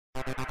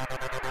Hey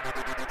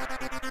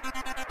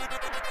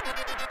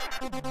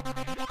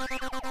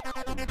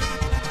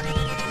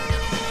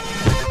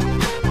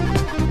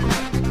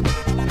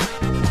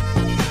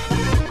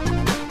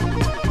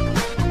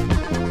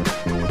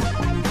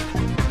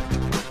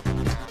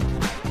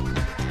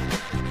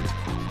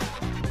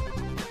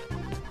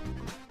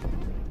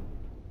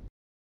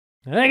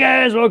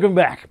guys, welcome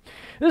back.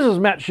 This is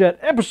Matt Shett,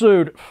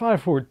 episode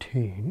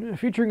 514,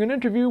 featuring an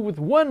interview with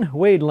one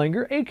Wade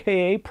Langer,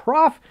 aka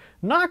Prof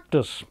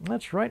Noctis.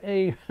 That's right,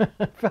 a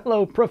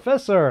fellow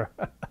professor.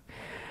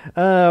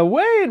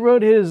 Wade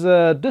wrote his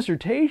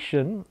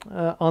dissertation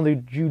on the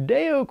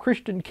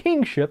Judeo-Christian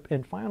kingship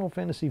in Final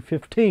Fantasy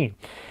 15. And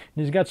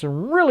he's got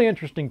some really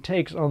interesting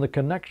takes on the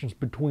connections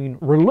between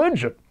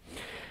religion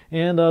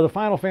and the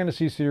Final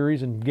Fantasy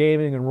series and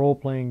gaming and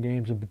role-playing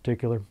games in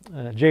particular.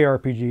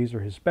 JRPGs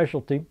are his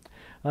specialty.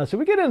 So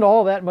we get into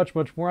all that much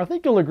more. I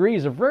think you'll agree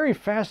he's a very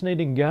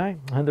fascinating guy,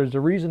 and there's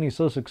a reason he's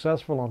so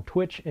successful on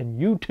Twitch and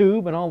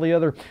YouTube and all the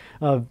other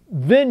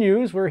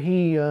venues where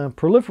he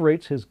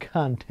proliferates his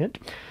content.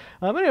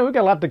 Anyway, we've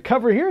got a lot to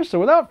cover here, so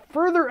without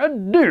further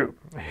ado,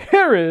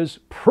 here is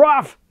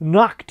Prof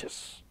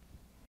Noctis.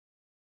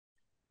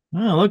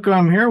 Oh, look who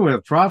I'm here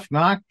with, Prof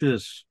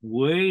Noctis.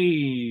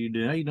 Wade,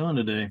 how you doing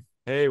today?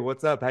 Hey,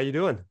 what's up? How you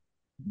doing?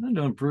 I'm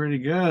doing pretty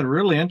good.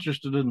 Really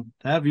interested in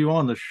have you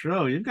on the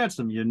show. You've got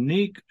some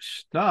unique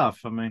stuff.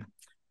 I mean,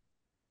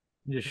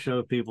 just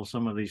show people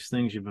some of these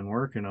things you've been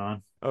working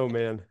on. Oh,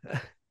 man.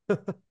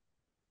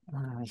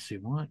 Let's see,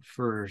 what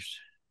first?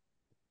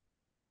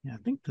 Yeah, I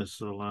think this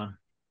will,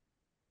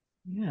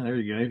 yeah, there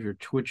you go. Your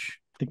Twitch,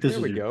 I think this There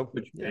is we your go.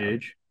 Twitch Yeah.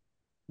 page.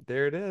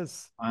 There it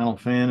is. Final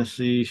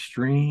Fantasy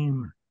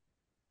stream.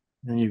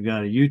 Then you've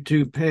got a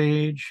YouTube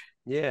page.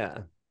 Yeah.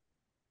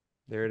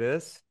 There it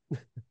is.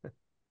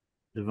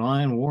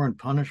 Divine War and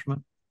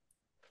Punishment.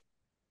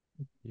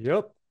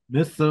 Yep.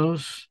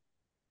 Mythos.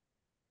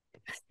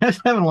 I'm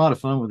having a lot of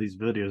fun with these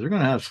videos. We're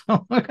gonna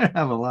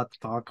have a lot to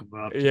talk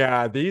about.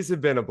 Yeah, these have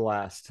been a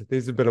blast.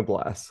 These have been a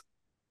blast.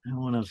 And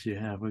what else do you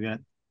have? We got.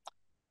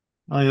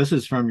 Oh, yeah, this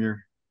is from your.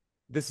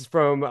 This is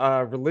from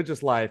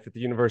Religious Life at the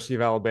University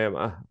of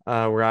Alabama,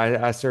 where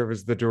I serve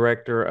as the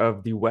director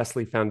of the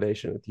Wesley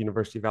Foundation at the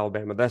University of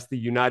Alabama. That's the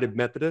United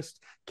Methodist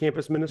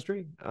campus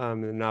ministry.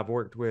 And I've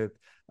worked with,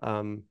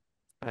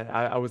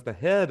 I was the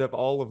head of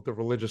all of the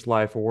Religious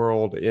Life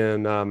world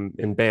in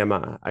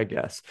Bama, I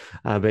guess.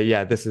 But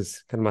yeah, this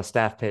is kind of my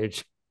staff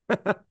page.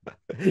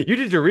 You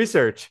did your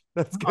research.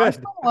 That's good. I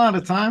spent a lot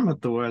of time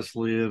at the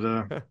Wesley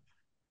at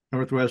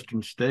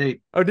Northwestern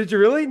State. Oh, did you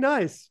really?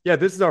 Nice. Yeah,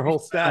 this is our whole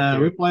staff.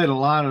 We played a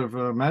lot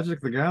of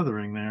Magic the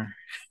Gathering there.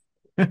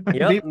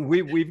 Yep,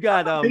 we've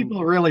got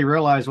people really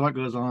realize what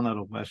goes on at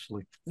a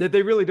Wesley.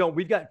 They really don't.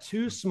 We've got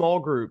two small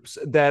groups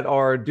that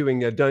are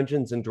doing a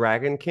Dungeons and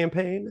Dragon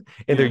campaign,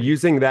 and they're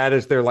using that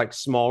as their like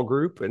small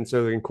group, and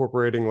so they're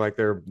incorporating like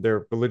their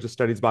religious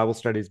studies, Bible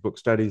studies, book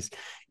studies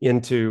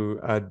into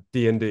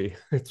D&D.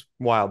 It's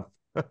wild.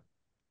 Oh,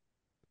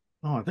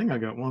 I think I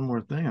got one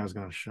more thing I was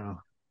going to show.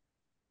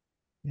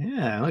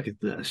 Yeah, look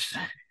at this.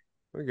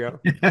 There we go.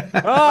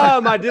 Oh,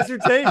 my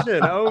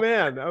dissertation. Oh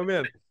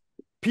man.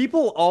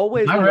 People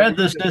always. I read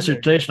this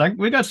dissertation.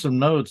 We got some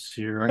notes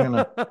here. I'm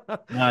gonna.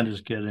 Not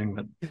just kidding,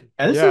 but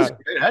this is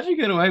great. How'd you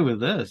get away with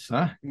this,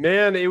 huh?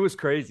 Man, it was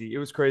crazy.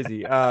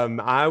 I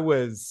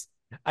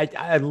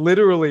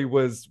literally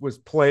was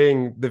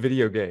playing the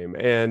video game,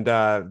 and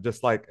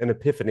just like an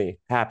epiphany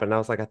happened. I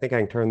was like, I think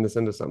I can turn this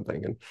into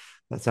something, and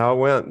that's how it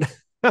went.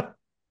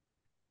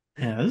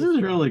 Yeah, this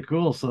is really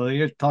cool. So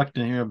you're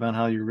talking here about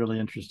how you're really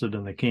interested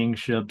in the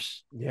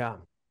kingships. Yeah.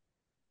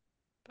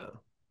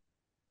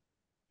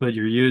 But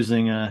you're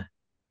using I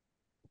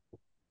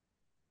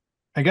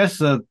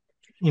guess if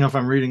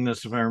I'm reading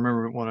this, if I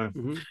remember what I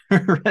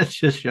read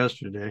just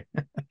yesterday,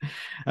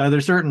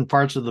 there's certain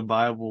parts of the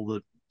Bible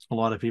that a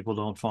lot of people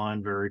don't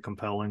find very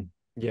compelling.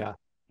 Yeah.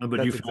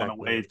 But you found a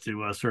way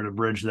to sort of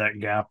bridge that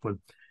gap with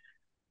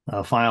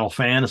Final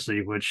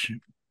Fantasy, which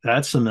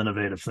that's some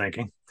innovative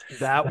thinking.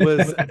 That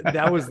was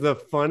the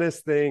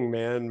funnest thing,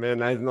 man.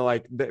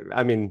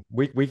 I mean,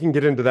 we can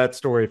get into that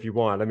story if you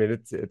want. I mean,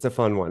 it's a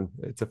fun one.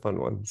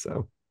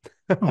 So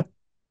we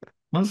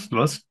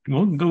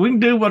can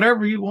do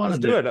whatever you want to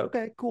do. It.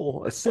 Okay,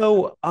 cool.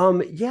 So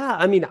yeah,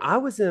 I mean, I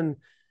was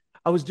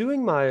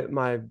doing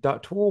my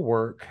doctoral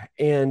work,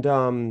 and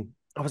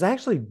I was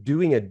actually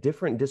doing a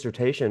different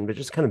dissertation, but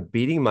just kind of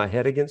beating my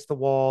head against the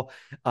wall,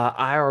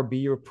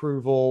 IRB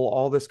approval,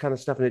 all this kind of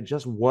stuff, and it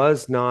just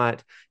was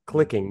not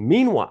clicking.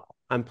 Meanwhile,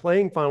 I'm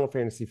playing Final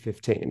Fantasy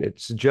 15.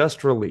 It's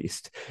just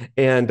released,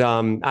 and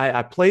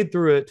I played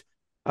through it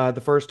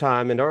the first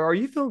time. And are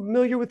you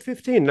familiar with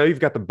 15? No, you've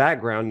got the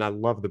background, and I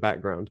love the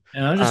background.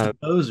 And I'm just a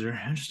poser.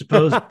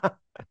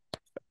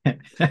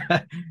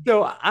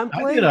 So I'm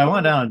playing. I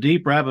went down a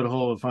deep rabbit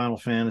hole of Final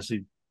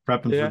Fantasy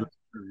prepping for the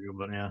interview,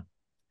 but yeah.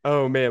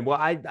 Oh man, well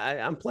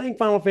I'm playing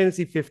Final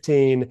Fantasy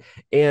 15,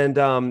 and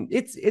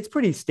it's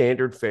pretty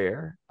standard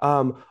fare.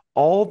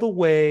 All the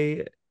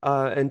way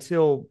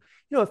until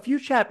a few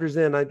chapters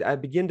in, I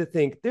begin to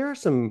think there are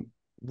some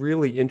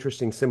really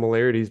interesting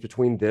similarities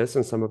between this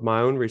and some of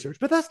my own research,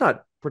 but that's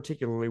not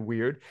particularly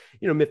weird.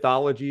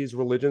 Mythologies,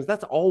 religions,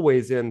 that's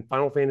always in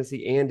Final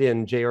Fantasy and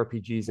in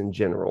JRPGs in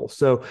general.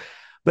 So,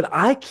 but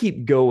I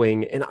keep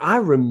going, and I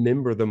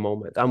remember the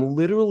moment. I'm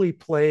literally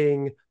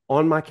playing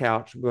on my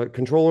couch, with a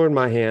controller in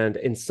my hand,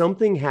 and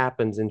something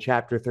happens in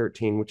chapter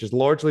 13, which is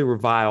largely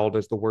reviled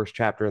as the worst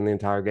chapter in the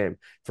entire game.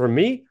 For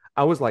me,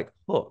 I was like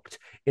hooked,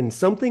 and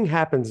something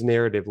happens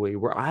narratively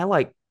where I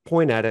like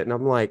point at it and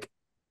I'm like,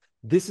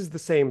 this is the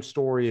same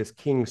story as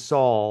King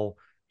Saul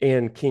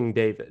and King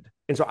David.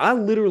 And so I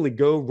literally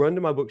go run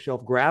to my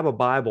bookshelf, grab a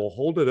Bible,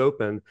 hold it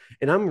open,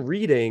 and I'm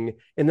reading,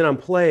 and then I'm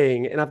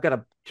playing, and I've got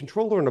a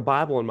controller and a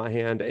Bible in my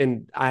hand,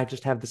 and I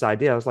just have this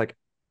idea. I was like,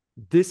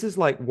 this is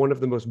like one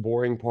of the most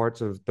boring parts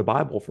of the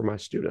Bible for my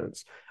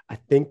students. I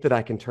think that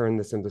I can turn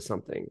this into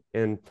something.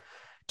 And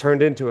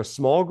turned into a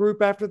small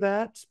group after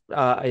that,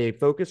 a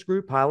focus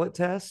group pilot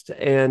test.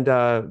 And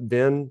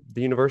then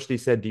the university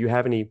said, do you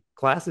have any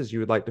classes you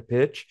would like to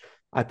pitch?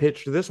 I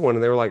pitched this one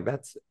and they were like,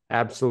 that's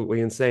absolutely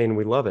insane.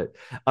 We love it.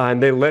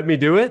 And they let me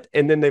do it.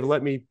 And then they've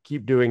let me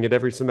keep doing it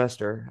every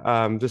semester.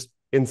 Just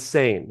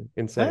insane.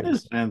 That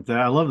is fantastic.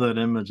 I love that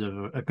image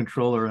of a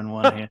controller in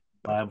one hand,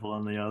 Bible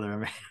in the other. I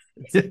mean,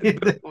 you're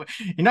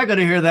not going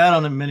to hear that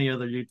on many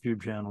other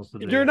YouTube channels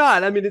today. You're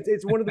not. I mean,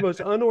 it's one of the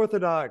most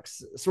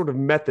unorthodox sort of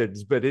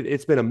methods, but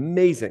it's been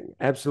amazing,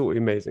 absolutely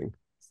amazing.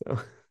 So,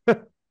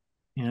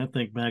 I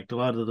think back to a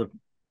lot of the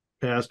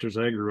pastors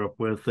I grew up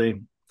with. I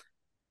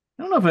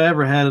don't know if I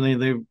ever had any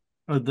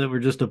that were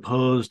just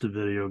opposed to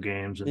video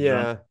games. And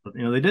yeah, but,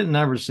 they didn't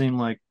ever seem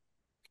like.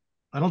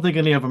 I don't think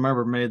any of them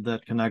ever made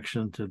that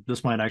connection to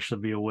this might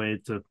actually be a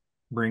way to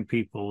bring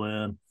people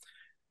in.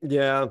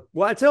 Yeah.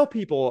 Well, I tell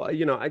people,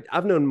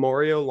 I've known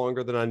Mario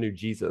longer than I knew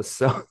Jesus.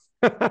 So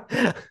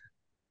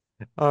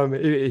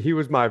he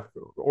was my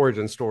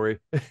origin story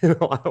in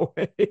a lot of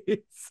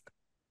ways.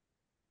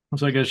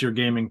 So I guess your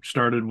gaming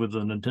started with the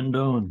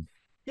Nintendo and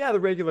yeah,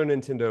 the regular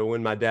Nintendo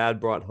when my dad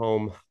brought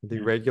home the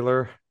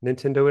regular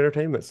Nintendo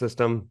Entertainment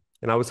System,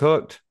 and I was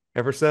hooked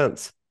ever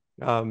since.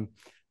 Some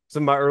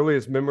of my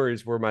earliest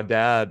memories were my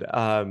dad.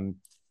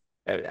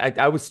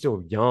 I was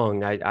still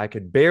young. I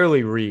could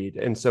barely read.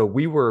 And so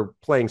we were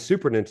playing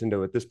Super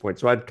Nintendo at this point.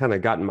 So I'd kind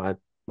of gotten my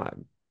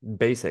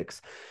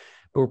basics.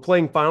 But we're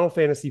playing Final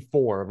Fantasy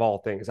IV of all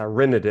things. I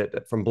rented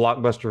it from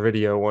Blockbuster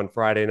Video one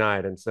Friday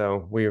night. And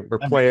so we were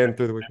playing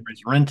through the week.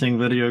 Renting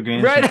video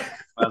games. Right.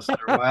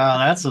 Wow,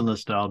 that's a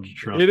nostalgia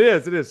trip. It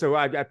is. So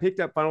I picked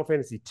up Final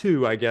Fantasy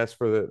II, I guess,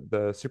 for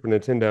the Super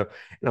Nintendo.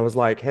 And I was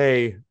like,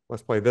 hey,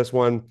 let's play this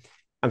one.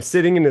 I'm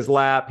sitting in his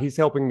lap. He's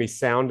helping me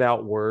sound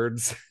out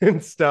words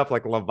and stuff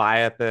like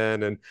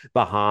Leviathan and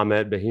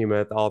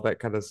Behemoth, all that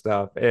kind of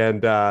stuff.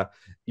 And that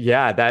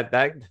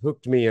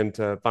hooked me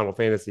into Final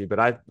Fantasy.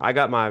 But I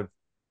got my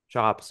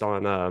chops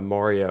on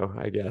Mario,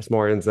 I guess,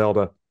 Mario and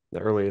Zelda, the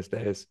earliest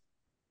days.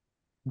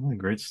 Oh,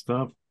 great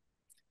stuff.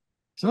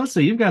 So let's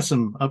see, you've got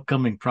some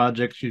upcoming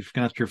projects. You've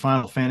got your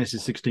Final Fantasy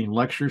 16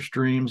 lecture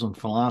streams on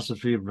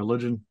philosophy of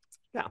religion.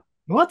 Yeah.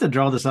 We'll have to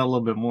draw this out a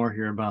little bit more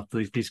here about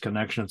these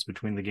connections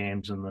between the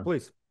games and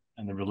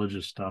the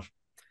religious stuff.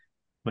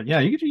 But yeah,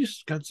 you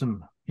just got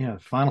some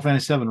Final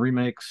Fantasy VII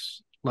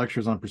remakes,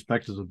 lectures on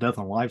perspectives of death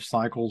and life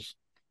cycles.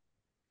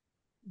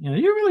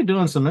 You're really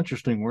doing some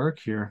interesting work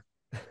here.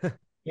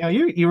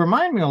 You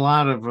remind me a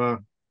lot of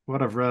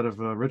what I've read of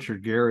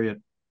Richard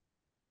Garriott.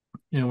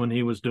 When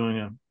he was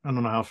doing I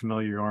don't know how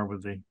familiar you are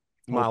with the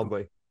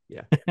mildly,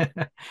 yeah.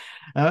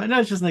 And I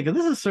was just thinking,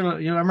 this is sort of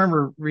I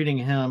remember reading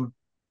him.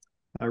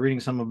 Reading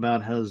some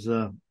about his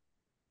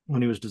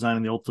when he was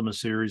designing the Ultima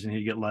series, and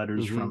he'd get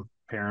letters from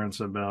parents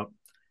about,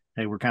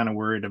 hey, we're kind of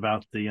worried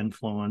about the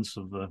influence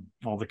of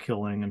all the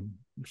killing and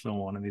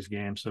so on in these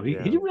games. So he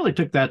really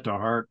took that to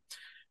heart.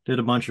 Did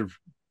a bunch of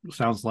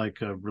sounds like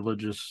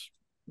religious,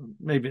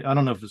 maybe I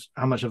don't know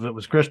how much of it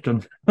was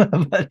Christian,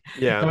 but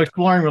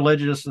exploring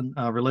religions and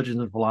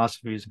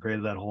philosophies, and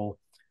created that whole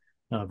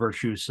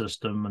virtue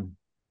system. And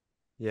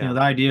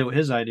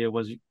his idea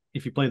was,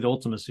 if you play the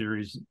Ultima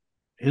series,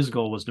 his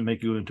goal was to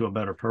make you into a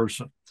better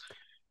person.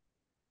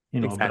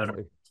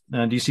 Exactly.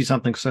 Do you see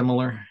something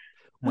similar?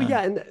 Well,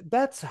 yeah, and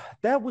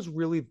that was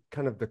really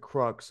kind of the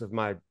crux of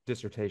my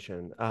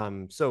dissertation.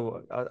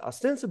 So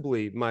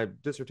ostensibly, my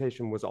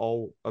dissertation was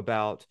all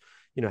about,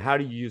 how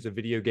do you use a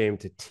video game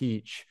to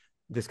teach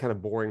this kind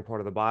of boring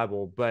part of the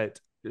Bible? But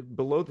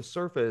below the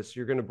surface,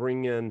 you're going to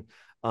bring in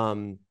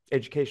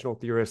educational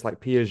theorists like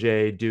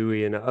Piaget,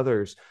 Dewey, and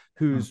others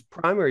whose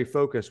primary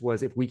focus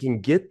was, if we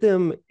can get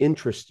them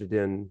interested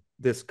in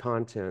this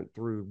content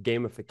through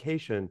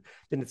gamification,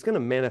 then it's going to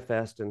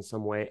manifest in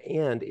some way,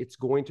 and it's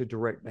going to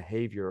direct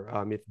behavior.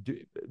 If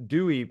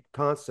Dewey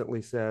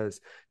constantly says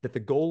that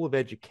the goal of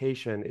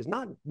education is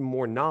not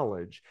more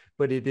knowledge,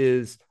 but it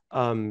is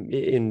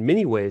in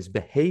many ways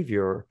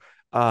behavior,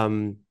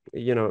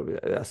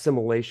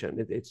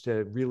 assimilation. It's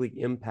to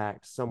really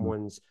impact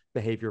someone's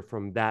behavior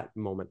from that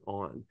moment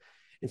on.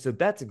 And so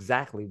that's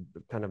exactly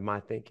kind of my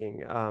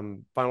thinking.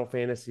 Final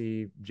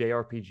Fantasy,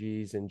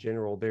 JRPGs in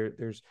general,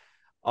 there's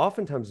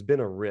oftentimes been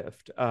a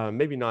rift.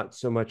 Maybe not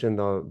so much in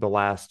the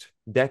last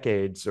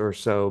decades or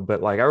so,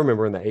 but like I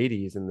remember in the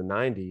 80s and the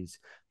 90s,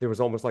 there was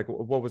almost like,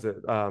 what was it?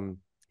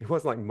 It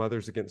wasn't like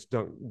mothers against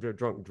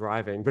drunk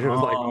driving, but it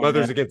was like Oh yeah,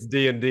 mothers against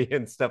D&D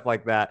and stuff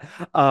like that.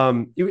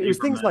 It was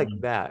things like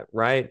Superman. that,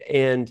 right?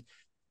 And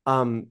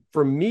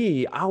for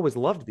me, I always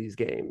loved these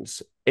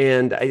games.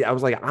 And I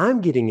was like,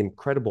 I'm getting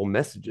incredible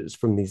messages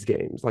from these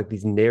games, like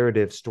these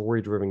narrative,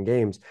 story driven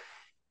games.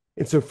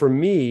 And so for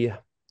me,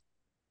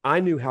 I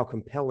knew how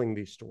compelling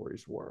these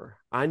stories were.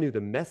 I knew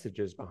the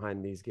messages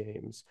behind these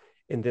games.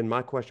 And then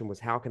my question was,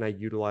 how can I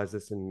utilize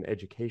this in an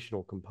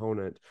educational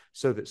component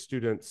so that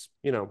students,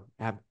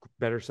 have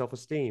better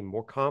self-esteem,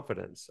 more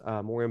confidence,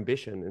 more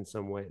ambition in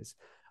some ways?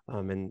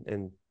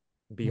 And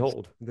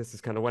behold, this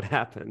is kind of what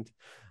happened.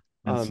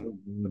 That's Um, so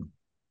good.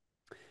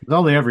 'Cause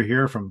all they ever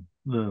hear from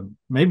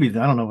maybe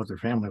I don't know what their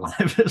family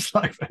life is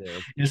like. yeah,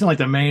 It's not like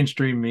the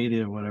mainstream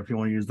media, whatever you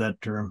want to use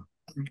that term.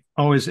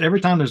 Always, every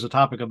time there's a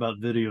topic about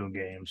video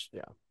games,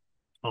 yeah,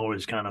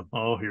 always kind of,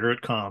 oh, here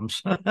it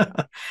comes.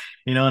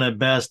 And at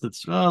best,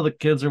 it's, oh, the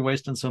kids are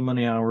wasting so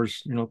many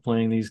hours,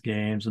 playing these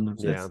games, and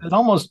yeah. it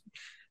almost,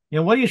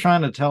 what are you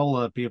trying to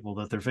tell people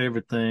that their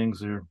favorite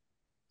things are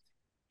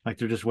like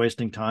they're just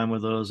wasting time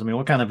with those? I mean,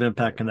 what kind of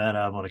impact can that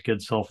have on a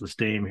kid's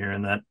self-esteem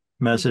hearing that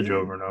message Yeah.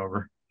 over and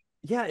over?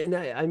 Yeah, and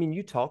I mean,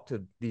 you talk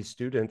to these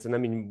students, and I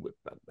mean,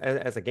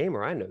 as a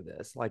gamer, I know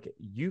this. Like,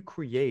 you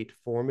create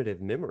formative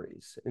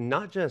memories, and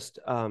not just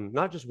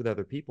with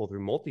other people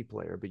through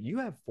multiplayer, but you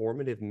have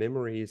formative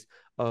memories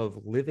of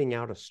living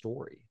out a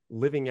story,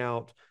 living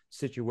out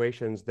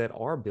situations that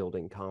are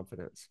building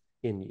confidence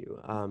in you.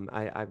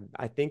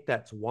 I think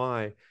that's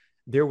why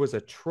there was a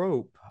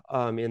trope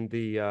in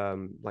the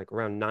like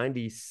around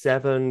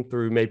 97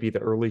 through maybe the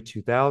early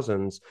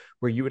 2000s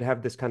where you would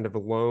have this kind of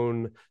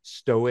lone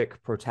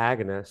stoic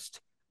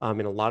protagonist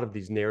in a lot of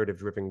these narrative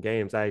driven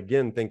games. I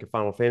again think of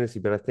Final Fantasy,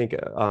 but I think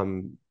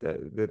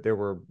that there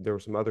were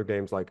some other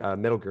games like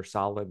Metal Gear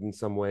Solid in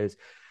some ways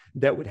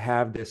that would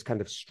have this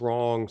kind of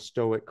strong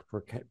stoic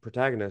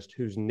protagonist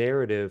whose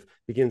narrative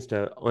begins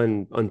to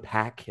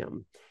unpack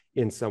him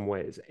in some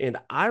ways. And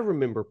I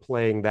remember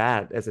playing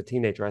that as a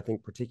teenager. I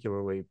think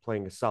particularly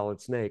playing a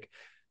Solid Snake,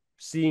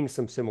 seeing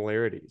some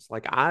similarities.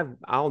 Like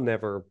I'll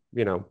never,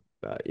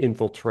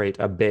 infiltrate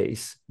a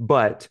base,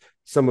 but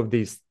some of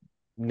these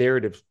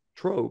narrative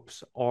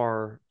tropes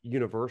are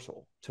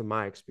universal to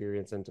my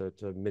experience and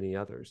to many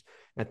others.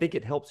 And I think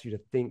it helps you to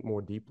think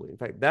more deeply. In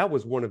fact, that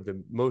was one of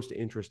the most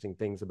interesting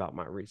things about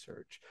my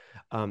research.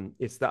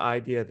 It's the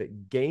idea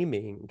that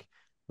gaming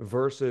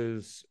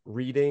versus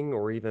reading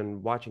or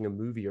even watching a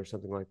movie or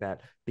something like that,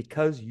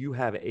 because you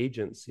have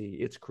agency,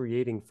 it's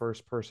creating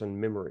first person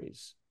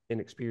memories and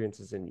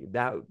experiences in you.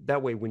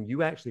 That way, when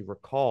you actually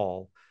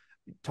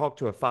talk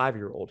to a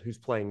 5-year-old who's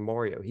playing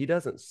Mario, he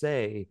doesn't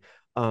say,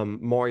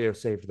 Mario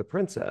saved the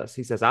princess.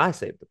 He says, I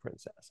saved the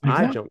princess. I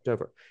Exactly. jumped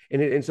over.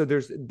 And so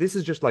this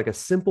is just like a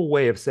simple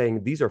way of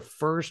saying these are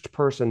first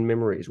person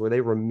memories where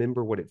they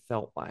remember what it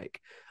felt like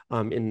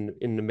in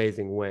an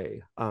amazing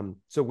way.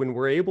 So when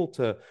we're able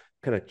to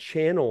kind of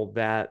channel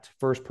that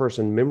first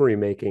person memory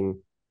making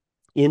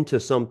into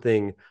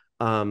something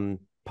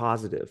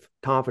positive,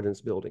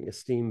 confidence building,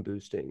 esteem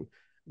boosting,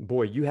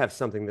 boy, you have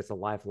something that's a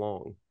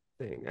lifelong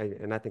thing.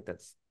 And I think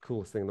that's the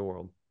coolest thing in the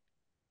world.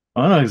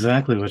 I know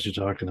exactly what you're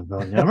talking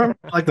about. Yeah, I remember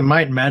like the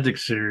Might and Magic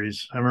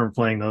series. I remember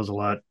playing those a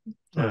lot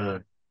Oh, uh,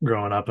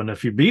 growing up. And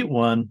if you beat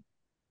one,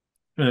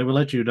 it would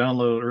let you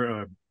download,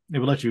 or it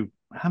would let you.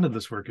 How did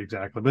this work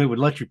exactly? But it would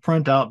let you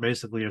print out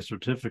basically a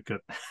certificate.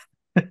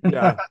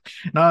 yeah.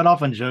 Now, I'd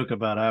often joke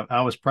about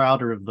I was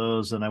prouder of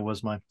those than I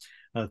was my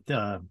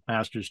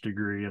master's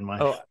degree in my.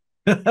 Oh,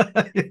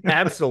 I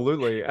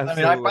absolutely. mean, I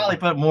Absolutely. probably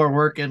put more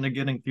work into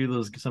getting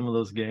through some of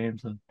those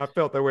games. And I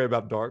felt that way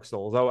about Dark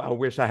Souls. I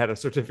wish I had a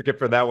certificate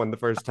for that one the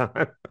first time.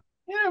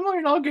 yeah, more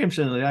in all games,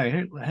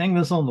 yeah, hang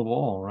this on the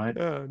wall, right?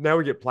 Now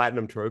we get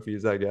platinum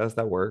trophies, I guess.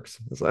 That works.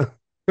 So,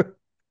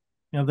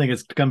 I think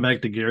it's come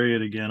back to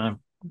Garriott again. I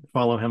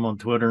follow him on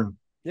Twitter.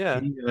 yeah.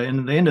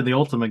 In the end of the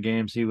Ultimate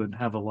games, he would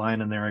have a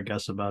line in there, I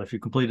guess, about if you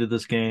completed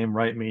this game,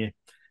 write me,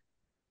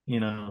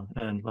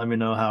 and let me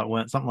know how it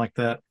went, something like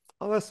that.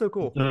 Oh, that's so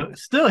cool.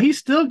 He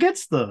still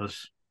gets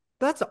those.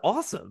 That's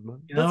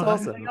awesome. That's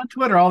awesome. On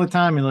Twitter all the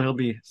time.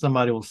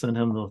 Somebody will send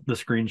him the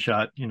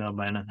screenshot.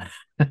 By now.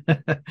 I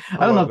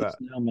I don't know love if the that.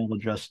 snail mail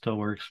address still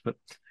works, but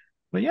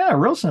yeah, a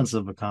real sense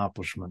of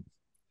accomplishment.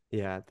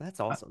 Yeah,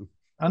 that's I, awesome.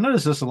 I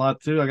notice this a lot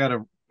too.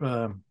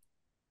 I'm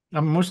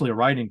mostly a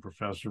writing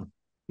professor,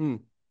 Hmm.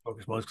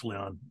 focused mostly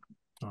on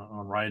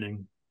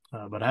writing,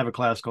 but I have a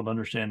class called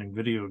Understanding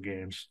Video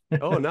Games.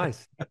 Oh,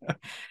 nice.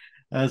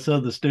 So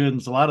the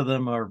students, a lot of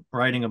them are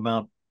writing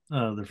about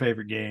their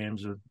favorite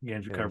games or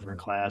games we Yeah. cover in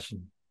class,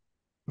 and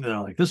they're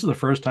like, "This is the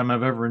first time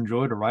I've ever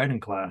enjoyed a writing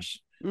class."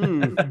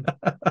 Mm,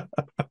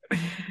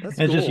 that's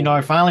It's just, cool.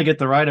 I finally get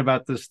to write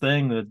about this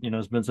thing that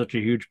has been such a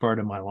huge part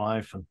of my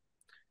life, and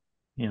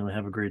they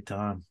have a great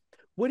time.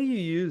 What do you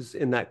use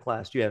in that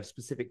class? Do you have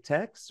specific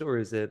texts or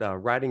is it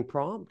writing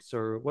prompts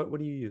or what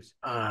do you use?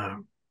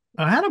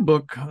 I had a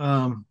book.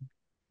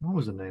 What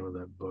was the name of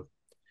that book?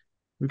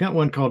 We got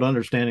one called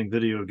Understanding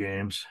Video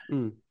Games,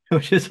 Mm,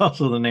 which is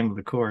also the name of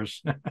the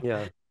course.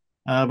 yeah.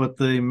 But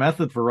the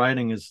method for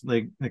writing is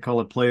they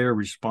call it player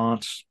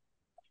response,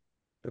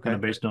 kind of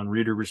Okay. based on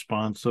reader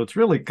response. So it's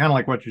really kind of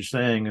like what you're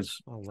saying.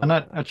 Is I I'm love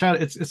not that. I try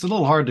it's a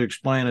little hard to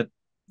explain it,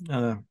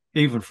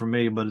 even for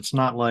me, but it's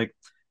not like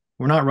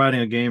we're not writing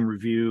a game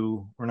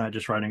review. We're not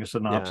just writing a Yeah.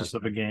 synopsis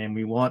of a game.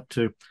 We want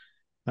to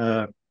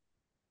uh,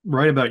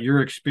 write about your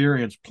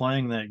experience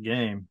playing that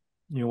game.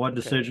 You know, what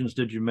Okay. decisions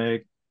did you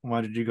make?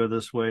 Why did you go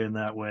this way and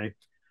that way?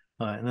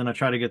 And then I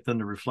try to get them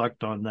to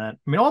reflect on that.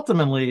 I mean,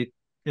 ultimately,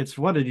 it's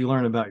what did you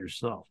learn about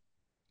yourself?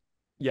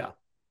 Yeah.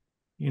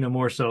 You know,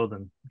 more so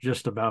than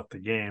just about the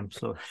game.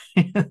 So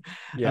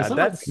Yeah. somebody can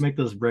That's make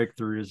those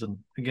breakthroughs. And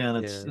again,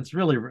 yeah. it's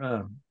really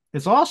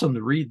it's awesome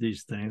to read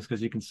these things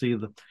because you can see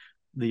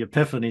the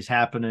epiphanies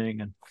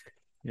happening, and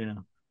you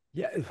know.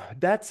 Yeah,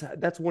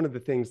 that's one of the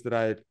things that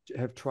I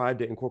have tried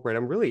to incorporate.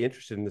 I'm really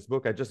interested in this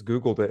book. I just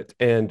Googled it,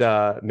 and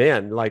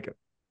man, like,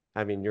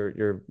 I mean,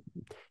 you're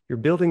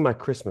building my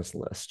Christmas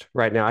list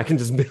right now. I can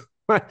just build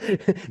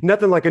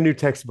nothing like a new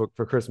textbook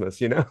for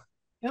Christmas, you know?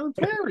 Yeah, the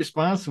player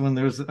response when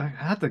there's I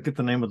have to get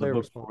the name of the Player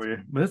book response. for you,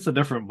 but it's a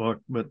different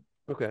book. But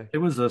Okay. it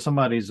was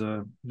somebody's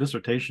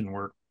dissertation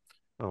work.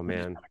 Oh We just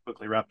man. kind of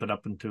quickly wrapped it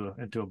up into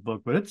a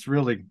book, but it's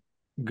really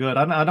good.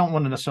 I don't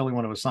want to necessarily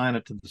want to assign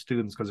it to the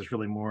students because it's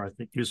really more, I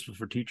think, useful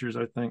for teachers.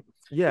 I think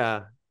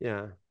Yeah,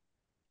 yeah.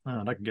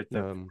 I can get that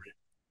for Um,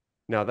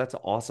 no, that's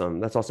awesome.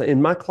 That's awesome.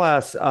 In my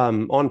class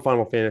on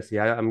Final Fantasy,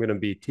 I'm going to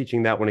be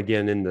teaching that one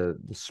again in the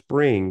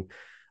spring,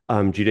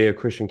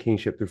 Judeo-Christian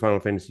kingship through Final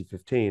Fantasy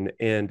 15.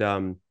 And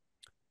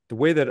the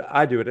way that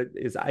I do it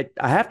is I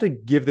have to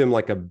give them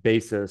like a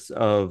basis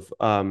of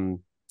kind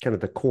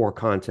of the core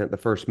content the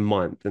first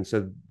month. And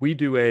so we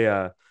do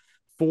a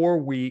 4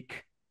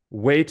 week,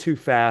 way too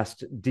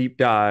fast deep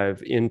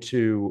dive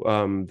into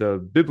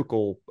the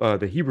biblical,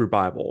 the Hebrew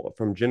Bible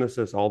from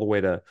Genesis all the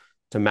way to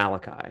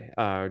Malachi,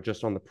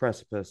 just on the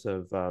precipice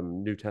of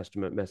New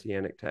Testament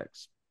messianic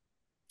texts.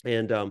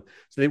 And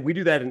we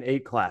do that in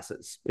 8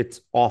 classes.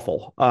 It's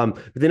awful. But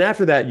then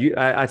after that,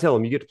 I tell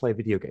them you get to play a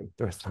video game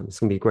the rest of the time. It's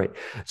going to be great.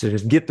 So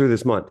just get through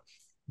this month.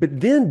 But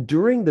then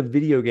during the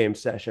video game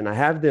session, I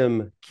have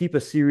them keep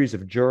a series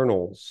of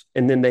journals,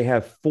 and then they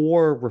have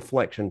 4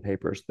 reflection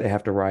papers they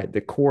have to write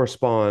that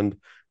correspond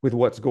with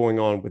what's going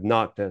on with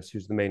Noctis,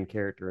 who's the main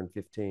character in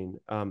 15,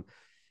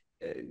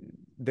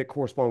 that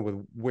correspond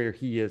with where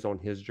he is on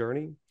his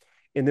journey.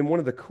 And then one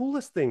of the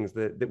coolest things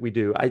that we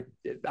do, I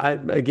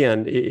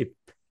again,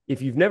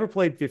 if you've never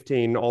played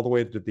 15 all the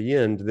way to the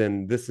end,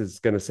 then this is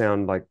going to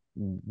sound like,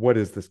 what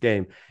is this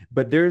game?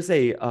 But there's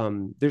a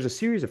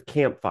series of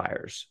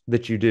campfires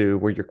that you do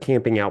where you're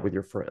camping out with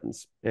your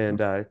friends, and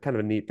kind of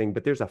a neat thing.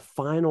 But there's a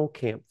final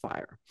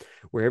campfire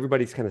where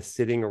everybody's kind of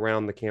sitting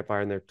around the campfire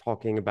and they're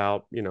talking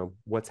about, you know,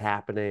 what's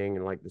happening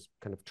and like this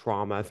kind of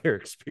trauma they're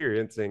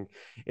experiencing.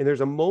 And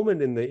there's a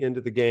moment in the end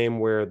of the game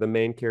where the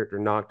main character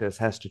Noctis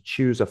has to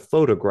choose a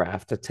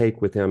photograph to take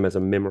with him as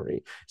a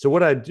memory. So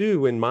what I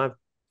do in my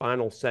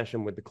final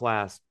session with the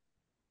class,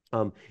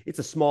 it's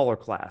a smaller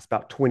class,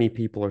 about 20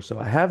 people or so.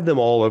 I have them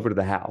all over to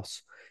the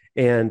house,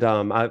 and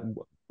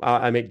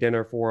I make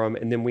dinner for them,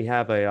 and then we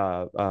have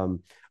a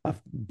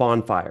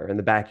bonfire in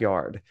the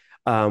backyard,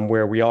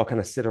 where we all kind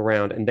of sit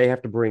around, and they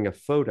have to bring a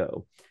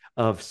photo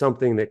of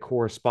something that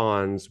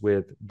corresponds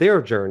with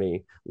their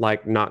journey,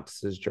 like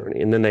Noctis's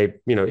journey. And then they,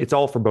 you know, it's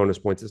all for bonus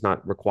points. It's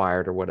not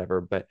required or whatever,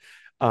 but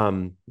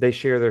they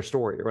share their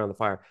story around the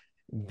fire.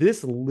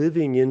 This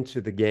living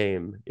into the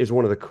game is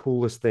one of the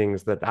coolest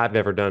things that I've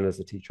ever done as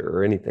a teacher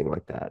or anything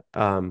like that.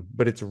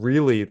 But it's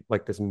really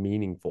like this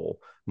meaningful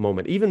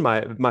moment. Even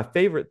my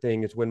favorite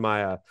thing is when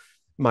my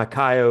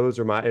Kaios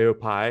or my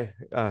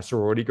AOPI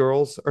sorority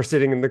girls are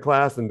sitting in the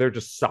class and they're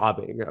just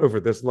sobbing over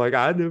this. Like,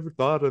 I never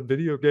thought a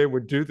video game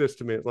would do this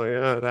to me. It's like,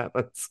 yeah, it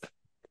happens.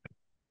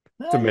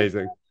 It's Yeah,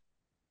 amazing.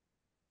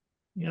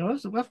 you know,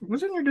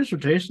 was in your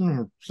dissertation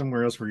or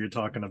somewhere else where you're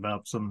talking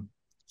about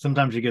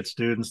sometimes you get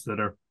students that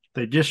are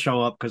they just show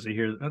up because they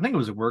hear I think it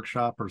was a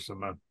workshop or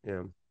some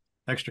Yeah.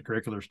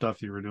 extracurricular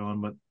stuff you were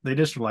doing, but they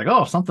just were like,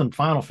 oh, something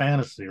Final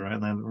Fantasy, right?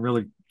 And then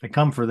really they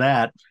come for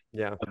that,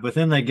 Yeah. but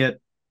then they get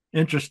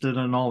interested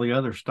in all the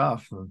other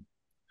stuff. And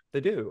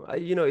They do.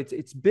 You know,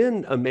 it's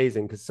been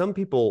amazing because some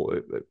people,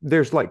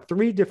 there's like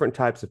 3 different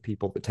types of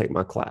people that take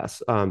my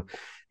class.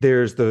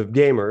 There's the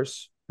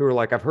gamers who are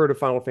like, I've heard of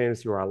Final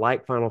Fantasy or I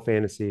like Final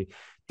Fantasy.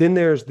 Then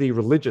there's the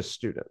religious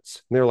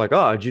students. And they're like,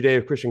 oh,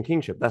 Judeo-Christian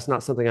kingship. That's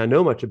not something I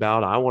know much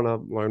about. I want to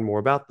learn more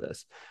about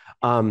this.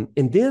 And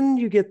then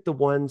you get the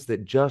ones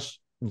that just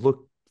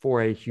look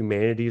for a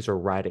humanities or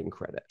writing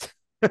credit.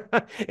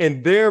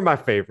 And they're my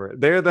favorite.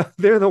 They're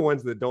the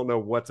ones that don't know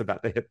what's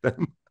about to hit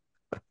them.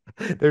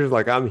 They're just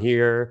like, I'm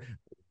here.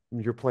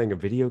 You're playing a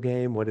video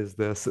game. What is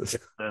this?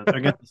 I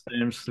get the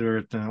same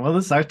sort. Well,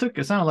 this I took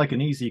it sounded like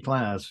an easy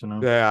class, you know.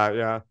 Yeah,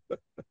 yeah.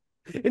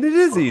 And it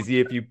is easy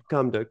if you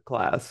come to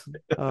class.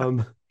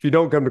 If you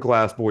don't come to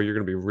class, boy, you're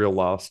going to be real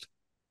lost.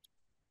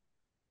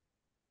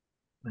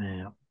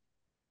 Yeah.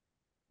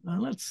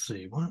 let's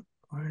see. Where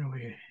do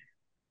we?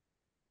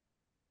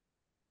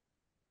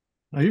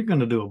 Oh, you're going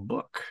to do a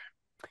book.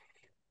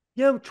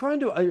 Yeah, I'm trying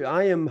to.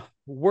 I am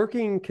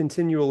working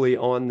continually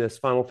on this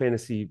Final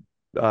Fantasy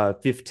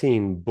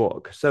 15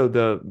 book. So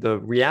the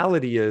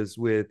reality is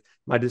with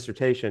my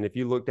dissertation, if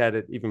you looked at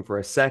it even for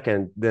a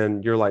second,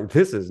 then you're like,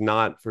 this is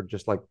not for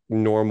just like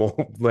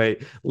normal lay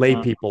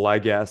Uh, people, I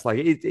guess. Like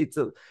it's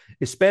a,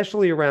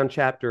 especially around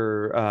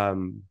chapter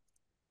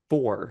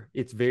 4,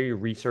 it's very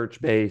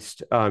research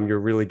based. You're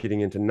really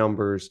getting into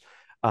numbers.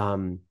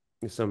 Um,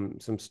 some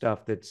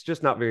stuff that's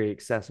just not very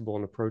accessible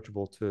and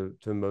approachable to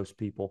most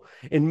people,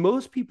 and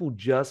most people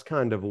just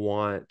kind of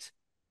want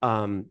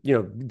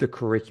the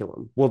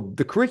curriculum. Well,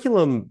 the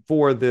curriculum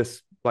for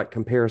this like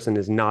comparison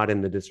is not in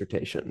the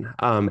dissertation.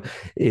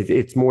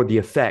 It's more the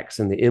effects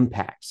and the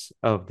impacts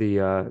of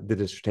the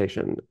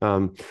dissertation.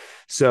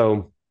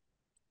 So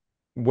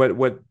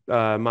what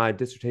my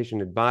dissertation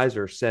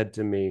advisor said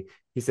to me,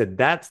 he said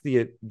that's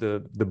the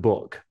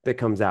book that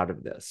comes out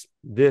of this.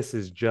 This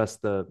is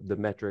just the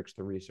metrics,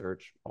 the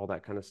research, all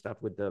that kind of stuff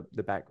with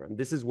the background.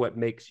 This is what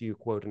makes you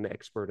quote an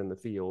expert in the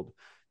field.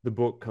 The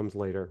book comes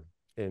later,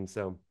 and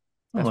so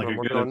that's like what I'm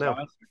a good working on now.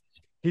 advisor.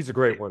 He's a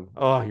great one.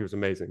 Oh, he was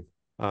amazing.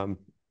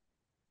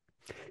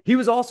 He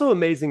was also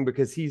amazing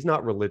because he's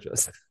not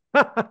religious.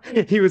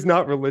 He was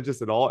not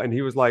religious at all, and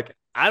he was like,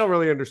 I don't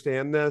really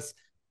understand this,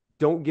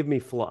 don't give me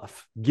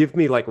fluff. Give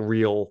me like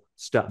real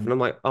stuff. And I'm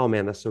like, oh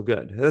man, that's so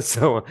good.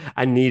 So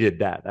I needed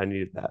that. I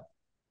needed that.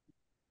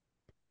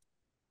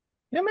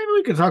 Yeah, maybe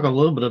we could talk a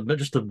little bit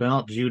just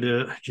about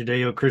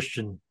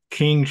Judeo-Christian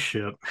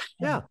kingship.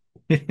 Yeah.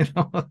 You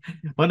know,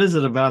 what is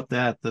it about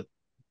that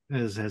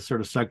has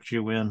sort of sucked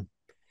you in?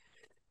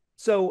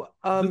 So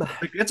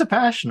It's a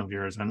passion of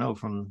yours, I know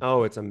from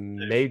oh, it's a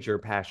major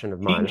passion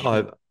of mine.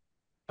 kingship.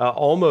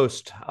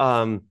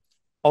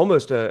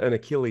 Almost an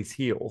Achilles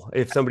heel.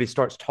 If somebody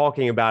starts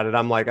talking about it,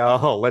 I'm like,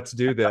 oh, let's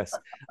do this.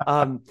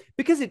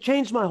 Because it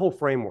changed my whole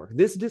framework.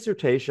 This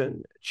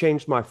dissertation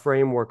changed my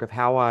framework of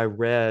how I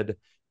read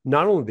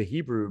not only the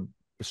Hebrew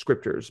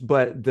scriptures,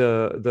 but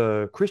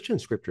the Christian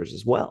scriptures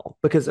as well.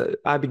 Because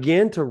I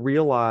began to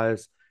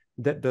realize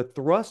that the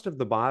thrust of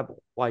the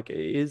Bible, like,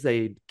 is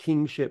a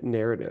kingship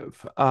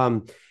narrative.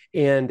 And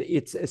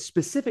it's a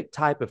specific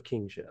type of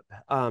kingship.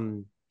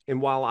 And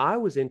while I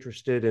was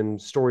interested in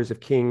stories of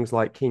kings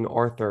like King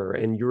Arthur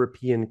and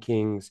European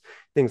kings,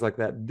 things like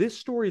that, this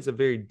story is a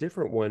very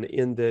different one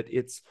in that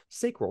it's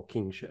sacral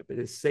kingship. It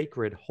is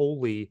sacred,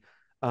 holy,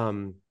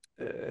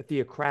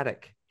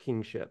 theocratic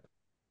kingship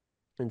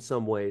in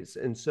some ways.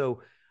 And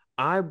so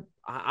I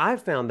I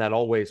found that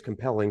always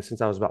compelling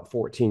since I was about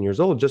 14 years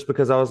old, just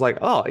because I was like,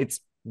 oh, it's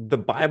the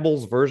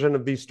Bible's version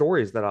of these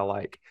stories that I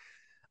like.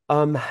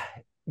 Um,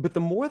 but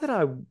the more that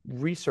I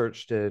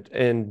researched it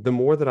and the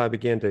more that I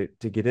began to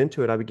get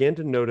into it, I began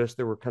to notice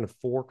there were kind of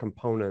 4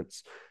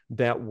 components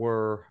that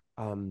were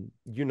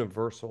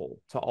universal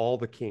to all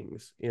the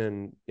kings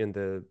in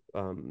the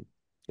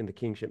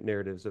kingship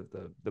narratives of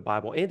the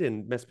Bible and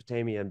in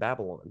Mesopotamia and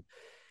Babylon.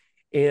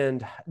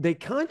 And they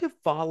kind of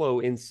follow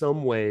in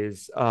some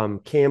ways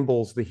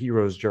Campbell's The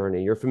Hero's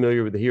Journey. You're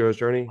familiar with The Hero's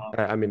Journey?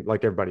 I mean,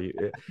 like everybody.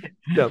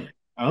 So,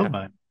 Oh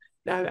my.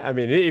 I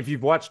mean, if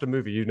you've watched a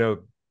movie, you know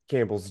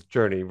Campbell's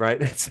journey,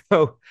 right?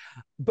 So,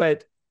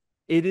 but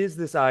it is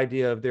this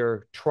idea of there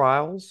are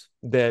trials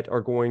that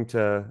are going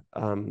to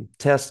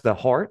test the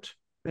heart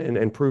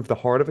and prove the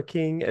heart of a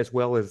king, as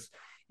well as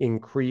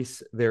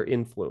increase their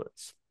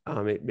influence.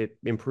 It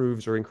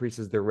improves or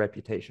increases their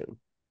reputation.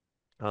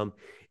 Um,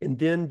 and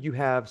then you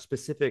have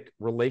specific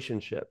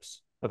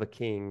relationships of a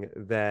king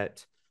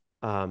that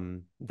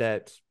kind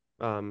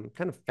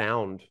of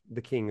found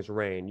the king's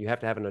reign. You have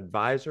to have an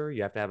advisor,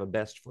 you have to have a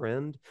best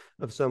friend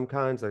of some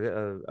kinds,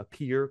 a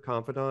peer,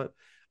 confidant.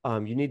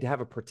 You need to have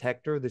a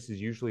protector. This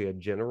is usually a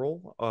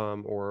general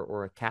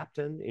or a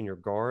captain in your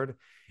guard.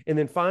 And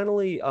then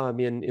finally,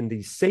 in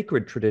these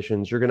sacred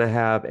traditions, you're going to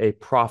have a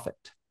prophet,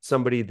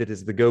 somebody that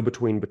is the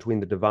go-between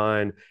between the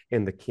divine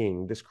and the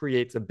king. This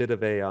creates a bit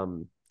of a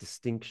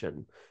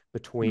distinction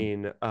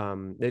between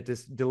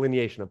this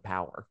delineation of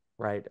power,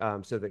 right?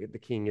 So that the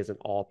king isn't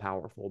all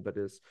powerful, but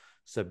is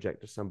subject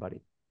to somebody.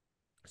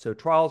 So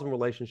trials and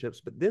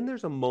relationships, but then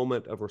there's a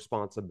moment of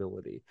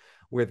responsibility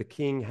where the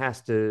king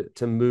has to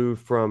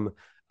move from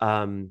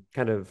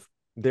kind of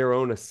their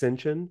own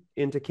ascension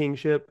into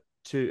kingship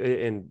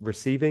to and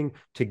receiving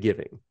to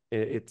giving.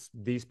 It's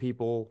these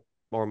people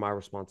are my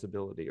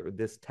responsibility, or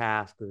this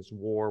task, this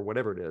war,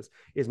 whatever it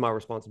is my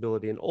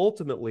responsibility. And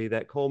ultimately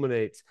that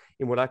culminates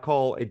in what I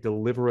call a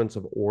deliverance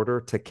of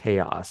order to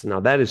chaos.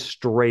 Now that is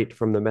straight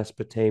from the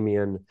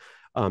Mesopotamian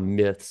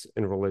myths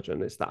and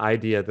religion. It's the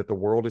idea that the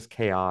world is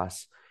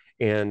chaos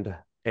and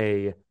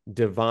a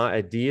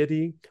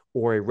deity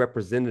or a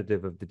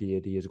representative of the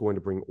deity is going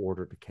to bring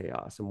order to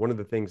chaos. And one of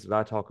the things that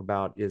I talk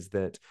about is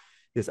that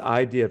this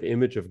idea of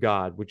image of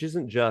God, which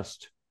isn't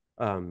just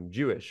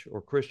Jewish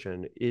or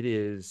Christian,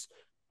 it's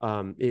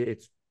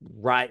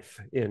rife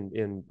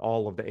in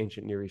all of the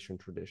ancient Near Eastern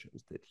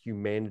traditions that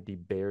humanity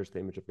bears the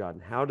image of God.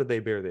 And how do they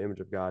bear the image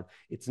of God?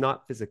 It's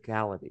not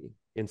physicality.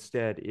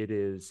 Instead, it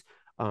is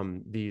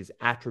these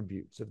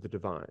attributes of the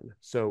divine.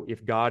 So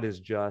if God is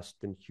just,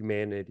 then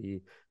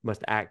humanity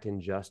must act in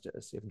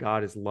justice. If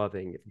God is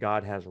loving, if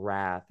God has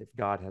wrath, if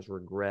God has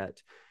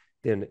regret,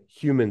 then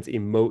humans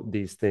emote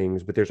these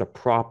things, but there's a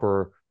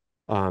proper,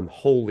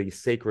 holy,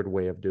 sacred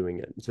way of doing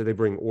it. So they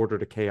bring order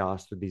to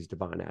chaos through these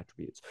divine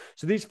attributes.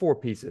 So these four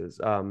pieces,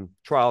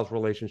 trials,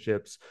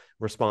 relationships,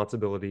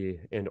 responsibility,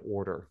 and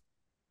order.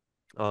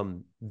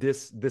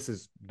 This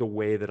is the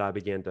way that I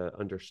began to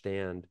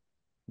understand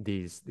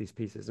these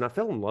pieces, and I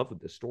fell in love with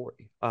this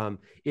story.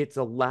 It's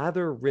a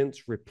lather,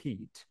 rinse,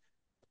 repeat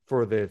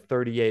for the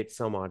 38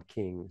 some odd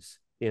kings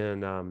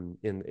in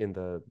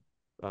the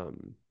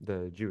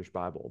Jewish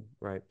Bible,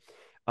 right?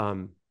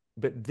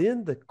 But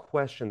then the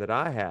question that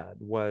I had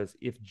was,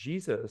 if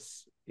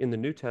Jesus in the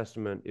New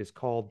Testament is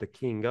called the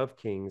King of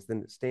Kings,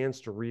 then it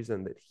stands to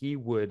reason that he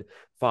would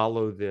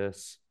follow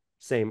this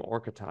same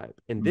archetype,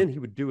 and then he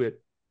would do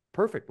it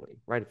perfectly,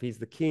 right? If he's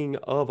the king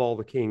of all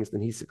the kings,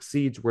 then he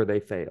succeeds where they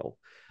fail.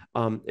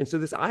 And so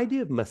this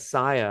idea of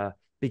Messiah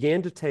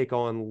began to take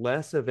on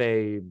less of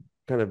a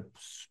kind of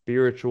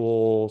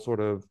spiritual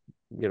sort of,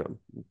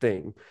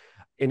 thing.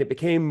 And it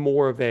became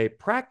more of a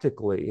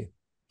practically,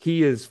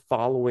 he is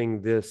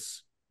following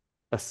this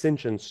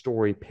ascension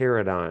story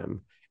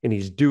paradigm, and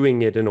he's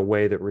doing it in a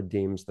way that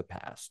redeems the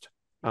past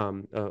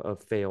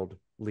of failed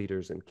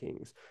leaders and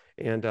kings.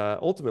 And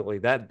ultimately,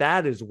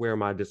 that is where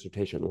my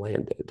dissertation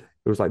landed.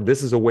 It was like,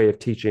 this is a way of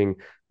teaching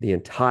the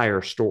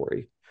entire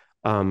story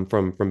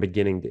from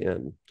beginning to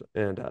end.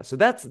 And so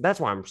that's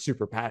why I'm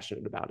super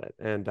passionate about it.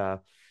 And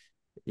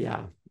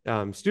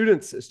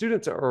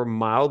students are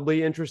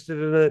mildly interested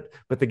in it,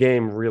 but the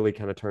game really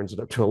kind of turns it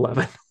up to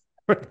 11.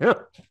 Yeah,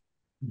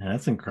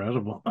 that's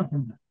incredible.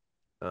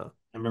 I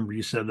remember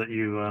you said that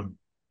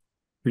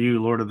for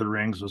you, Lord of the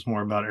Rings was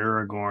more about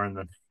Aragorn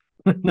than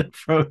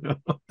Frodo.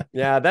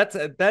 Yeah,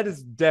 that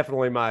is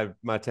definitely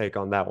my take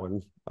on that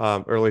one.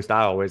 Or at least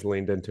I always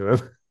leaned into him.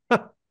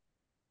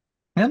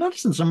 I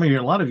noticed in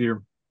a lot of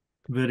your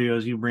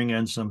videos, you bring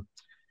in some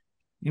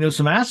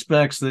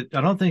aspects that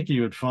I don't think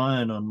you would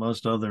find on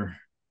most other,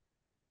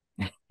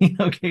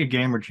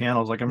 gamer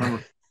channels. Like I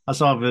remember I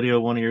saw a video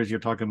one of yours you're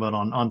talking about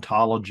on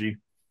ontology.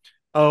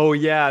 Oh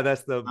yeah,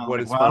 that's the I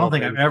what is. I don't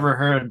think I've ever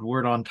heard the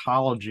word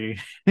ontology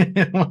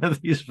in one of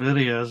these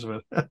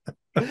videos, but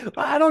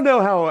I don't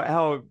know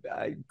how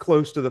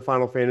close to the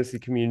Final Fantasy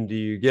community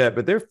you get,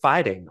 but they're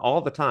fighting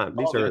all the time.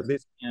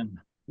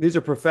 These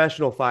are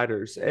professional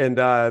fighters, and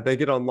they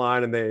get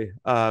online and they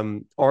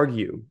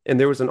argue. And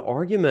there was an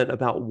argument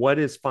about what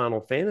is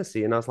Final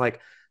Fantasy, and I was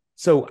like,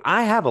 so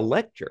I have a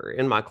lecture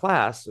in my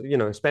class,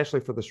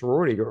 especially for the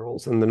sorority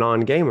girls and the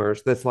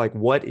non-gamers, that's like,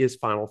 what is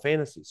Final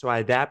Fantasy? So I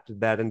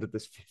adapted that into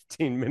this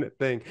 15-minute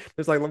thing.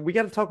 It's like, we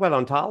got to talk about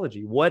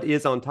ontology. What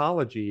is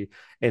ontology,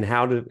 and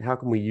how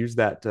can we use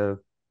that to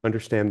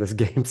understand this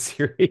game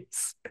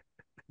series?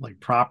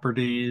 Like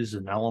properties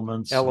and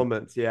elements.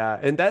 Yeah.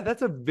 And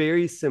that's a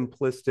very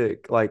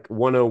simplistic, like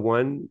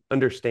 101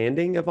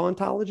 understanding of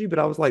ontology. But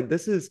I was like,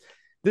 this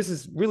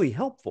is really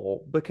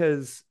helpful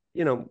because,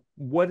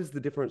 what is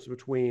the difference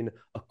between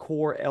a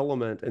core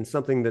element and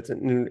something that's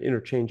an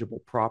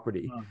interchangeable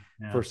property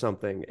for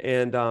something?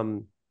 And,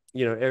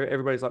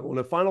 everybody's like, well,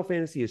 no, Final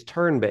Fantasy is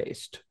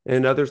turn-based.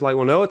 And others like,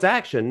 well, no, it's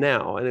action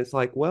now. And it's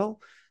like, well,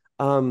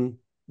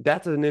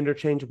 that's an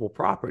interchangeable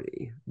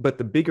property. But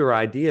the bigger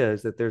idea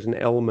is that there's an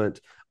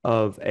element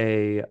of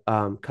a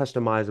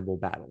customizable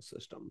battle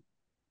system.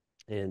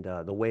 And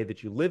the way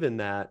that you live in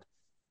that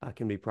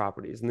can be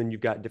properties. And then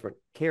you've got different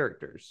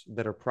characters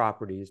that are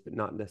properties, but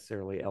not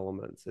necessarily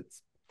elements.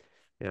 It's,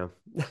 yeah.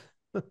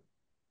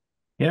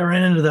 Yeah, I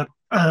ran into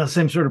that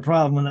same sort of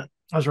problem when I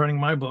was writing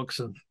my books.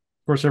 And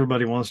of course,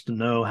 everybody wants to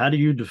know, how do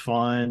you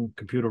define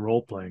computer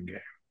role-playing game?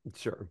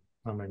 Sure.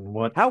 I mean,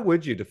 how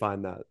would you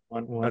define that?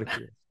 We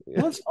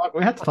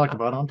have to talk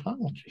about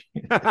ontology.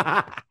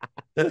 I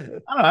don't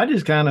know, I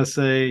just kind of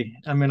say,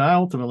 I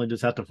ultimately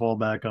just have to fall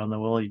back on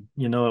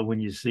you know it when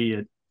you see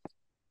it.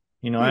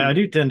 I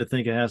do tend to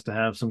think it has to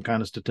have some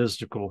kind of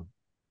statistical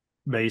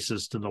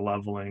basis to the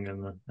leveling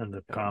and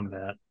the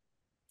combat.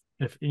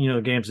 If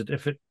games that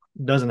if it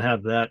doesn't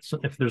have that,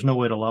 so if there's no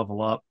way to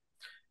level up,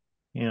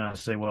 I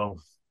say, well,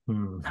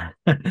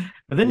 but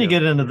then you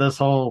get into this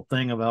whole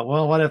thing about,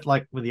 well, what if,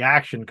 like, with the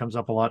action comes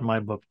up a lot in my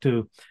book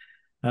too.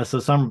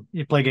 So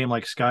you play a game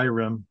like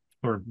Skyrim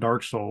or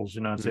Dark Souls,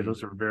 I'd say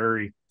those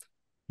are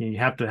you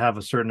have to have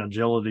a certain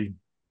agility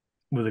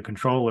with a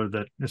controller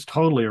that is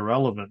totally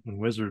irrelevant in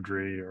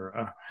Wizardry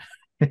or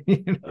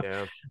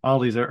all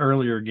these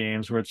earlier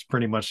games where it's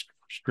pretty much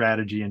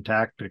strategy and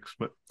tactics.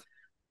 But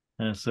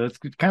so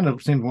it kind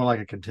of seems more like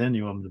a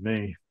continuum to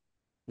me.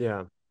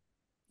 Yeah.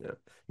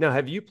 Now,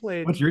 have you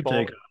played? What's your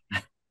take?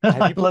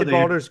 Have you played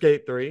Baldur's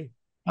Gate 3?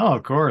 Oh,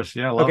 of course.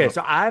 Yeah. Okay,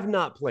 so I've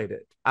not played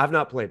it.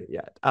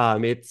 yet.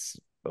 It's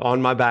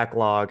on my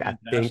backlog.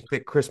 Fantastic. I think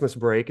that Christmas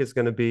break is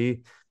going to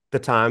be the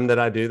time that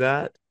I do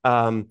that.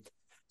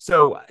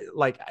 So,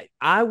 like,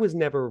 I was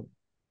never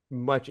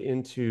much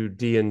into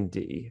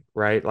D&D,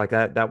 right? Like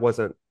that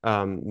wasn't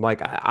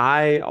like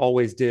I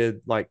always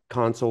did like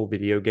console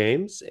video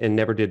games and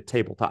never did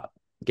tabletop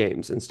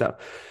games and stuff.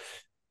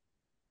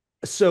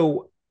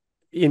 So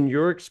in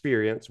your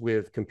experience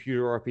with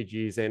computer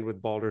RPGs and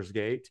with Baldur's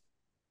Gate,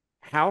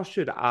 how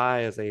should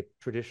I, as a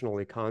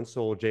traditionally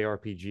console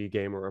JRPG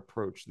gamer,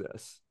 approach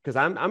this? Because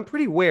I'm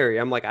pretty wary.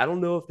 I'm like, I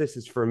don't know if this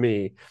is for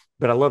me,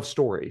 but I love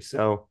story.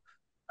 So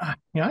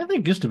Yeah, I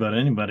think just about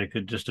anybody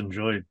could just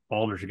enjoy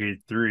Baldur's Gate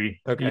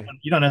 3. okay.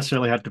 You don't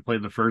necessarily have to play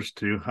the first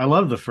two. I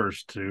love the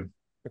first two.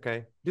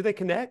 Okay. Do they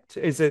connect?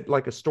 Is it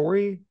like a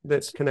story that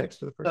It's connects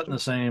to the set first in the one?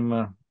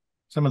 same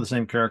some of the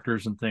same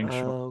characters and things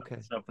from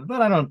Okay. stuff.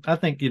 But I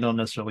think you don't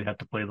necessarily have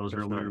to play those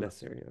It's not earlier.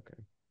 necessary.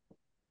 Okay.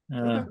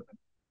 Uh, Okay.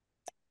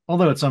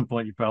 although at some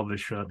point you probably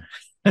should.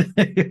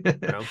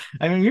 Yeah.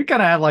 I mean, you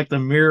kind of have like the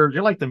mirror.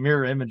 You're like the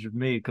mirror image of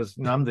me because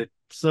I'm the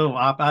so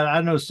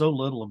I know so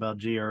little about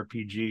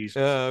JRPGs.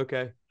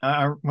 Okay.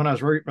 When I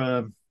was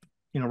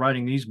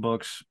writing these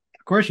books,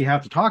 of course you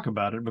have to talk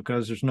about it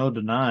because there's no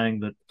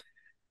denying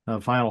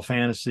that Final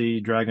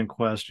Fantasy, Dragon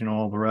Quest,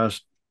 all the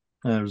rest,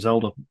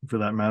 Zelda for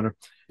that matter.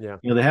 Yeah.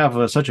 They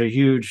have such a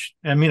huge.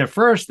 I mean, at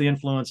first the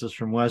influence is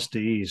from west to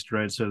east,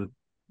 right? So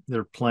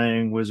they're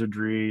playing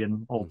Wizardry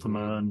and Ultima,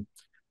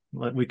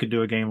 Mm-hmm. and we could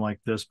do a game like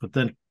this. But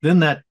then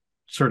that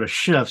sort of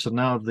shifts, and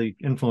now the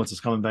influence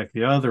is coming back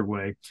the other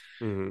way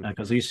Mm-hmm.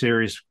 because these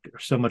series are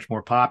so much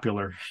more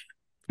popular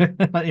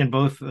in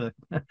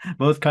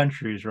both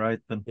countries, right?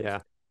 Than Yeah.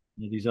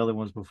 these other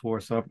ones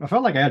before. So I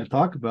felt like I had to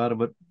talk about it,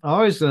 but I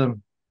always, I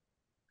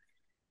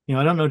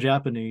don't know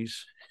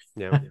Japanese.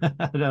 Yeah.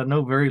 I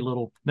know very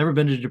little. Never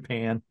been to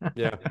Japan.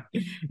 Yeah.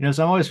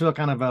 So I always feel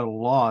kind of at a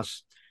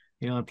loss.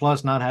 And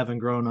plus not having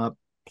grown up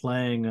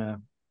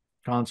playing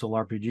console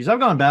RPGs, I've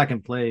gone back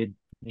and played.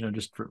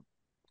 Just for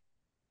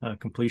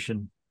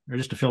completion or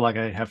just to feel like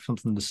I have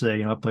something to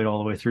say. I played all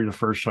the way through the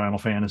first Final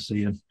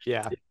Fantasy and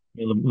Yeah.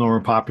 the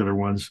more popular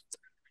ones.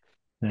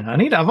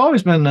 And I've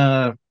always been.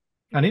 I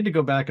need to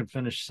go back and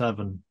finish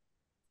 7.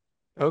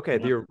 Okay.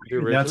 The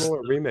original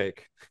or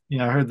remake?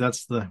 Yeah, I heard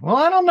that's the. Well,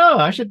 I don't know.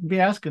 I should be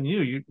asking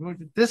you.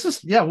 This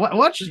is yeah.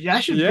 I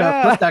should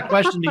Yeah. put that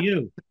question to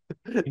you.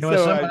 As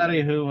So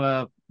somebody who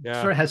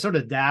yeah. sort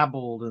of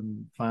dabbled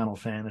in Final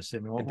Fantasy.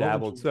 I mean, what would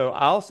Dabbled. you? So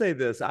I'll say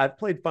this: I've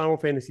played Final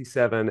Fantasy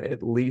VII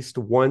at least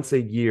once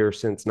a year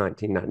since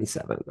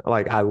 1997.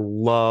 Like I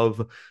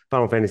love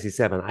Final Fantasy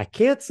VII. I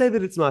can't say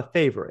that it's my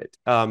favorite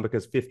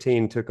because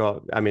 15 took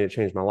off. I mean, it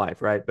changed my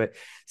life, right? But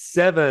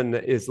 7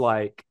 is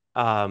like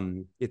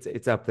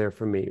it's up there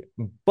for me.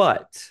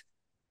 But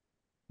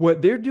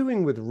what they're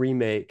doing with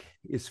remake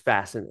is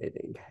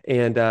fascinating,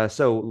 and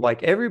so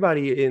like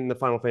everybody in the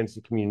Final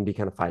Fantasy community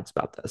kind of fights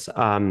about this,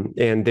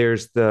 and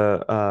there's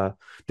the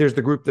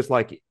group that's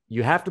like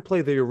you have to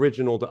play the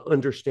original to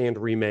understand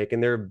remake,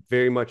 and they're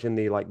very much in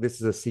the like this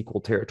is a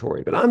sequel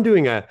territory. But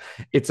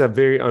it's a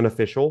very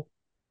unofficial,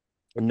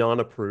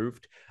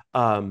 non-approved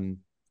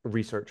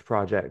research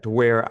project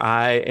where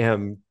I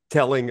am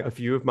telling a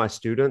few of my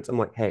students, I'm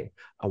like, hey,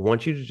 I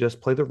want you to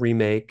just play the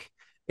remake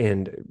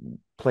and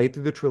play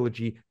through the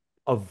trilogy,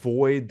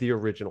 avoid the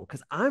original,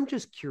 because I'm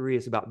just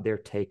curious about their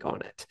take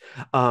on it.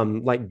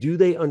 Like, do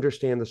they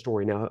understand the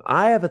story? Now,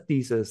 I have a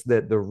thesis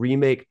that the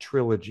remake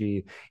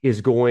trilogy is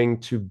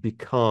going to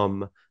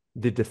become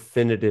the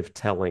definitive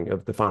telling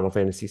of the Final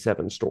Fantasy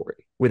VII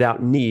story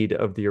without need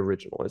of the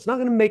original. It's not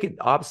going to make it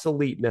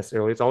obsolete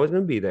necessarily. It's always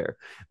going to be there,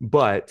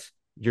 but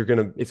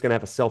it's gonna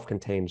have a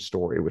self-contained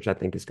story, which I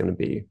think is going to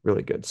be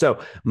really good.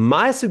 So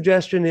my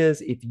suggestion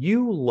is if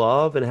you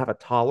love and have a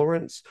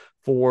tolerance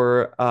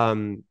for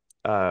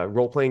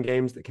role-playing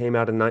games that came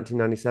out in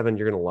 1997,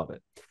 you're going to love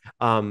it.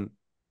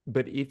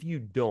 But if you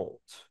don't,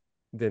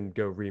 then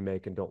go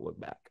remake and don't look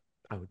back,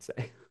 I would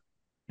say.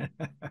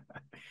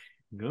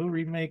 Go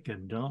remake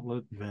and don't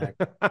look back.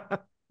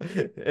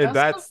 And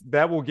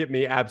that will get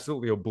me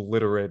absolutely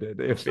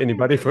obliterated if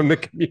anybody from the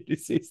community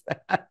sees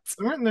that.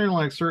 Aren't there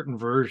like certain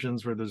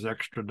versions where there's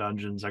extra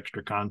dungeons,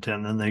 extra content,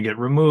 and then they get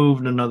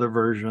removed in other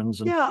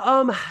versions? And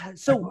Yeah,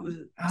 so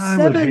I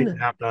would hate to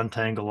have to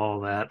untangle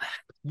all that.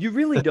 You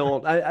really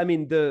don't. I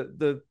mean,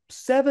 the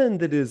 7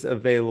 that is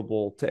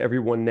available to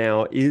everyone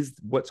now is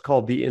what's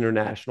called the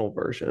international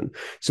version.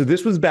 So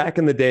this was back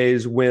in the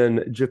days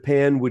when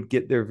Japan would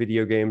get their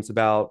video games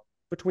about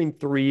between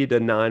 3 to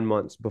 9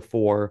 months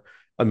before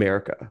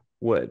America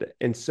would.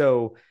 And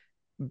so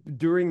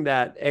during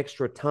that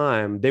extra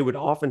time, they would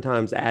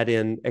oftentimes add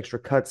in extra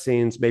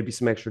cutscenes, maybe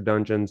some extra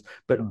dungeons.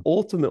 But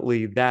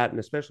ultimately, that, and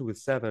especially with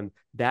 7,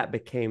 that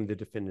became the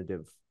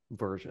definitive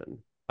version.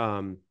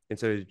 And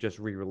so it just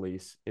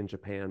re-release in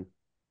Japan.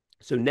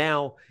 So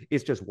now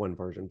it's just one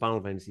version,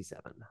 Final Fantasy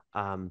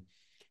VII.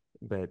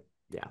 But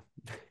yeah.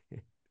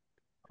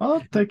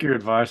 I'll take your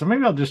advice. Or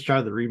maybe I'll just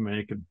try the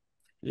remake. And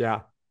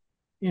yeah.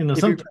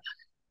 If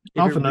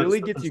it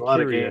really gets you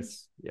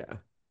curious, yeah.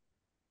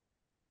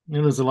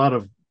 There's a lot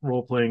of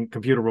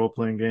computer role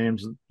playing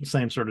games. The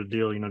same sort of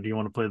deal. Do you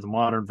want to play the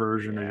modern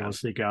version or you want to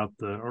seek out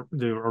the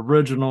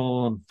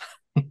original? And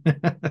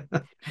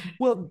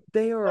Well,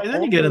 they are And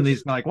then you get in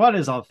these almost, like, what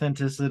is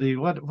authenticity?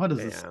 What is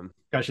this man.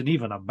 discussion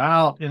even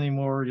about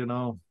anymore? You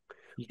Well,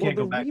 can't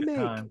go back in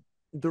time.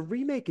 the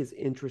remake is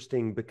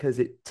interesting because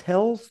it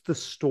tells the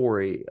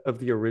story of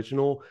the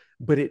original,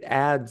 but it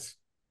adds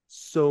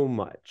so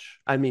much.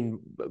 I mean,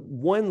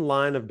 one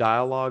line of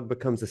dialogue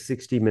becomes a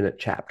 60-minute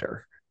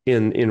chapter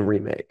in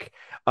remake.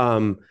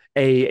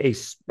 A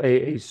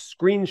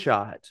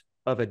screenshot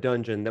of a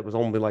dungeon that was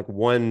only like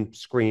one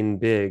screen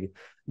big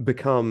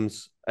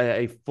becomes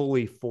a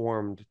fully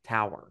formed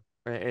tower,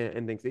 right?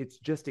 And things. It's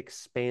just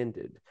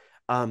expanded.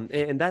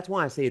 And that's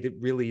why I say it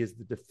really is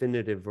the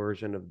definitive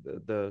version of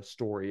the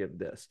story of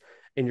this.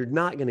 And you're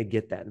not going to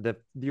get that.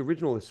 The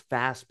original is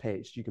fast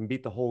paced. You can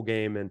beat the whole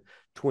game in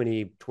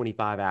 20,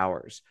 25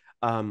 hours.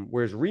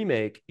 Whereas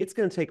remake, it's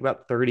going to take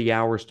about 30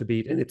 hours to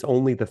beat, and it's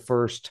only the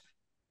first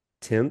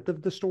tenth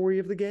of the story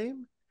of the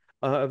game,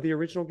 of the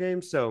original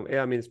game. So,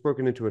 yeah, I mean, it's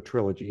broken into a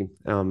trilogy,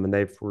 and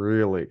they've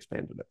really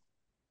expanded it.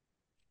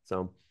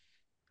 So,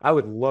 I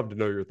would love to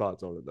know your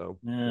thoughts on it, though,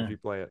 if Yeah. you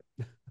play it.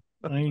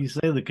 When you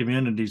say the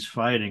community's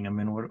fighting, I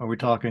mean, what are we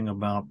talking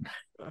about?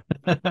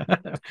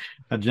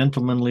 A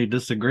gentlemanly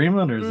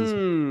disagreement, or is this?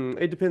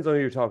 It depends on who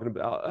you're talking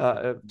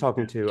about,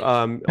 talking to.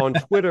 On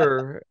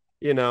Twitter,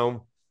 you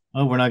know,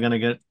 Oh, we're not going to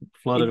get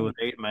flooded in, with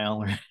hate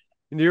mail.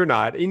 you're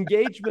not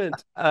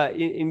engagement.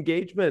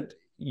 Engagement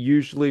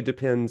usually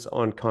depends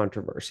on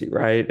controversy,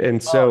 right? And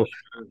Oh, so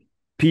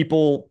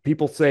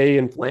people say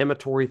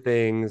inflammatory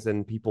things,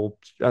 and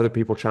other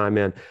people chime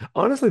in.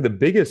 Honestly, the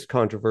biggest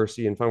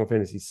controversy in Final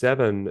Fantasy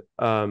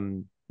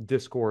VII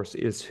discourse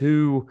is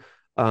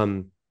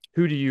um,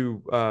 who do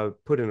you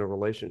put in a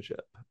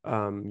relationship.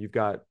 You've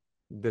got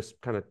this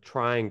kind of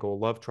triangle,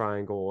 love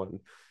triangle, and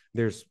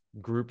there's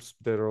groups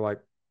that are like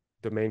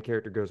the main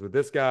character goes with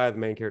this guy, the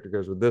main character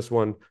goes with this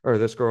one or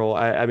this girl.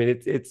 I mean,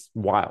 it's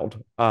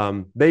wild.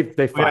 They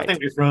I fight. think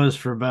we froze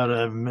for about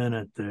a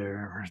minute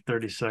there, or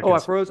 30 Oh, I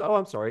seconds. froze. Oh,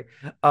 I'm sorry.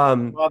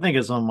 Well, I think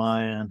it's on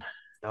my end.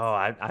 Oh,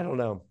 I don't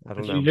know. I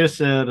don't But you know. just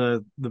said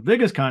the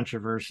biggest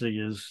controversy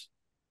is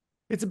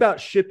It's about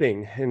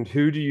shipping and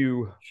who do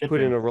you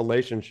put in shipping. a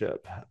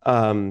relationship.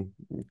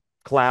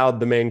 Cloud,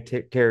 the main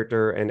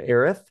character, and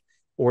Aerith,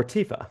 or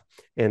Tifa.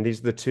 And these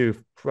are the two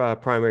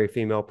primary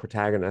female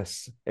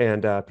protagonists.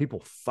 And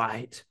people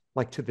fight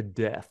like to the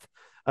death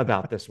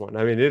about this one.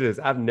 I mean,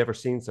 I've never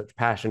seen such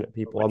passionate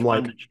people. I'm Which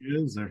one like, to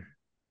choose? Or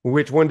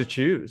which one to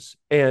choose?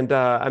 And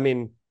I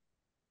mean,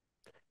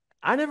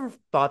 I never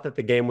thought that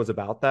the game was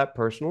about that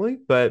personally,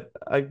 but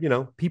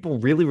people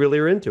really, really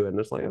are into it. And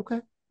it's like,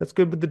 okay, that's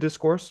good with the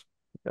discourse.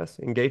 Yes,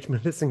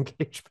 engagement is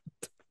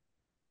engagement.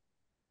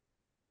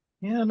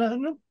 yeah, no,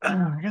 no,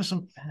 I guess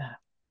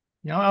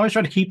I always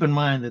try to keep in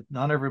mind that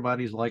not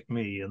everybody's like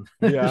me, and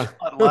there's Yeah.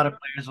 a lot of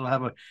players will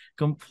have a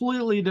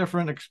completely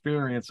different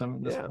experience. I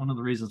mean, that's Yeah. one of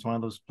the reasons one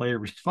of those player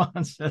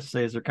response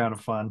essays are kind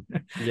of fun.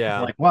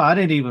 Yeah. Like, wow, I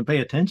didn't even pay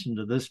attention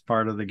to this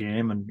part of the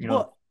game, and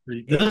Well,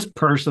 this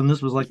person,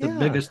 this was like the yeah.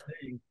 biggest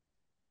thing.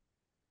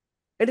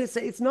 And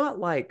it's not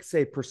like,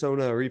 say,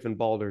 Persona or even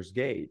Baldur's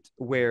Gate,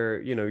 where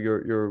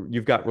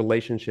you've got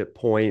relationship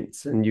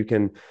points and you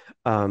can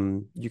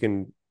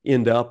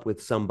end up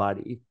with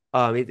somebody.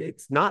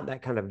 It's not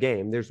that kind of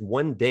game. There's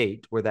one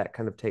date where that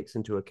kind of takes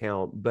into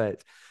account,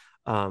 but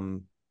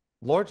um,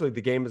 largely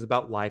the game is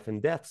about life and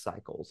death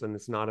cycles, and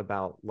it's not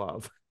about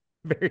love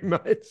very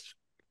much.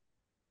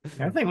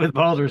 I think with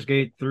Baldur's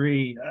Gate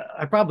 3,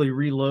 I probably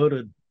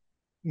reloaded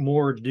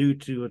more due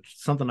to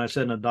something I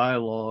said in a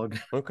dialogue.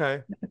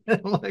 Okay.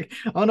 Like,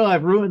 oh no,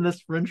 I've ruined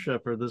this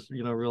friendship or this,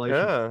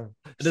 relationship. Yeah.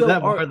 I did So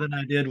that more than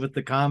I did with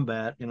the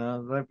combat. I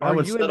are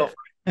would you settle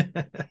an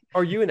for.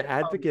 are you an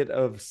advocate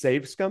of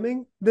save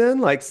scumming then,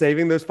 like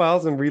saving those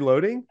files and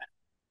reloading?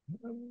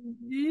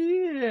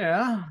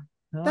 Yeah.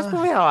 That's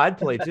probably how I'd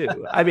play too.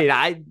 I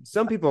mean,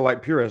 some people are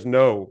like purists.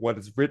 No, what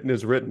is written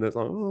is written. It's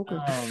like, oh, okay.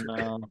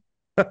 Oh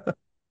no.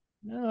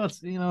 No,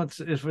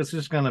 it's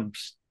just gonna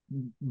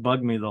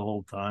bug me the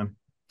whole time.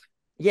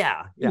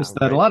 Yeah, yeah, Just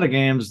that a right. lot of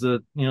games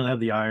that have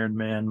the Iron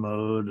Man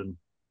mode and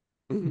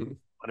Mhm.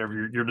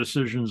 whatever your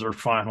decisions are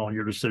final,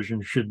 your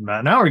decisions shouldn't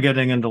matter. Now we're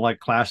getting into like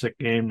classic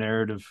game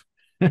narrative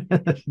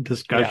Yeah.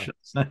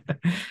 discussions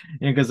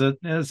because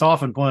it's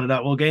often pointed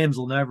out, well, games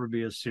will never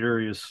be a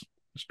serious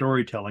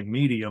storytelling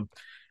medium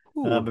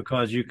Ooh,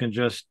 because you can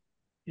just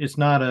it's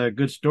not a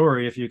good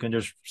story if you can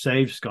just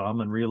save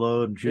scum and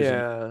reload and choose a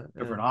yeah, yeah.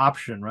 different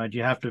option, right?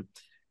 You have to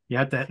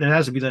there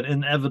has to be that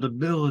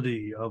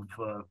inevitability of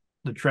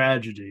the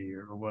tragedy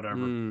or whatever.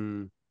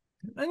 Mm.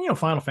 And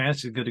Final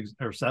Fantasy is good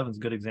or Seven's a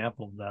good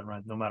example of that,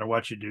 right? No matter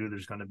what you do,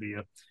 there's going to be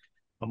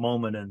a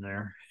moment in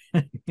there.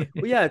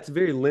 Well, yeah, it's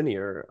very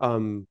linear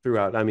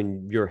throughout. I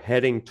mean, you're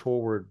heading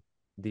toward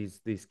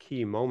these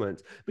key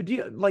moments. But do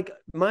you like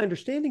my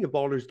understanding of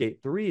Baldur's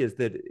Gate 3 is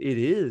that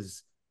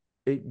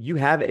you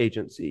have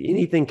agency.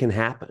 Anything can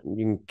happen.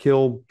 You can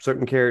kill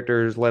certain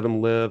characters, let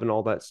them live, and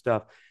all that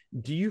stuff.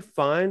 Do you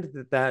find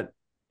that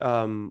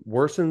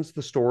worsens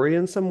the story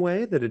in some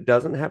way, that it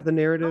doesn't have the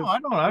No, narrative? I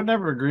don't. I've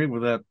never agreed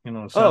with that.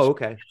 Oh,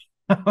 Assessment.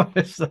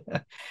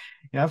 okay.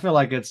 Yeah, I feel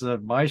like it's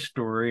my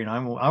story, and I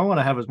want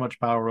to have as much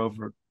power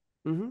over it,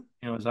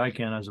 Mm-hmm. as I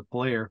can as a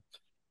player.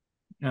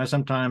 I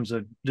sometimes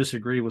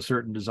disagree with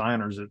certain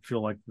designers that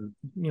feel like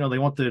they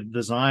want the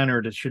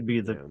designer that should be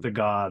Yeah. the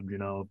god.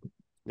 I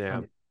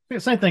Yeah. mean,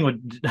 same thing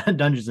with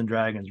Dungeons and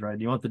Dragons, right?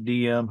 You want the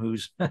DM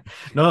who's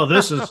no,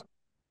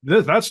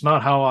 that's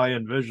not how I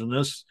envision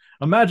this.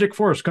 A magic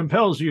force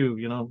compels you,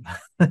 Yeah.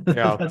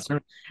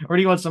 or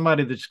do you want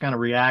somebody that's kind of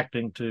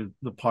reacting to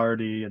the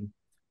party and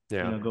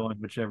Yeah. going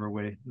whichever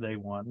way they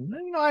want? And,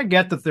 I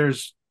get that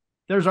there's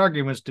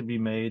arguments to be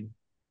made.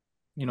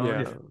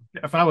 Yeah.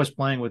 If I was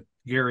playing with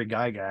Gary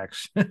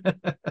Gygax,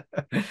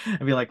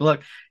 I'd be like,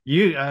 look,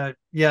 you,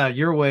 yeah,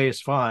 your way is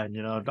fine.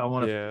 I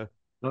want to Yeah.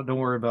 don't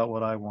worry about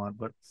what I want,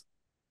 but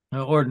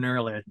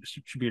ordinarily it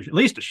should be at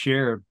least a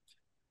shared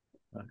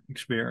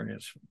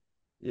experience.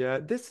 Yeah.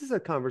 This is a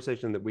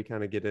conversation that we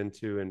kind of get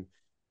into in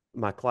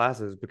my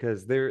classes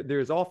because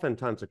there's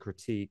oftentimes a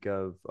critique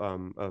of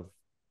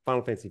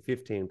Final Fantasy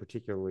 15,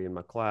 particularly in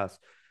my class,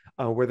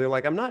 where they're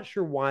like, I'm not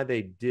sure why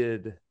they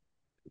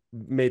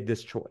made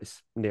this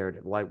choice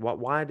narrative. Like,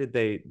 why did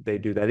they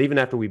do that? Even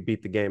after we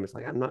beat the game, it's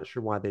like, I'm not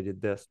sure why they did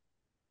this.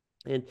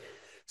 And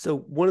so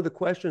one of the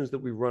questions that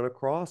we run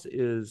across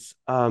is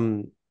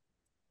how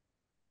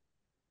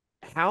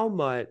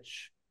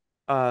much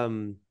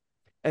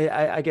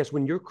I guess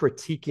when you're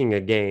critiquing a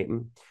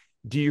game,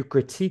 do you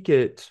critique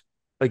it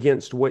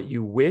against what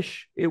you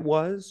wish it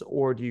was,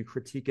 or do you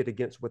critique it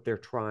against what they're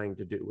trying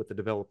to do, what the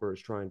developer is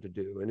trying to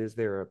do? And is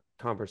there a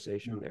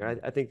conversation there?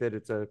 I think that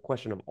it's a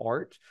question of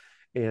art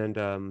and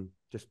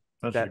just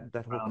That's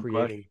that whole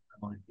creating.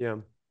 question. Yeah.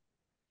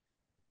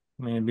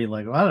 I mean, it'd be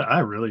like, well, I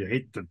really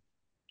hate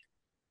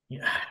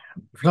yeah.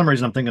 For some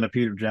reason, I'm thinking of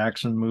Peter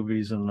Jackson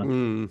movies,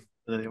 and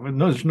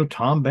there's no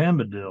Tom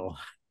Bombadil.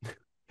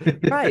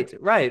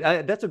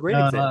 Right. That's a great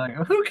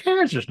example. Who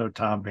cares? There's no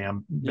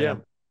Tom Yeah.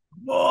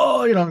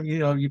 Well,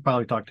 you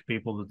probably talk to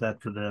people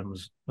that for them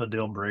is a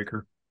deal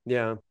breaker.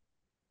 Yeah.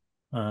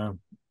 Uh,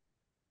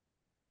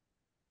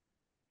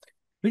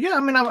 but yeah, I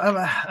mean,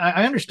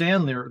 I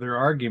understand their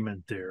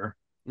argument there.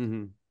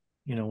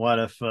 Mm-hmm. What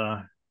if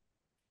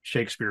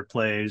Shakespeare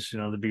plays?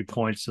 There'd be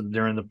points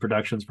during the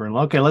productions for,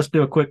 okay, let's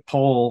do a quick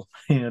poll,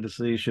 to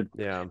see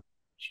Yeah.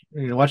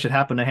 what should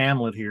happen to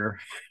Hamlet here.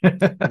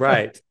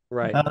 Right.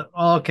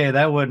 Okay,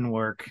 that wouldn't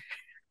work.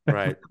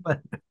 Right.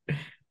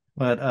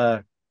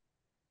 but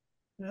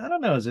I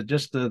don't know. Is it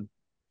just the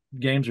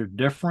games are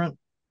different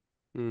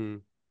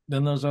than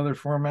those other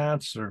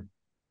formats, or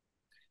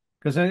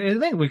because I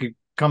think we could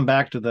come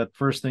back to that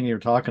first thing you were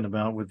talking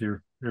about with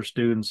your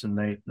students, and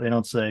they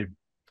don't say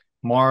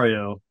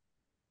Mario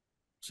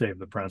save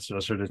the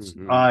princess, or it's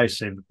I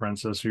save the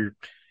princess. Or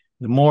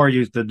the more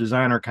the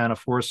designer kind of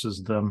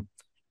forces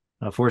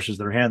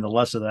their hand, the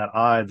less of that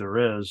I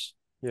there is.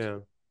 Yeah.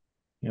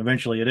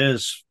 Eventually, it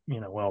is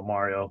well,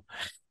 Mario.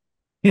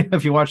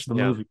 If you watch the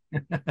movie,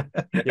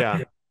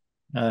 yeah.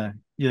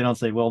 You don't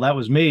say, well, that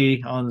was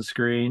me on the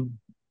screen.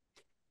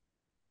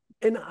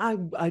 And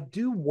I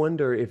do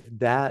wonder if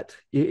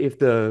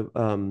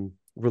the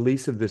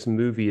release of this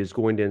movie is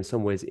going to in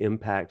some ways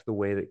impact the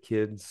way that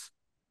kids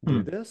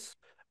do this.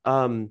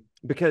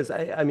 Because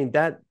I mean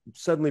that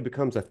suddenly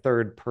becomes a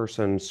third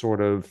person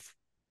sort of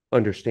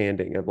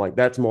understanding of like,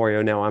 that's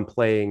Mario, now I'm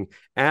playing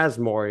as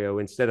Mario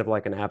instead of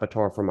like an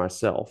avatar for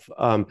myself.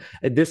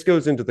 This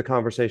goes into the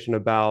conversation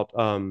about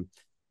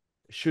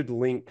should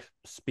Link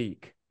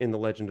speak in The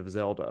Legend of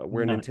Zelda,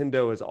 where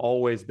Nintendo has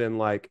always been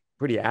like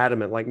pretty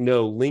adamant, like,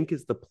 no, Link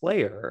is the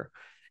player,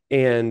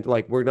 and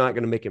like we're not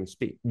going to make him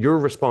speak. Your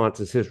response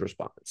is his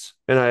response.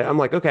 And I'm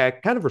like, okay, I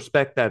kind of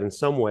respect that in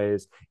some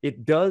ways.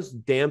 It does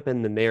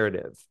dampen the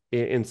narrative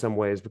in some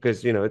ways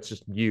because it's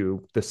just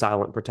you, the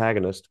silent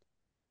protagonist.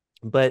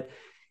 But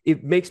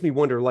it makes me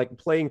wonder, like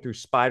playing through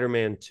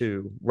Spider-Man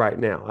 2 right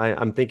now,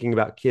 I'm thinking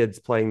about kids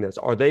playing this.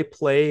 Are they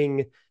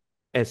playing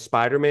as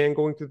Spider-Man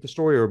going through the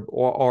story,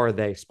 or are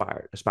they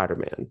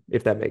Spider-Man,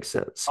 if that makes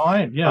sense?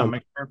 Yeah, it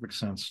makes perfect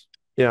sense.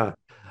 Yeah.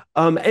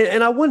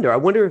 And I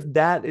wonder if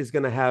that is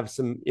going to have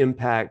some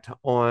impact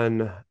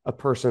on a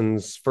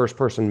person's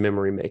first-person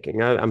memory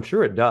making. I'm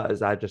sure it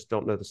does. I just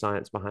don't know the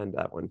science behind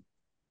that one.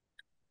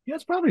 Yeah,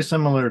 it's probably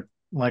similar,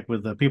 like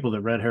with the people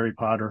that read Harry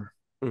Potter.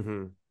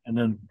 Mm-hmm. And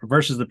then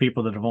versus the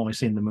people that have only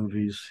seen the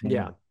movies.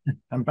 Yeah.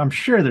 I'm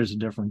sure there's a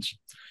difference.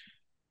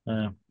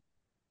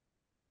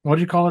 What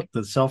do you call it?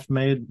 The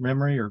self-made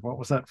memory, or what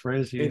was that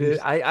phrase you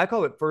used? I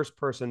call it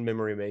first-person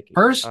memory making.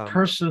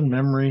 First-person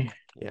memory.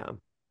 Yeah,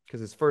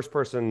 because it's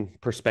first-person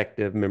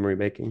perspective memory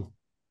making.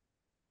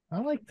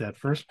 I like that,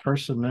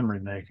 first-person memory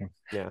making.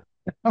 Yeah.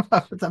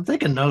 I'm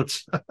taking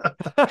notes.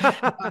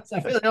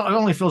 It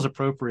only feels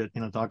appropriate,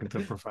 talking to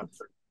a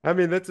professor. I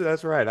mean,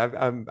 that's right.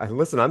 I'm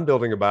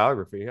building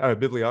a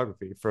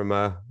bibliography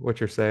from what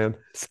you're saying.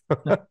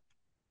 And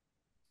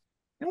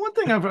one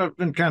thing I've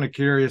been kind of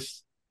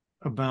curious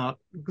about,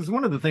 because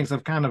one of the things I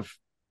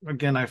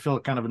feel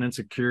kind of an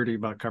insecurity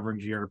about covering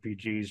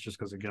JRPGs, just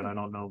because again, I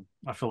don't know.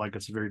 I feel like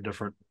it's a very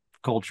different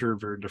culture,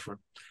 very different.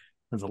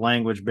 There's the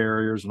language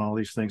barriers and all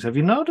these things. Have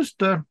you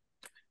noticed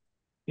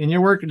in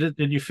your work,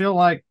 did you feel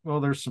like, well,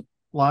 there's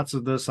lots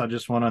of this I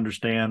just want to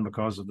understand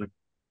because of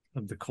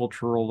the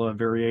cultural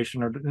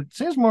variation, or it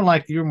seems more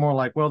like you're more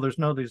like, well, there's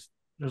all these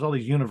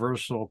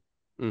universal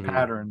Mm-hmm.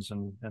 patterns,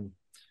 and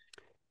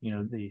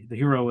the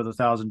hero with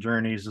 1,000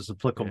 journeys is Yeah.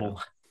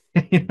 applicable,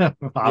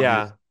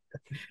 obvious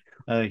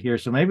Yeah. here.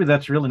 So maybe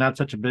that's really not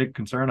such a big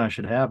concern I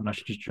should have, and I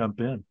should just jump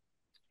in.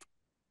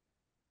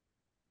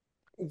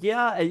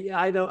 Yeah,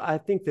 I don't. I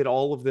think that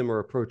all of them are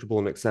approachable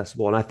and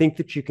accessible, and I think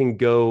that you can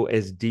go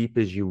as deep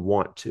as you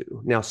want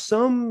to. Now,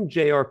 some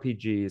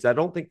JRPGs, I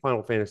don't think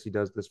Final Fantasy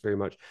does this very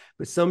much,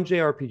 but some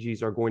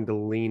JRPGs are going to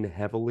lean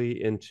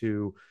heavily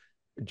into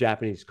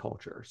Japanese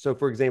culture. So,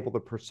 for example, the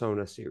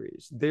Persona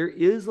series, there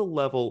is a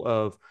level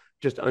of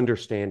just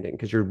understanding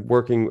because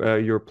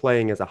you're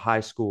playing as a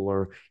high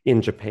schooler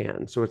in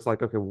Japan. So it's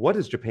like, okay, what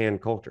is Japan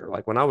culture?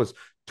 Like when I was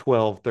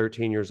 12,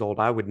 13 years old,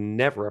 I would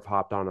never have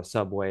hopped on a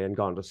subway and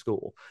gone to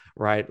school,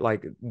 right?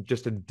 Like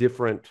just a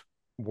different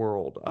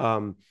world.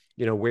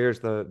 Where's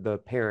the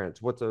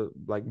parents? What's a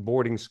like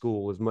boarding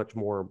school is much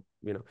more,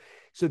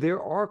 so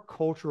there are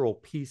cultural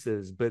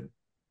pieces, but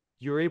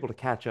you're able to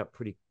catch up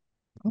pretty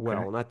Okay.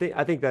 well. And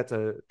I think that's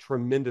a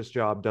tremendous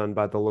job done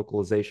by the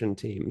localization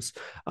teams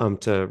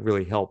to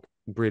really help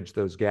bridge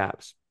those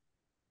gaps.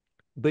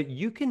 But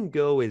you can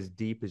go as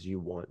deep as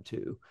you want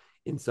to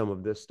in some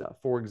of this stuff.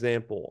 For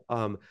example,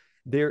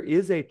 there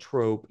is a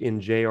trope in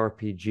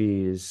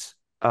JRPGs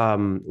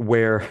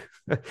where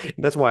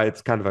that's why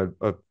it's kind of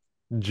a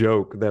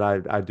joke that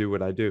I do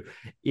what I do.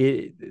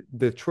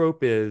 The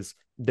trope is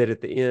that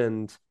at the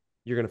end,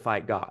 you're going to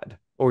fight God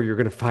or you're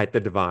going to fight the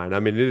divine. I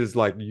mean, it is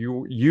like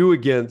you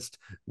against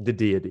the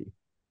deity.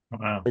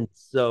 Wow. And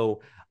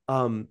so,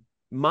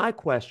 my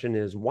question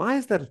is, why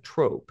is that a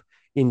trope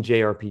in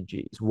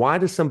JRPGs? Why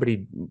does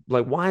somebody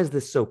like? Why is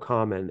this so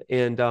common?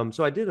 And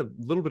so I did a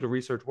little bit of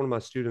research. One of my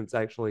students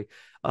actually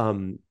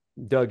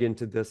dug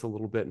into this a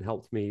little bit and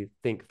helped me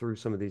think through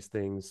some of these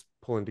things,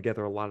 pulling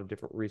together a lot of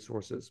different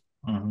resources.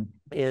 Mhm.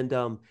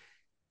 And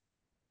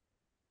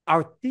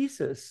our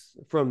thesis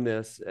from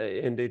this,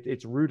 and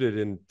it's rooted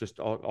in just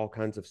all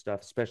kinds of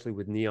stuff, especially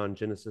with Neon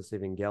Genesis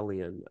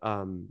Evangelion,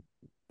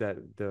 that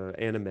the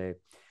anime.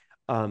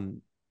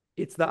 Um,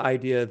 it's the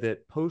idea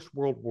that post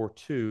World War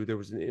II, there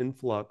was an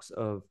influx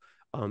of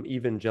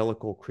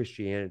evangelical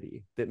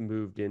Christianity that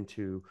moved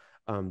into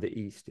the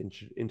East,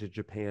 into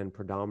Japan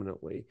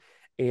predominantly.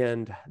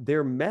 And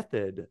their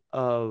method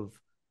of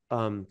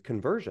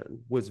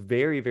conversion was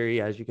very,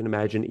 very, as you can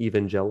imagine,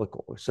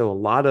 evangelical. So a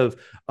lot of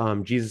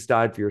Jesus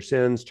died for your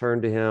sins,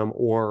 turn to him,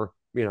 or,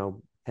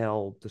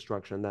 hell,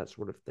 destruction, that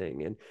sort of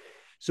thing. And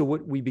so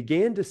what we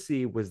began to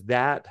see was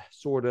that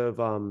sort of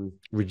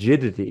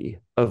rigidity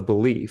of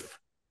belief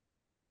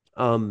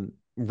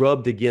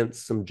rubbed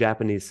against some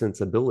Japanese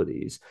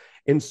sensibilities.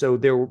 And so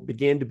there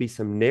began to be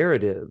some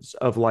narratives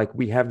of like,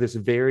 we have this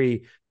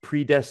very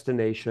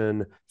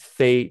predestination,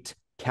 fate,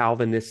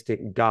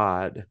 Calvinistic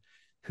God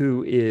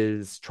who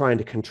is trying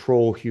to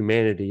control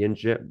humanity. And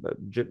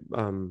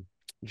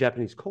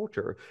Japanese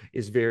culture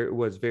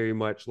was very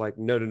much like,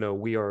 no, no, no,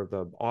 we are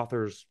the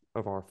authors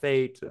of our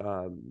fate,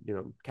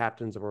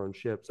 captains of our own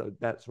ships,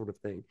 that sort of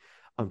thing,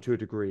 to a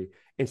degree.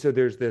 And so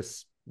there's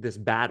this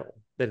battle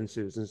that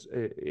ensues.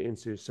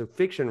 So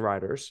fiction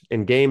writers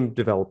and game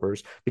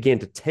developers began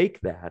to take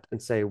that and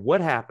say,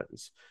 what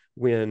happens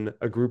when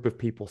a group of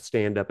people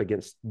stand up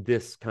against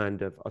this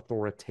kind of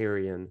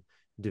authoritarian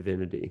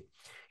divinity?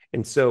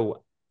 And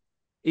so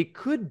it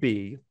could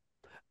be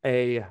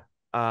a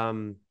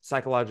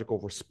psychological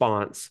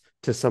response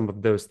to some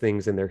of those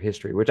things in their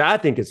history, which I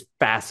think is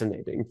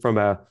fascinating from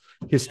a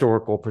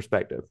historical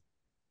perspective.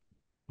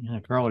 Yeah,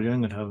 Carl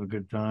Jung would have a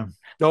good time.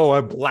 Oh,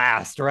 a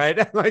blast,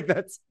 right? Like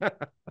that's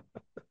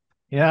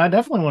Yeah, I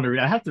definitely want to read.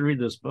 I have to read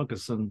this book.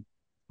 It's some.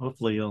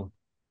 Hopefully, you'll.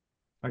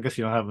 I guess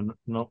you'll have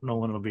no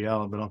one will be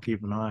out, but I'll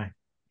keep an eye.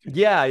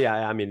 yeah.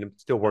 I mean, I'm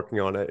still working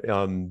on it.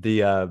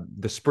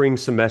 The spring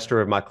semester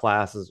of my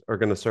classes are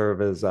going to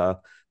serve as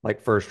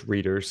like first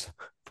readers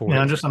for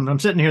Yeah, it. I'm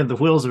sitting here. The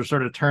wheels are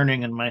sort of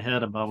turning in my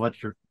head about what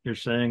you're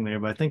saying there.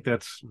 But I think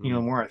that's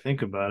Mm-hmm. more I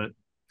think about it,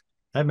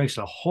 that makes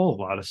a whole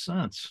lot of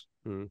sense.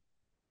 Mm-hmm.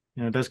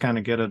 It does kind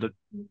of get at it.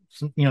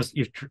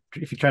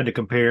 If you tried to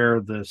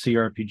compare the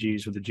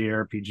CRPGs with the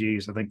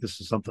JRPGs, I think this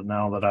is something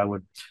now that I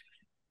would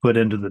put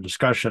into the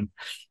discussion.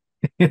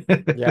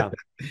 Yeah.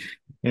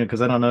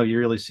 Because I don't know, you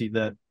really see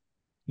that.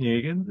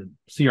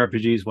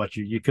 CRPGs, what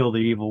you kill the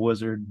evil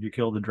wizard, you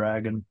kill the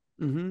dragon.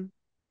 Mm-hmm.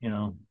 You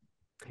know,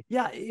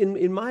 Yeah,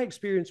 in my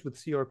experience with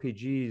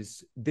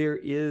CRPGs, there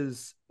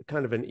is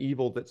kind of an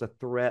evil that's a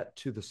threat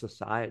to the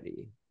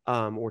society,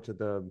 or to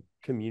the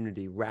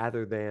community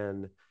rather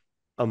than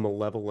a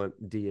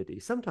malevolent deity.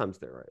 Sometimes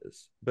there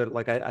is, but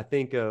like I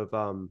think of,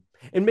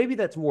 and maybe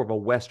that's more of a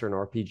Western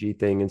RPG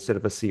thing instead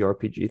of a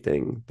CRPG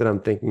thing that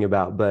I'm thinking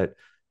about. But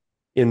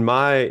in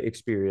my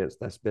experience,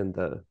 that's been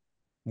the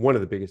one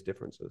of the biggest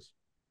differences.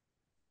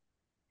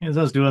 as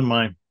I was doing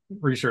my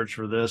research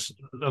for this,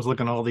 I was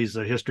looking at all these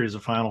histories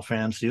of Final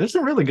Fantasy. There's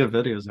some really good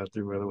videos out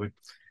there, by the way.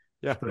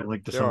 Yeah, But I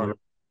like to there some of are. it.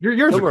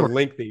 Yours, of Some are course.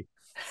 lengthy.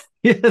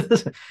 Yeah,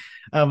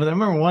 but I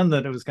remember one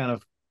that it was kind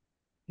of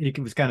he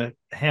was kind of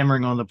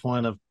hammering on the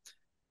point of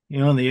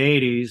in the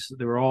 80s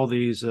there were all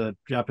these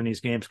Japanese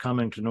games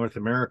coming to North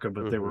America,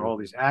 but they were Hmm. all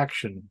these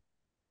action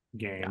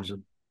Yeah. games,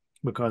 and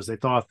because they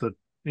thought that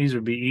these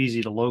would be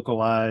easy to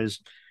localize.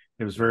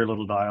 There was very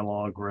little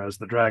dialogue, whereas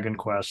the Dragon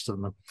Quest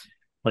and the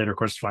later, of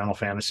course, Final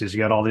Fantasies,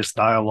 you had all this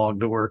dialogue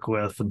to work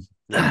with, and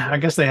Yep. I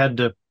guess they had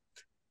to.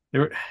 They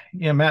were,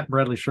 yeah, Matt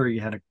Bradley, sure,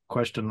 you had a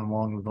question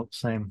along the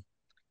same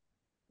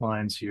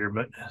lines here,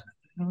 but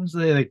it was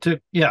they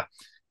took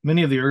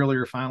many of the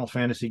earlier Final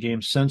Fantasy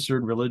games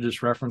censored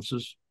religious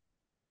references.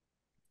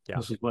 Yeah.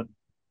 This is what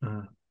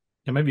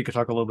maybe you could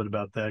talk a little bit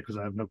about that because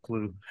I have no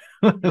clue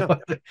No.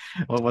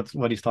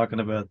 what he's talking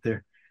about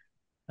there.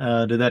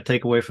 Did that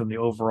take away from the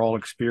overall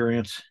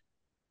experience?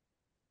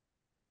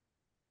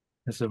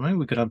 And so maybe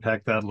we could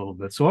unpack that a little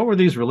bit. So what were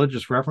these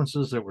religious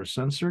references that were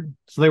censored?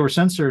 So they were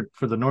censored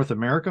for the North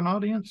American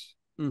audience?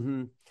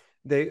 Hmm.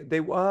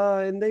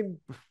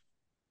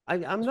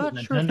 I'm That's what not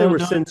sure if they Nintendo were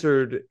done?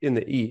 censored in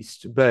the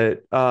East,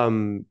 but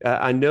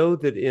I know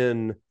that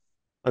in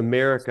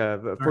America,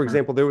 for Uh-huh.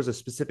 example, there was a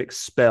specific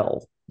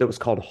spell that was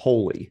called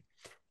Holy,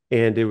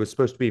 and it was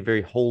supposed to be a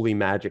very holy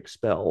magic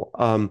spell.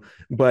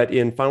 But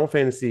in Final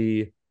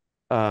Fantasy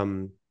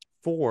um,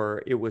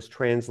 4, it was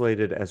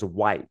translated as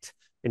white,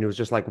 and it was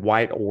just like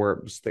white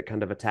orbs that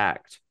kind of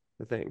attacked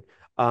the thing.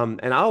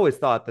 And I always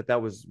thought that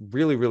that was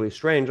really, really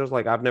strange. I was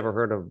like, I've never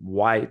heard of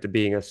white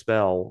being a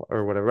spell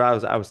or whatever.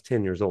 I was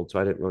 10 years old, so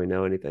I didn't really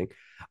know anything.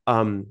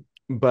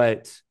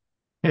 But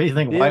Yeah, you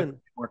think white would then be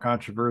more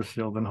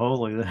controversial than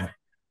holy there?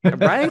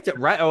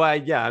 right. Oh,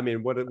 yeah. I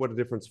mean, what a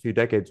difference a few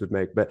decades would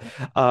make. But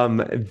when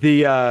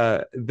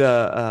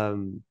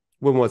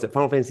was it?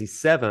 Final Fantasy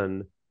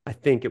VII, I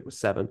think it was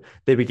seven.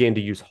 They began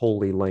to use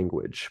holy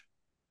language,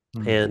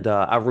 Hmm. and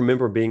I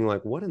remember being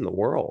like, "What in the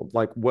world?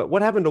 Like,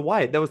 what happened to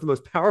white? That was the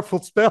most powerful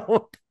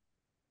spell."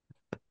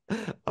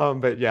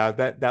 But yeah,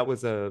 that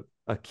was a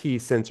key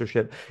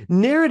censorship.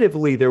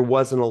 Narratively, there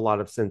wasn't a lot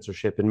of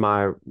censorship in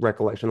my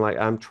recollection. Like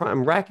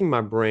I'm racking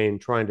my brain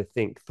trying to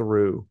think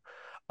through.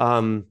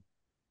 Um,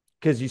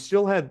 because you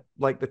still had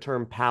like the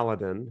term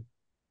paladin,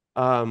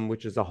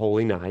 which is a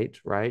holy knight,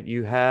 right?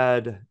 You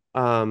had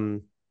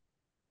there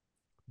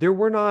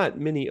were not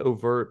many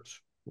overt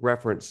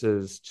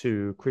references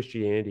to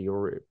Christianity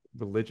or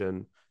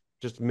religion,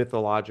 just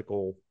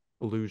mythological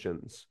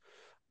allusions.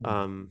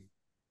 Um,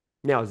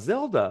 Now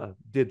Zelda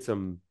did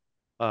some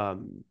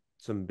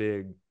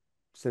big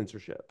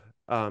censorship.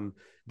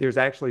 There's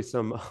actually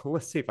some.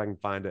 Let's see if I can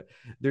find it.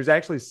 There's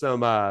actually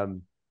some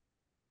um,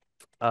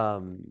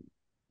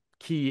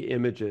 key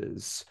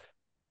images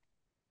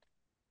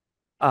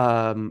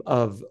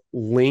of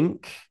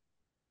Link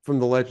from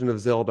The Legend of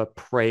Zelda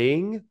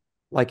praying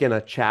like in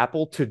a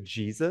chapel to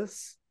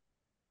Jesus.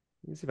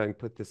 Let me see if I can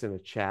put this in a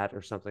chat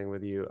or something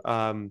with you,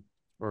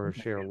 or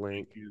share a Make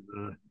link. you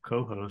the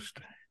co-host.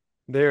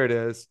 There it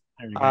is.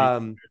 There you go. You can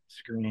Um, share the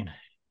screen.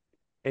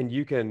 and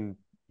you Oh, can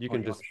you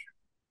want just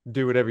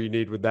do whatever you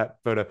need with that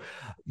photo.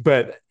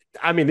 But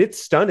I mean, it's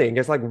stunning.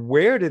 It's like,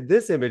 where did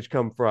this image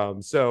come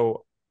from?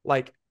 So,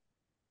 like,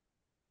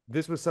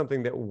 this was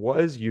something that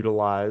was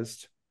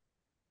utilized,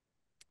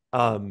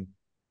 um,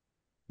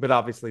 but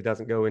obviously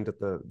doesn't go into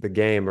the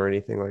game or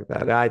anything like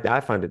that. I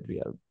find it to be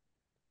a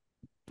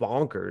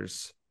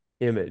bonkers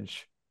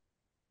image.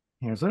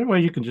 Yeah, is there a way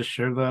you can just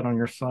share that on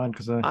your side?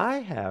 Because I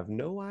have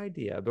no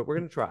idea, but we're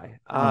gonna try.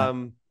 uh,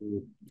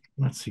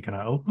 let's see. Can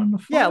I open the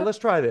Yeah, file? let's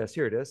try this.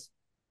 Here it is.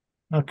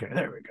 Okay,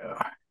 there we go.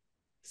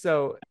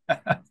 So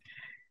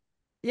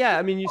yeah,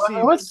 I mean, you Well,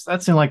 I mean, see,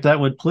 that seemed like that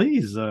would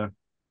please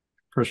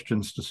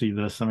Christians to see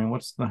this. I mean,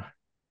 what's the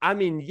I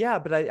mean, yeah,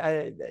 but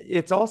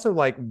it's also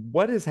like,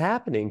 what is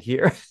happening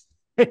here?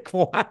 Like,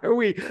 why are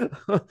we,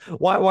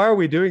 why are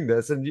we doing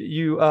this? And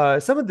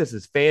some of this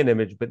is fan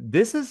image, but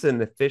this is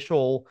an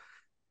official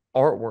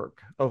artwork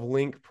of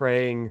Link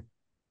praying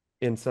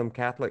in some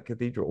Catholic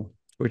cathedral,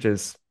 which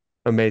is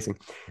amazing.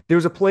 There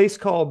was a place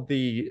called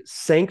the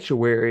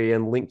Sanctuary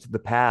and Link to the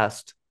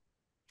Past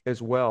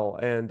as well,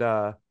 and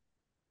yeah,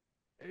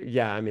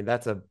 I mean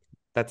that's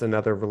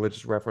another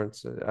religious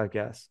reference, I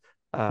guess.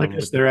 I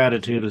guess With their the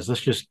attitude is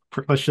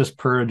basilica. let's just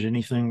purge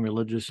anything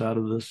religious out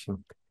of this.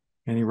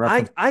 Any I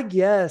reference? I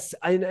guess,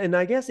 and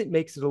I guess it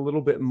makes it a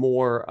little bit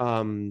more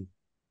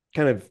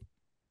kind of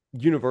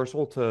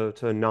universal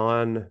to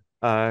non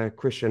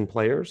Christian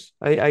players.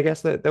 I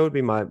guess that would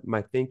be my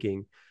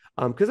thinking.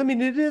 Because I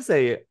mean it is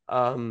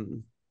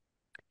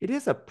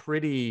a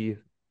pretty,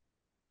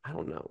 I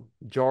don't know,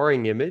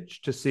 jarring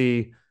image to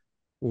see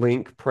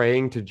Link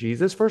praying to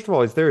Jesus. First of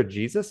all, is there a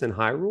Jesus in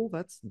Hyrule?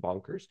 That's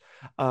bonkers.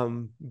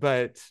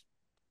 But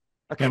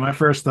Yeah, my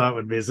first thought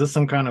would be, is this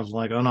some kind of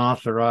like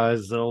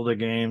unauthorized Zelda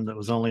game that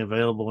was only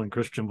available in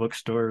Christian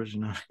bookstores?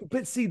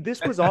 but see,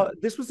 this was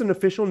an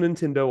official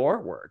Nintendo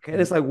artwork, and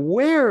it's like,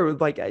 where,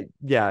 like,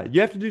 yeah,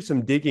 you have to do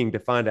some digging to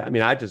find it. I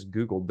mean, I just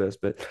Googled this,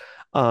 but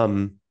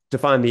to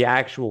find the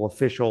actual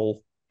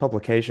official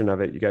publication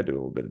of it, you got to do a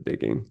little bit of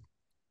digging.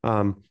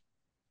 Um,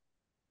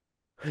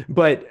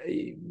 But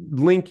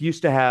Link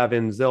used to have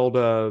in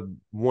Zelda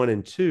 1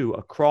 and 2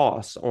 a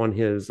cross on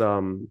his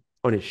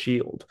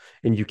shield,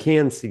 and you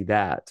can see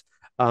that.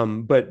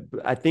 But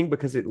I think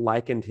because it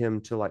likened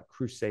him to like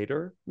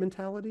Crusader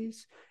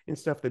mentalities and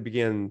stuff, they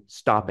began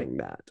stopping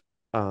that.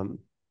 Um,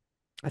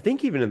 I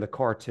think even in the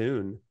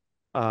cartoon,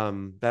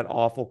 that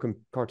awful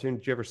cartoon,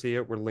 did you ever see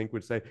it where Link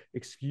would say,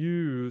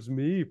 "Excuse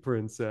me,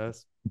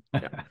 princess"?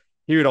 Yeah.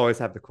 He would always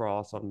have the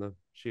cross on the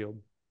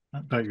shield. I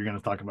thought you were going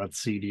to talk about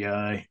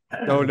CDI.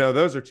 Oh no,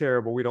 those are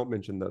terrible. We don't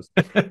mention those.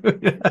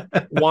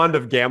 There's Wand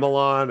of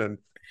Gamelon and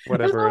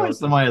whatever always else.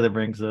 somebody that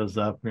brings those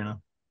up, you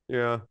know.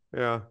 Yeah,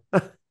 yeah.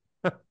 So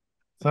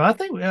I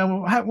think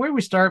where do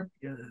we start?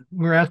 We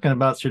were asking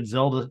about should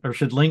Zelda or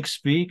should Link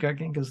speak? I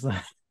think is the.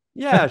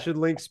 Yeah, should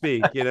Link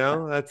speak, you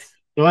know? That's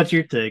So what's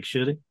your take?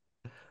 Should he?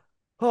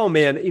 Oh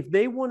man, if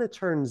they want to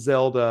turn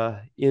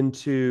Zelda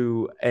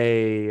into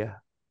a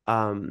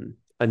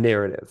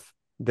narrative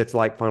that's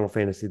like Final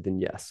Fantasy, then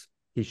yes,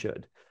 he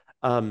should.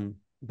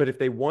 But if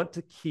they want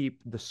to keep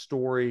the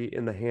story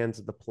in the hands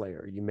of the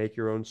player, you make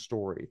your own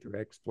story through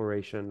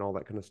exploration and all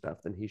that kind of stuff,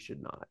 then he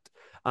should not.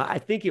 I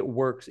think it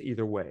works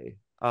either way.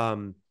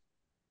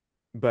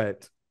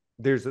 But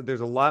there's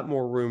a lot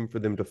more room for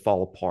them to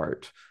fall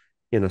apart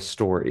in a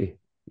story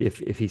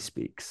if he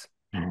speaks.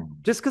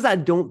 Just because I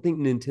don't think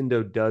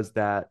Nintendo does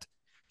that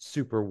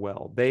super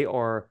well. They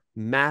are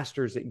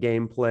masters at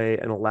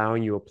gameplay and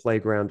allowing you a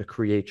playground to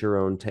create your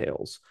own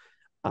tales.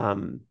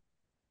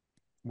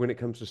 When it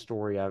comes to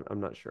story, I'm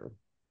not sure.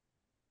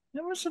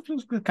 I was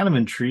kind of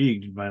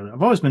intrigued by that.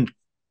 I've always been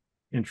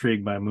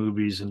intrigued by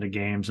movies into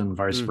games and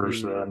vice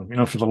versa. And, you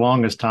know, for the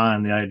longest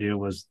time, the idea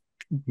was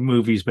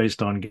movies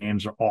based on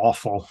games are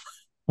awful.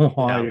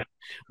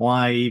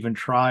 Why even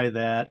try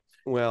that?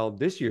 Well,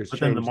 this year's but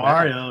then the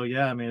Mario,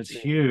 yeah, I mean, it's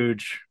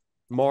huge.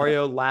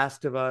 Mario,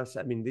 Last of Us.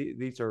 I mean,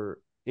 these are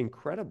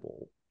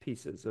incredible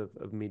pieces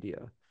of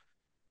media.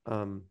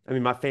 I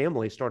mean, my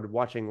family started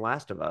watching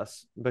Last of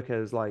Us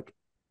because like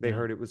they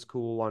heard it was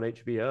cool on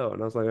HBO,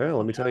 and I was like, "Oh,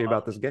 let me tell you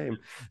about this game."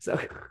 So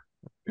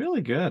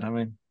really good. I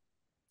mean,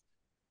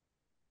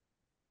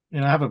 you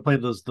know, I haven't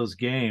played those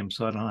games,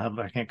 so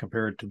I can't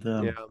compare it to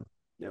them. Yeah,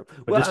 yeah.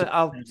 Well,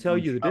 I'll tell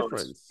you the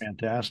difference.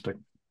 Fantastic.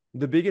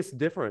 The biggest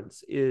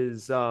difference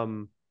is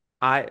I'm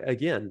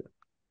different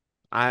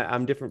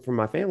from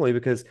my family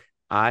because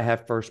I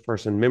have first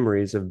person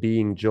memories of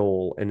being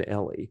Joel and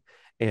Ellie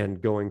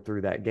and going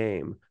through that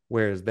game,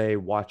 whereas they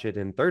watch it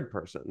in third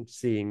person,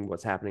 seeing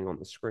what's happening on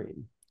the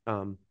screen.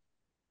 And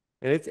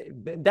it's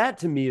that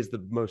to me is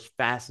the most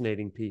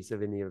fascinating piece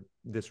of any of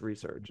this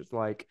research. It's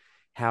like,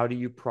 how do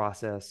you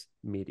process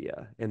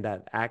media? And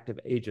that active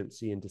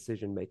agency and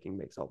decision making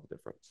makes all the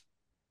difference.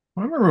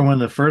 I remember when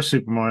the first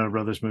Super Mario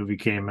Brothers movie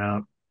came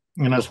out,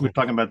 and we were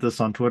talking about this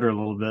on Twitter a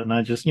little bit, and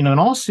I just, you know, in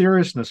all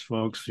seriousness,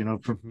 folks, you know,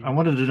 I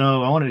wanted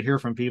to hear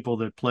from people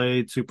that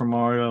played Super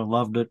Mario,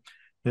 loved it,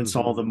 and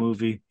saw the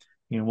movie.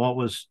 You know, what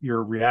was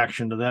your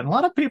reaction to that? And a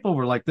lot of people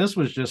were like, this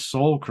was just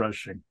soul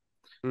crushing.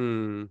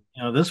 You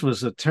know, this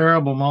was a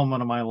terrible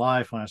moment of my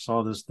life when I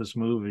saw this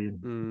movie. I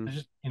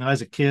just, you know,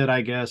 as a kid,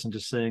 I guess, and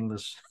just saying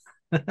this.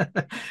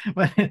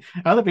 But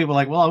other people are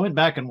like, well, I went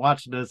back and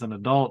watched it as an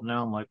adult.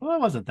 Now I'm like, well,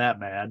 it wasn't that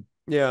bad.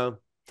 Yeah.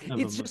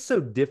 It's just so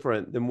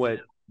different than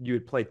what you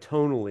would play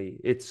tonally.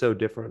 It's so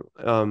different.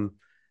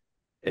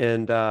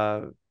 And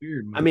I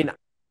mean,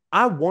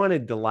 I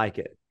wanted to like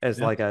it as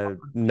like a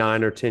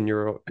 9 or 10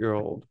 year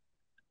old.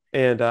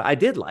 And I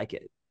did like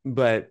it,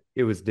 but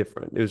it was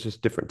different. It was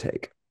just different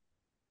take.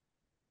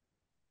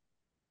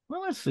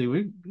 Well, let's see.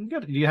 Do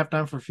you have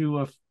time for a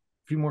few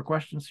more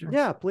questions here?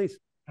 Yeah, please.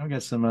 I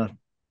got some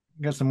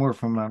more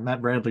from Matt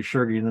Bradley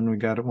Shergy, and then we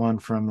got one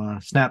from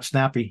Snap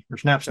Snappy or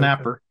Snap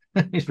Snapper.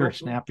 Okay. He's very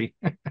snappy.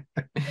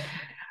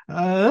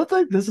 I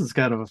think this is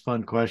kind of a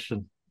fun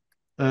question.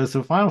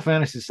 So Final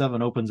Fantasy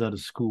VII opens at a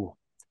school.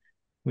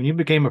 When you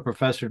became a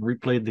professor and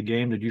replayed the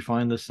game, did you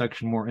find this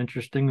section more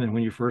interesting than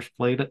when you first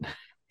played it?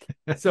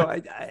 So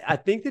I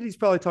think that he's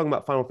probably talking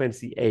about Final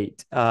Fantasy VIII,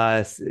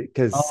 because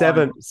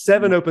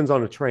seven opens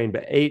on a train,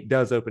 but 8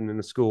 does open in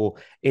a school.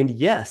 And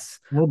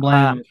yes, we'll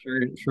blame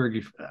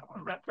Shergy for that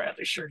one.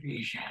 Bradley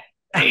Shergy.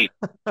 8.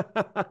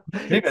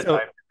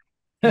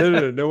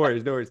 No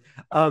worries.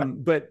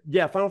 But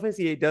yeah, Final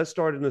Fantasy VIII does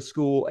start in a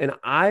school, and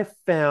I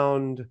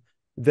found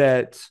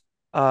that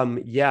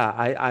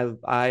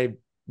I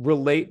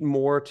relate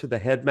more to the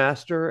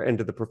headmaster and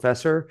to the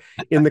professor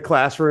in the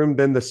classroom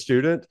than the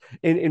student.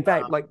 And in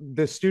fact, like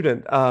the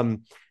student,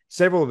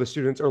 several of the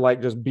students are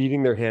like just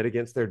beating their head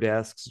against their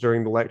desks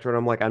during the lecture. And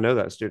I'm like, I know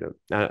that student.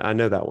 I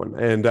know that one.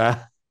 And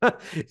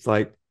it's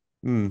like,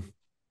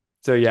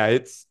 So yeah,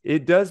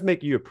 it does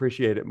make you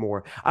appreciate it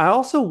more. I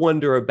also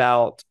wonder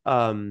about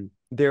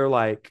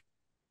their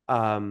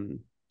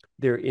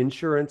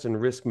insurance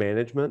and risk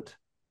management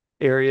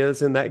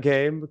areas in that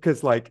game,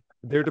 because like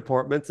their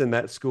departments in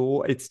that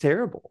school, it's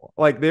terrible.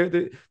 Like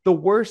the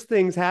worst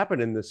things happen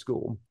in this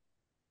school.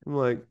 I'm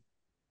like,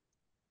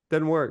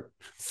 doesn't work.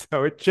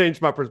 So it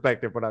changed my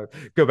perspective when I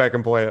go back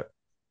and play it.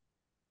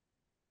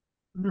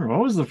 What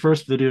was the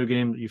first video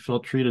game that you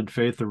felt treated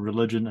faith or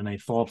religion in a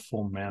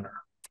thoughtful manner?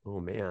 Oh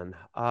man.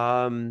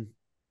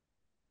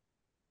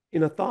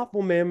 In a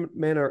thoughtful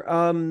manner.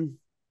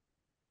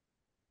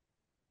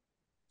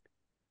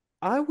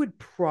 I would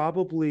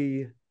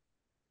probably,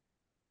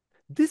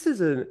 this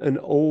is an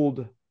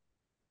old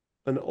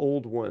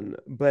one,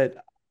 but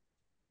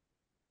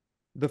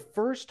the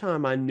first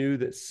time I knew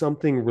that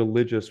something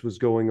religious was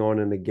going on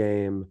in a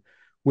game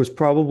was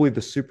probably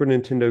the Super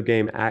Nintendo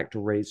game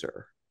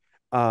ActRaiser.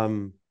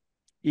 Um,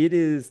 it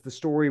is the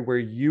story where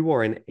you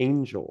are an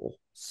angel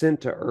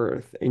sent to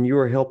Earth and you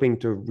are helping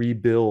to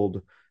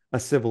rebuild a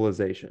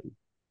civilization.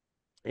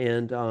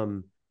 And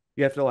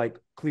you have to like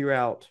clear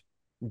out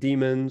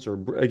demons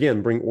or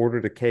again bring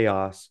order to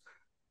chaos.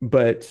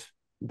 But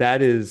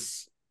that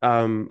is,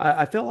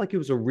 I felt like it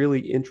was a really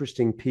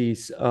interesting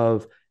piece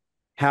of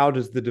how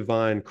does the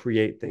divine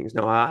create things.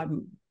 Now,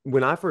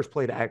 when I first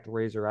played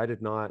ActRaiser, I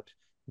did not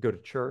go to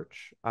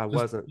church. I Just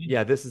wasn't.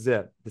 Yeah, this is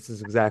it. This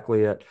is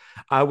exactly it.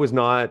 I was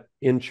not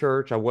in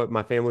church.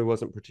 My family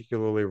wasn't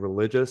particularly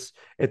religious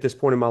at this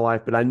point in my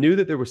life, but I knew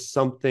that there was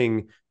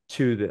something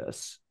to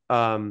this.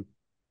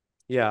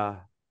 Yeah,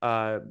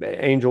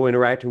 Angel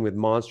interacting with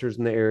monsters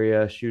in the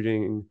area,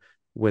 shooting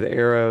with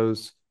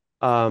arrows.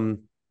 Um,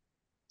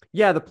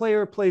 yeah, the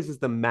player plays as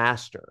the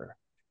master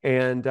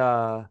and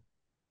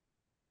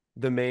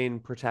the main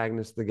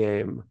protagonist of the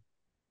game.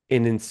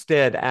 And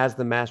instead, as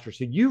the master,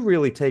 so you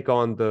really take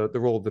on the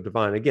role of the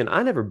divine. Again,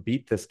 I never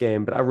beat this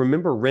game, but I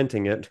remember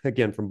renting it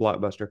again from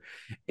Blockbuster,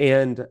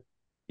 and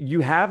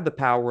you have the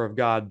power of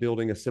God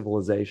building a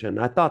civilization.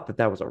 I thought that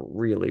that was a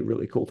really,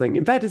 really cool thing.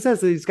 In fact, it says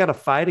that he's got a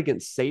fight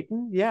against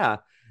Satan. Yeah,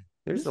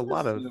 there's this a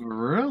lot is of a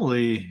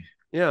really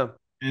yeah,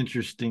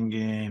 interesting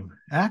game.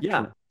 Actor.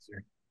 yeah.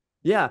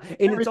 Yeah,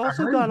 and Never it's even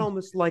also heard of got this.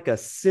 almost like a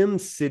Sim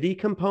City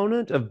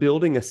component of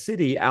building a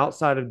city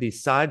outside of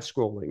these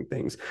side-scrolling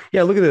things.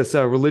 Yeah, look at this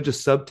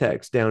religious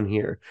subtext down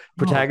here. Oh,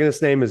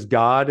 Protagonist's name is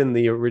God in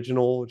the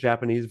original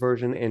Japanese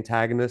version.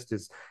 Antagonist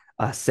is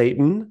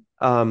Satan.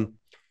 The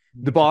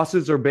okay.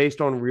 bosses are based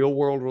on real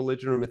world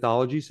religion or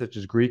mythology, such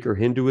as Greek or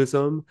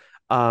Hinduism.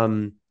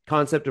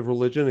 Concept of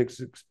religion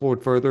is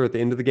explored further at the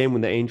end of the game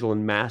when the angel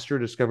and master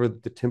discover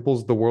that the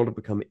temples of the world have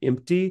become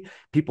empty,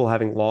 people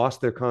having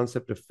lost their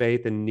concept of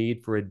faith and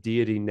need for a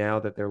deity now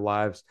that their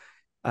lives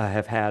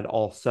have had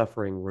all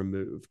suffering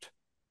removed.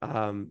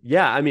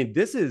 Yeah, I mean,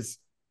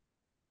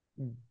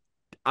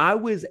 I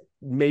was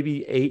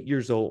maybe 8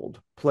 years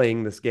old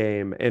playing this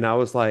game, and I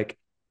was like,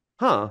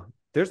 huh,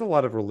 there's a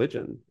lot of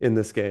religion in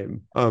this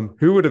game.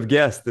 Who would have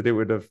guessed that it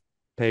would have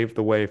paved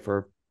the way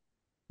for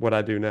what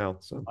I do now?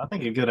 So I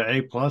think you get an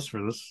A+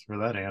 for this for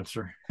that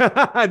answer.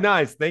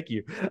 nice, thank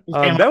you. This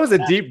came That out was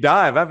a deep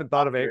dive. I haven't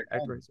thought of here.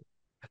 ActRaiser.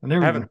 I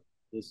never I even haven't. heard of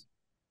this.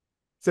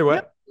 Say Yeah,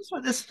 what?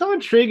 it's so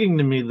intriguing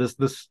to me. This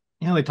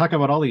they talk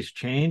about all these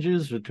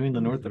changes between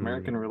the North Mm-hmm.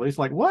 American release.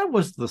 Like, what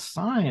was the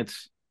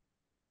science,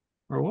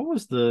 or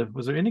was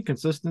there any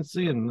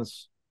consistency in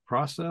this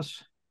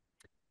process?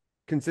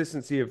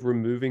 Consistency of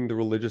removing the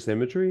religious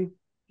imagery.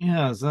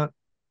 Yeah, is that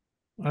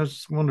I was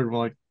just wondered,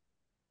 like,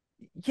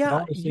 it Yeah,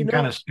 always seemed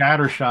kind of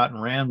scattershot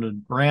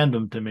and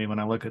random to me when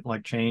I look at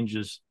like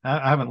changes.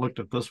 I haven't looked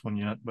at this one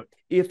yet, but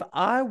if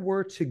I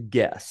were to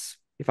guess,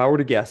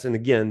 and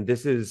again,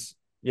 this is,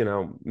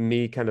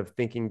 me kind of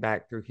thinking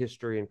back through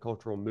history and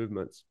cultural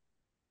movements,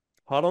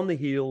 hot on the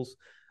heels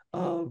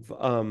of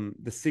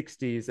the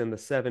 60s and the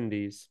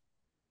 70s,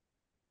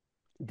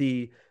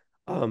 the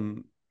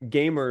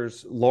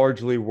gamers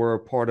largely were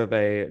part of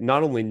a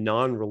not only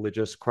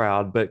non-religious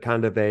crowd, but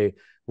kind of a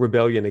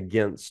rebellion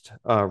against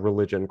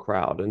religion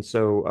crowd. And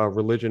so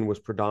religion was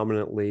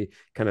predominantly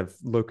kind of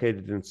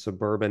located in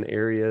suburban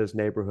areas,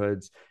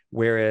 neighborhoods,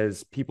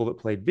 whereas people that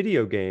played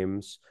video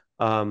games,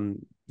 you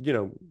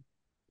know,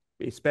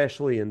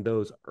 especially in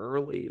those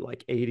early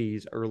like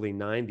 80s, early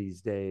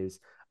 90s days,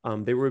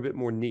 they were a bit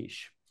more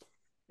niche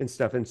and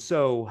stuff. And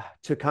so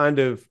to kind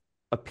of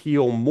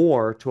appeal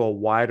more to a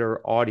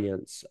wider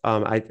audience,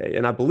 I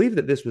believe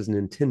that this was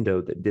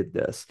Nintendo that did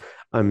this,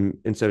 and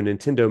so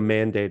Nintendo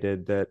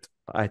mandated that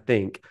I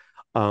think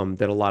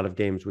that a lot of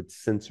games would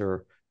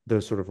censor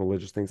those sort of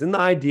religious things, and the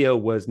idea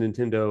was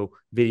Nintendo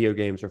video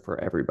games are for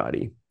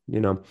everybody.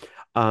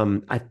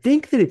 I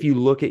think that if you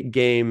look at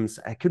games,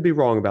 I could be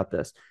wrong about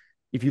this.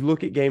 If you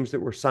look at games that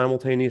were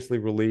simultaneously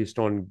released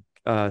on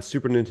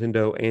Super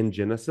Nintendo and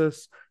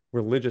Genesis,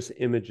 religious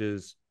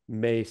images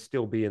may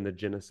still be in the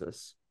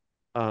Genesis.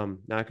 Now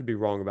I could be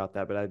wrong about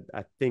that, but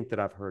I think that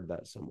I've heard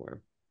that somewhere.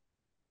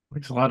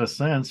 makes a lot of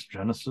sense.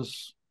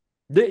 Genesis.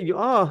 How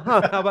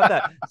about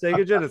that?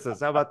 Sega Genesis.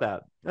 How about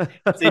that?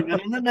 It's even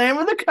in the name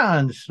of the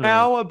console.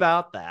 How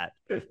about that?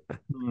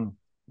 Hmm.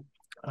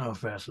 Oh,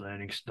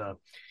 fascinating stuff.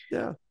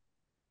 Yeah.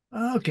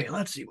 Okay,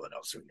 let's see what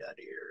else we got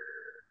here.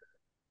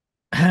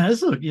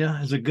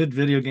 Is a good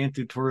video game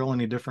tutorial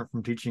any different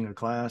from teaching a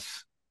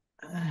class?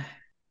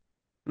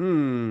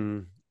 Hmm.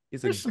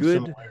 Is a There's some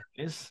good.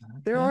 similarities.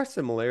 There Okay. are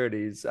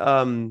similarities.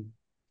 The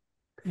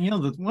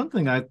one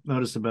thing I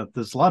noticed about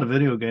this, a lot of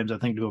video games I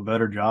think do a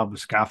better job of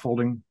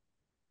scaffolding.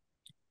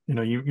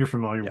 you're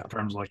familiar Yeah. with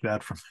terms like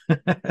that from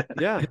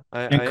Yeah,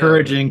 I am.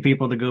 encouraging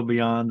people to go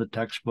beyond the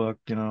textbook.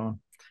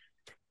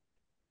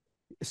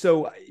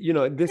 So, You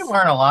can this,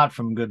 learn a lot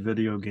from good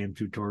video game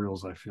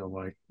tutorials, I feel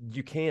like.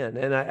 you can,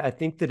 and I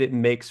think that it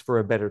makes for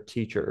a better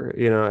teacher,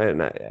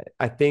 and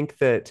I think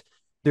that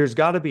there's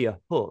got to be a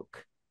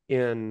hook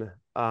in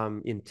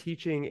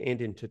teaching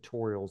and in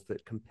tutorials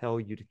that compel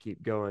you to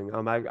keep going.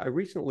 I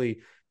recently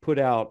put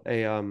out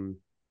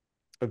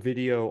a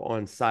video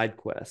on side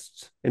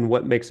quests and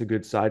what makes a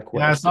good side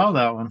Yeah, I quest. saw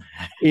that one.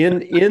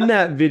 In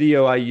that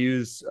video, I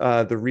use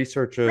the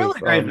research of Really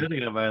great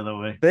video, by the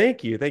way.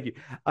 Thank you, thank you.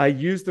 I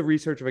used the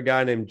research of a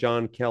guy named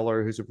John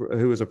Keller,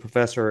 who was a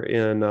professor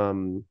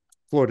in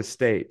Florida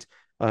State,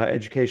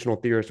 educational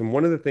theorist. And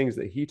one of the things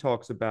that he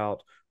talks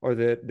about are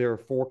that there are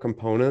four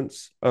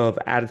components of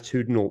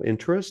attitudinal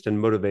interest and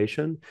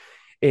motivation,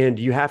 and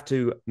you have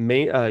to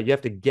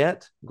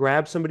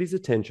grab somebody's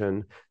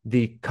attention.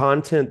 The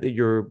content that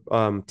you're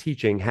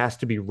teaching has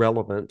to be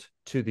relevant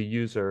to the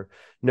user.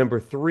 Number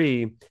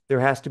three,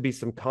 there has to be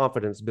some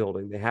confidence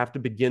building. They have to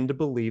begin to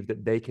believe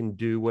that they can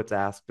do what's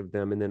asked of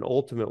them. And then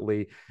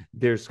ultimately,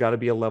 there's got to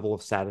be a level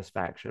of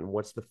satisfaction.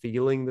 What's the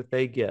feeling that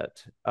they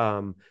get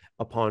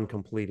upon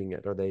completing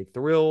it? Are they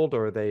thrilled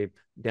or are they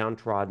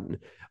downtrodden?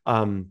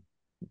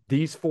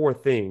 These four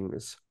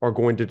things are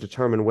going to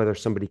determine whether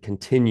somebody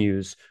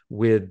continues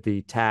with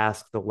the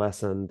task, the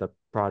lesson, the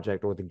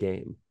project, or the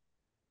game.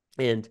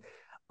 And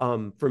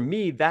for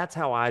me, that's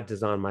how I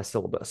design my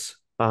syllabus.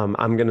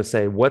 I'm going to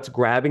say what's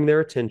grabbing their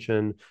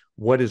attention,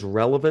 what is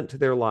relevant to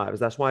their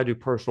lives. That's why I do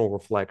personal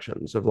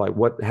reflections of like,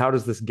 how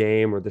does this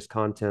game or this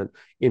content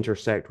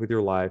intersect with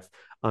your life?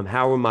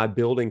 How am I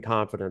building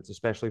confidence,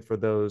 especially for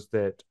those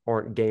that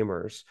aren't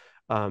gamers?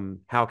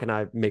 How can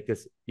I make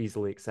this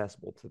easily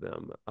accessible to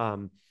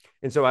them?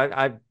 And so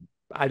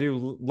I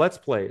do let's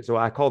plays, so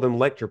I call them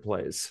lecture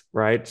plays,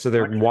 right? So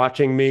they're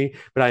watching me,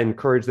 but I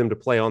encourage them to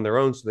play on their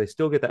own, so they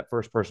still get that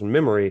first person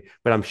memory,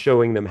 but I'm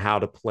showing them how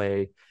to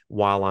play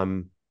while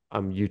I'm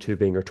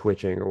YouTubing or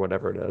Twitching or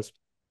whatever it is.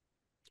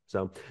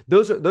 So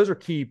those are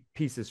key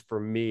pieces for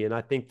me, and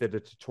I think that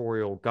a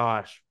tutorial,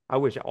 gosh, I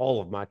wish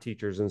all of my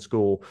teachers in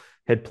school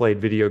had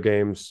played video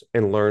games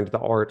and learned the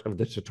art of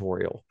the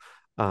tutorial.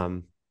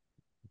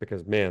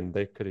 Because man,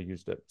 they could have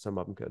used it. Some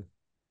of them could,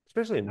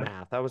 especially in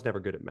math. I was never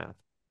good at math.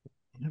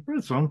 I've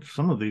read some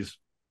of these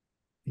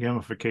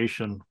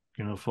gamification,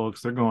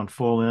 folks, they're going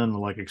full in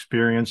like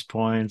experience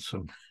points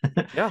and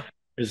Yeah.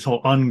 this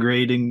whole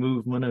ungrading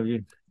movement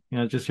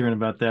of just hearing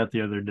about that the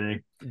other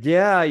day.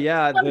 Yeah,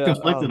 yeah. I'm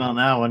conflicted on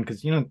that one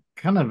because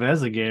kind of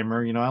as a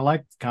gamer, I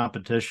like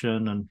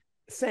competition and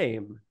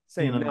Same.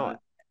 Now,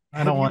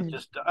 I don't want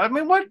I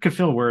mean, what could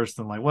feel worse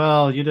than like,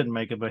 well, you didn't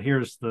make it, but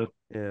here's the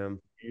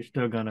you're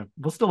still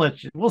we'll still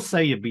we'll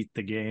say you beat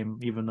the game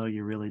even though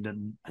you really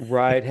didn't.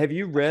 Right. Have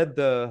you read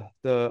the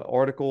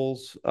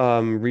articles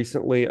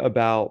recently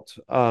about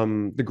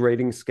the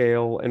grading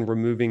scale and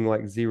removing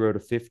like 0 to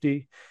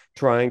 50,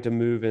 trying to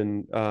move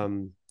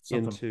into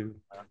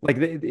like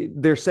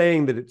they're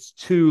saying that it's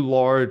too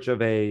large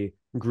of a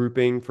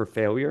grouping for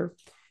failure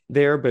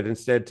there, but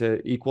instead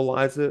to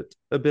equalize it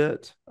a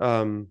bit,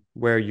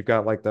 where you've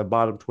got like the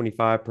bottom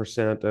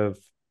 25% of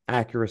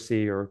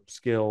accuracy or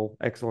skill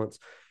excellence,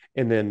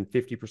 and then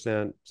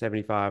 50%,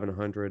 75, and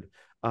 100.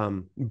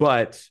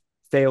 But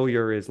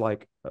failure is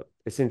like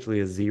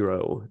essentially a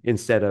 0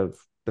 instead of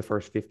the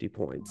first 50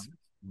 points.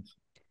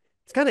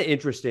 It's kind of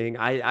interesting.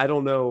 I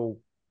don't know.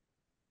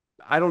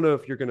 I don't know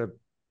if you're going to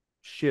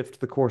shift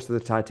the course of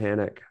the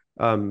Titanic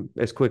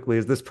as quickly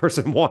as this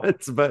person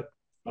wants, but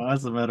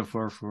that's a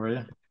metaphor for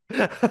you.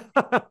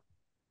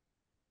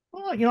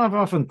 Well, I've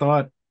often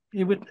thought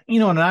it would,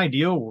 in an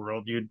ideal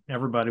world,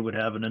 everybody would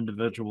have an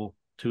individual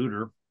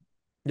tutor.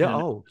 Yeah.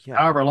 And yeah.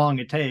 However long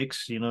it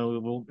takes,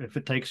 if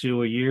it takes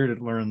you a year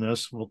to learn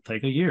this, we'll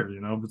take a year.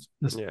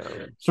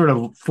 Sort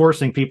of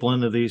forcing people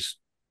into these.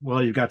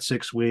 Well, you've got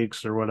 6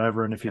 weeks or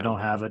whatever, and if you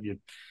don't have it,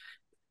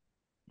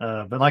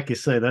 but like you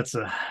say, that's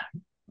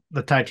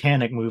the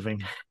Titanic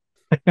moving,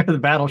 the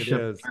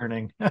battleship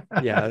turning.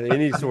 Yeah,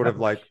 any sort of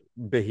like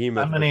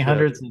behemoth. How many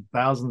hundreds and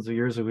thousands of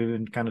years have we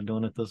been kind of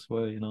doing it this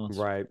way?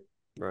 Right.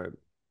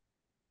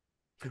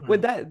 Well,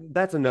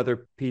 that's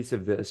another piece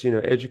of this.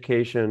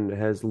 Education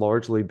has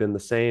largely been the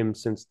same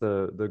since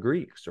the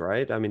Greeks,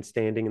 right? I mean,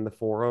 standing in the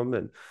forum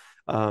and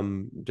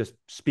just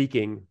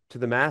speaking to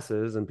the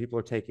masses, and people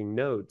are taking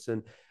notes.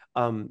 And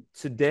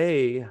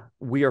today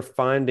we are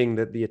finding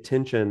that the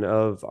attention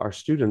of our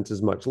students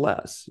is much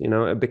less,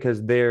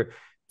 because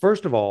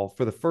first of all,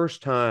 for the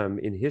first time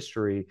in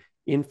history,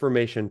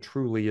 information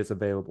truly is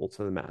available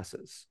to the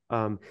masses.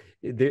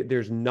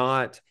 There's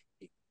not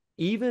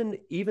even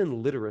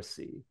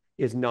literacy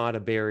is not a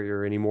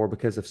barrier anymore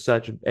because of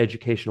such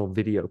educational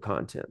video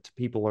content.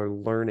 People are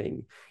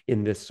learning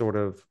in this sort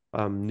of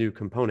new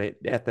component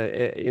at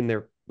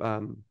their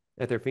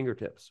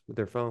fingertips with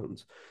their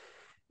phones.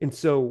 And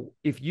so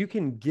if you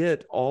can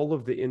get all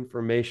of the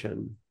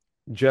information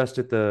just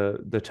at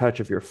the touch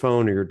of your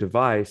phone or your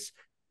device,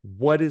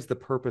 what is the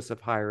purpose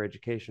of higher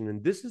education?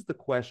 And this is the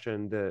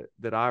question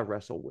that I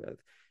wrestle with.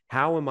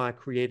 How am I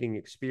creating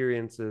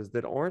experiences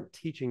that aren't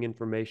teaching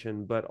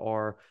information, but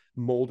are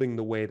molding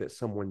the way that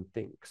someone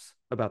thinks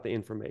about the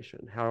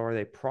information? How are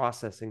they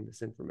processing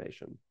this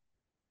information?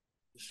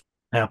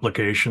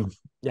 Application.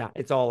 Yeah,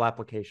 it's all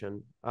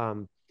application.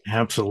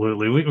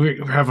 Absolutely.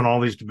 We're having all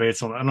these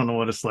debates on, I don't know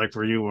what it's like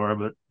where you are,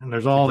 but and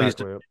there's all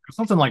exactly these,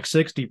 something like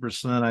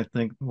 60%, I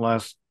think,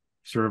 last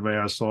survey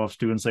I saw of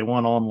students, they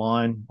want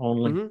online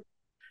only. Mm-hmm.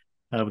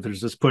 But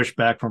there's this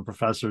pushback from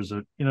professors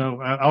that,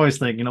 I always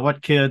think,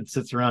 what kid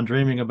sits around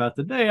dreaming about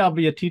the day I'll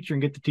be a teacher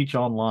and get to teach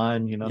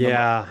online,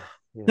 Yeah.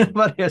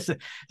 But yes,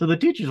 so the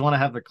teachers want to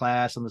have their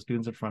class and the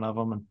students in front of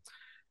them.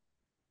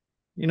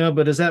 And,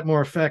 but is that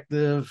more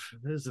effective?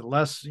 Is it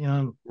less,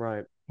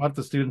 right. What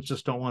the students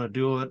just don't want to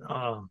do it?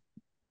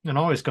 And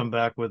always come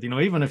back with,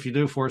 even if you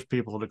do force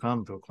people to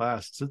come to a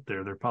class, sit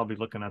there, they're probably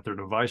looking at their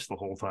device the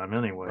whole time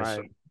anyway. Right.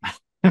 So.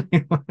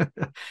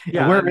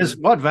 Yeah,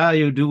 What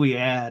value do we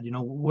add?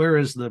 Where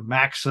is the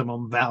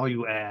maximum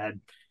value add?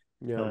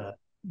 Yeah,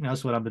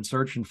 that's what I've been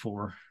searching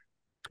for.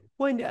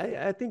 Well, and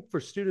I think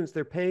for students,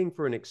 they're paying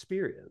for an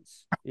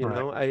experience,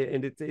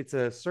 and it's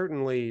a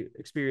certainly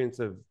experience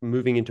of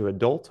moving into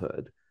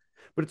adulthood,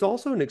 but it's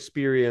also an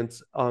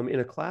experience in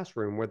a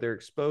classroom where they're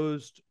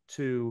exposed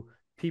to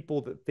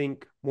people that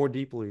think more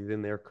deeply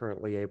than they're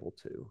currently able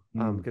to,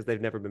 because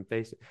they've never been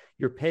faced.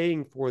 You're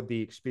paying for the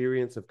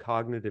experience of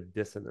cognitive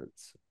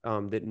dissonance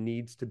that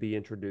needs to be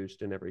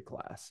introduced in every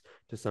class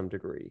to some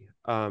degree.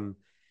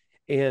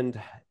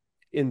 And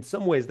in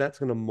some ways, that's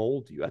going to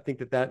mold you. I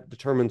think that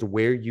determines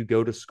where you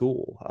go to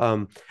school.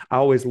 I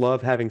always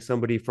love having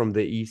somebody from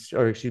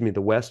the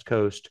West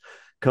Coast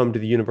come to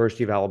the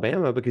University of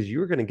Alabama, because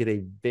you're going to get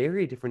a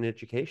very different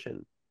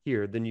education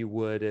here than you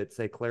would at,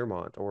 say,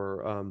 Claremont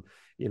or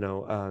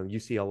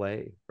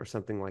UCLA or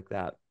something like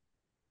that.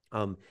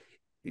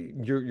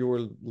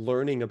 You're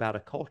learning about a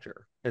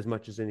culture as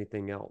much as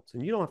anything else,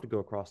 and you don't have to go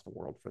across the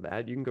world for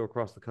that. You can go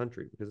across the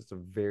country, because it's a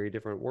very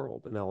different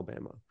world in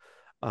Alabama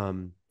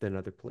than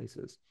other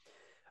places.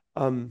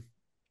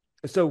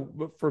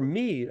 So for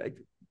me,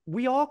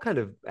 we all kind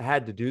of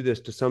had to do this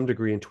to some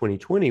degree in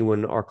 2020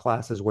 when our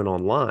classes went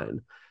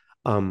online,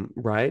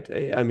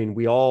 right? I mean,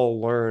 we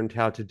all learned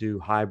how to do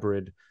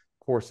hybrid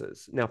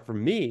courses. Now, for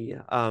me,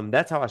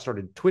 that's how I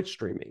started Twitch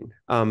streaming,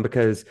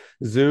 because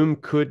Zoom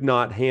could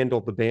not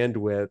handle the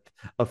bandwidth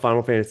of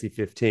Final Fantasy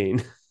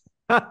 15.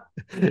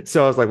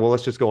 So I was like, well,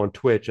 let's just go on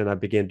Twitch, and I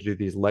began to do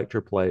these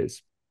lecture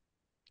plays.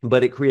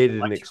 But it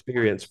created an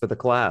experience for the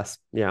class.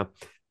 Yeah.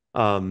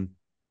 And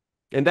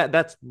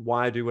that's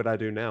why I do what I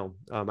do now.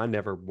 I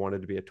never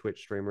wanted to be a Twitch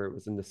streamer. It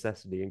was a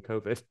necessity in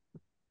COVID.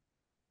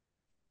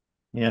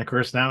 Yeah, of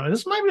course. Now,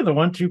 this might be the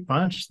 1-2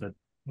 punch that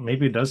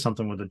maybe does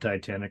something with the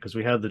Titanic, because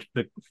we had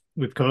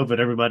with COVID,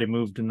 everybody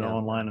moved into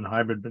online and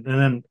hybrid. And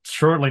then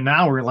shortly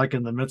now, we're like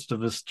in the midst of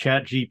this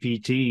Chat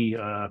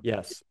GPT.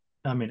 Yes.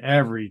 I mean,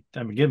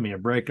 give me a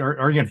break.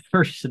 Our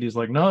university's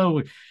like,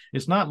 no,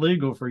 it's not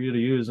legal for you to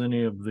use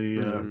any of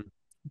the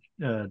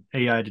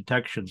AI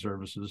detection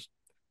services.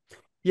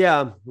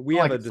 Yeah, we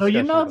have a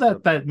discussion.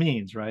 So that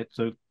means, right?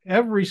 So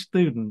every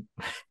student,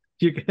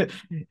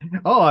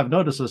 I've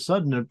noticed a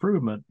sudden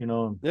improvement,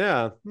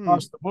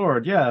 across the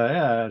board.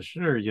 Yeah,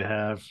 sure you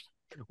have.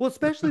 Well,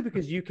 especially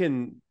because you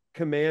can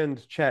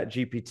command Chat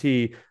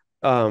GPT,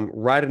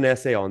 write an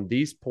essay on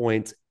these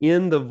points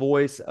in the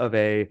voice of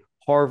a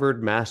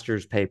Harvard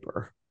master's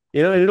paper,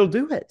 and it'll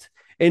do it,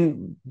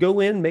 and go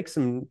in, make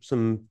some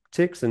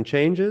ticks and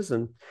changes.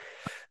 And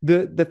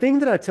the thing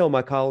that I tell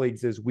my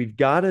colleagues is we've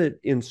got to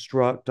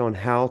instruct on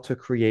how to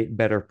create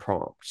better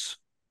prompts,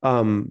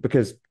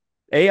 because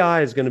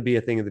AI is going to be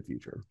a thing of the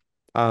future,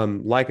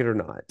 like it or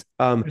not.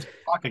 It's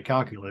like a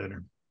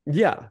calculator.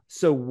 Yeah.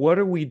 So what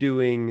are we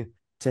doing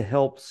to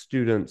help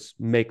students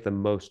make the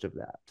most of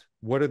that?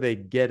 What are they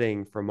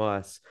getting from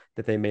us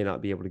that they may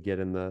not be able to get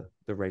in the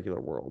regular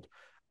world?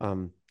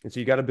 And so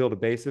you got to build a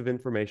base of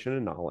information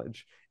and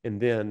knowledge.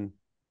 And then,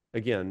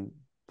 again,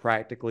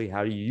 practically,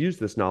 how do you use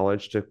this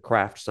knowledge to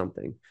craft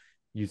something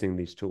using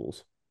these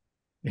tools?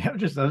 Yeah,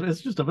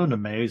 it's just I've been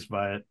amazed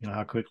by it,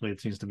 how quickly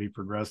it seems to be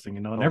progressing,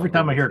 and every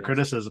time I hear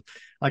criticism,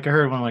 like I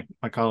heard one of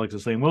my colleagues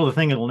is saying, well, the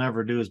thing it'll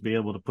never do is be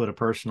able to put a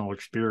personal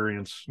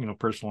experience,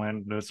 personal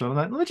anecdote. So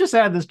let's just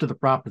add this to the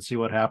prompt and see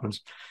what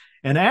happens,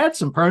 and add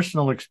some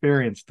personal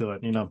experience to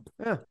it,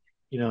 Yeah.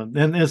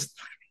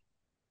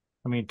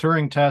 Then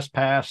Turing test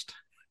passed.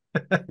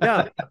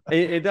 Yeah,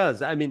 it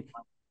does. I mean,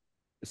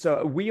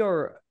 so we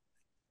are,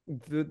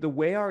 the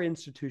way our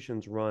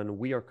institutions run,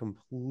 we are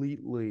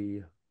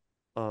completely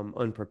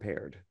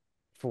unprepared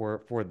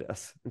for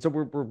this, and so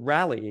we're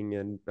rallying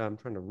and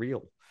trying to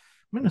reel.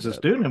 As a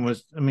student,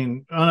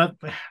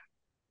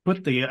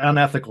 put the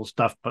unethical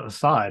stuff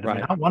aside.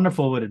 Right. How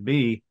wonderful would it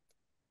be,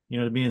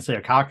 to be in, say,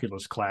 a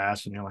calculus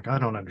class, and you're like, I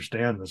don't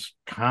understand this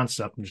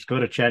concept, and just go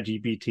to Chat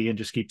GPT and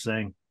just keep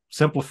saying,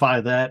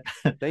 simplify that.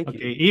 Thank you.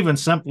 Even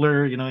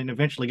simpler, and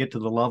eventually get to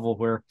the level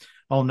where,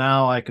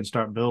 now I can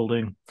start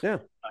building. Yeah.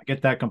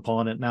 Get that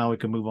component. Now we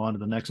can move on to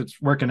the next.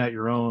 It's working at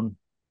your own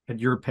at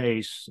your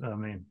pace. I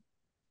mean,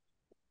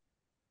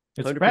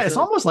 it's 100%.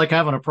 almost like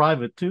having a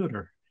private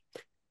tutor.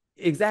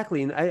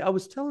 Exactly. And I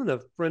was telling a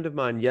friend of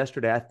mine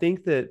yesterday, I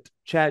think that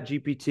Chat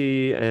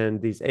GPT and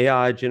these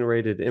AI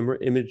generated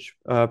image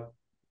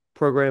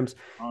programs,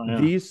 Oh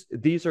yeah.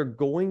 these are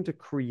going to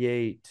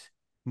create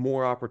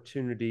more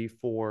opportunity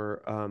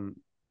for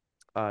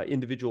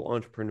individual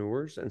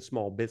entrepreneurs and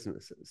small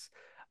businesses.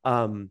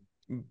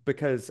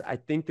 Because I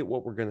think that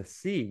what we're going to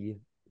see,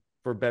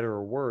 for better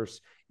or worse,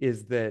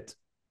 is that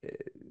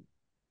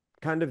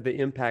kind of the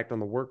impact on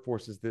the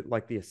workforce is that,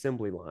 like the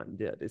assembly line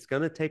did, it's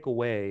going to take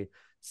away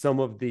some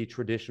of the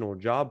traditional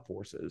job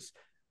forces,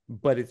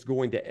 but it's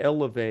going to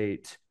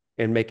elevate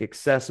and make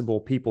accessible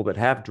people that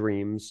have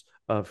dreams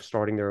of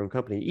starting their own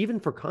company, even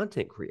for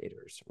content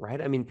creators,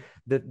 right? I mean,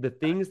 the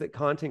things that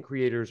content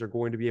creators are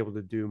going to be able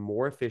to do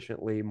more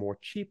efficiently, more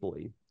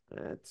cheaply,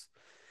 that's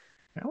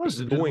That was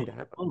a going to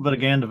happen. little bit of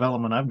game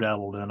development I've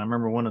dabbled in. I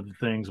remember one of the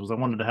things was I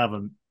wanted to have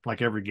a,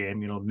 like every game,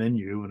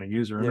 menu and a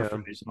user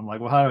interface. And I'm like,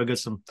 well, how do I get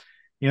some,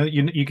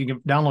 you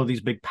can download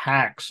these big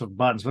packs of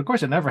buttons, but of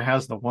course it never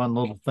has the one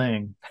little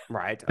thing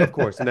Right. Of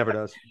course, it never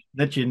does.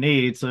 that you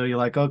need. So you're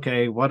like,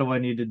 okay, what do I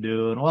need to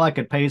do? And well, I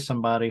could pay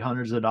somebody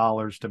hundreds of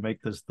dollars to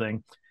make this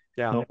thing.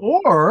 Yeah. So,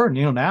 or,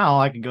 now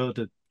I can go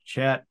to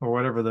chat or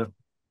whatever the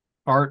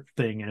art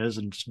thing is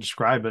and just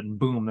describe it and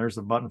boom, there's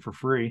the button for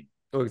free.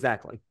 Oh,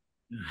 exactly.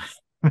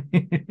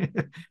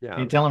 Yeah.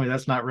 You're telling me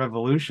that's not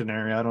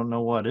revolutionary. I don't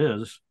know what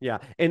is. Yeah.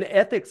 And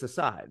ethics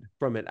aside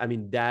from it, I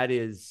mean, that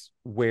is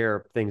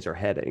where things are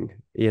heading,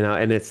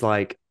 and it's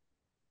like,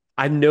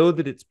 I know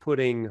that it's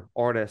putting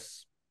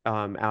artists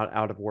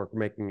out of work,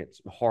 making it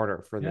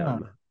harder for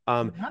them.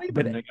 Not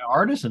even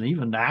artists and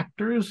even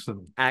actors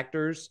and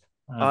actors.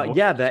 The AI. I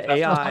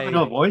was talking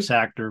to a voice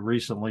actor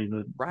recently,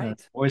 the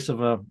voice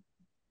of a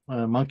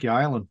Monkey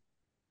Island.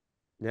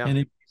 Yeah. And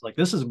he's like,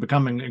 this is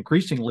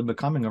increasingly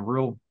becoming a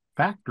real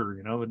factor.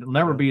 It'll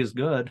never be as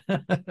good.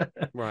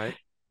 Right.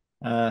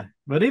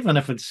 But even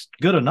if it's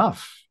good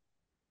enough.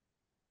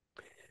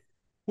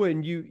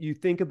 When you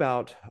think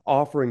about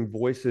offering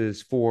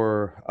voices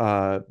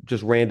for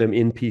just random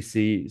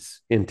NPCs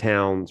in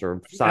towns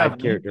or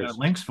side characters,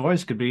 Link's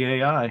voice could be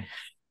AI.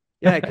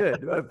 Yeah, it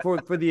could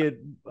for the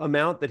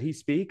amount that he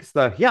speaks.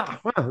 All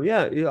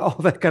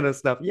that kind of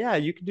stuff. Yeah,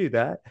 you could do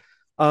that.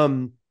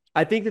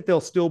 I think that they'll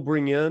still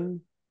bring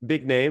in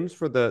big names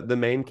for the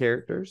main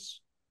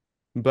characters,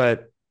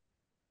 but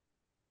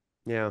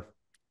yeah,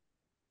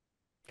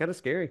 kind of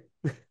scary.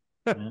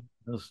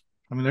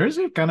 I mean, there's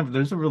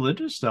a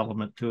religious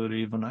element to it,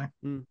 even.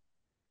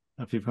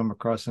 If you've come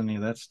across any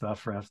of that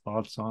stuff or have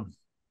thoughts on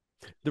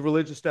the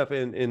religious stuff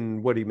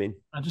in what do you mean?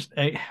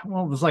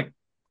 There's like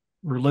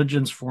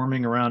religions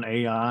forming around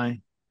AI. I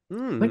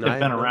think they've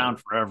been around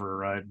forever,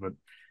 right? But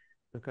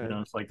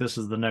it's like this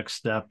is the next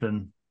step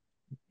in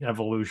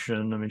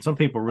evolution. I mean, some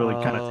people really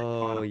kind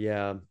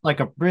of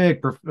like a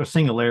big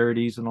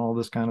singularities and all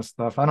this kind of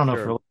stuff. I don't know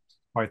if it's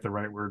quite the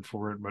right word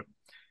for it, but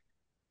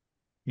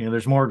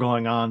there's more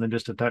going on than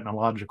just a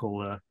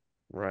technological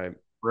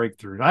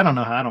breakthrough. I don't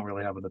know. I don't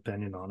really have an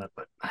opinion on it,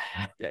 but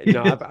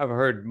I've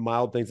heard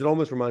mild things. It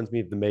almost reminds me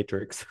of the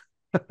Matrix.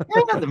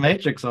 The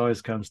Matrix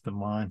always comes to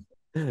mind.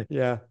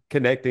 Yeah,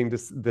 connecting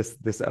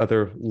this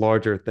other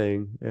larger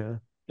thing. Yeah,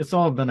 it's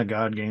all been a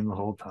God game the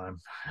whole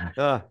time.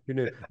 You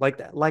knew, like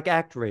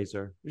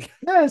ActRaiser.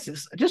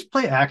 Yes, just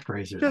play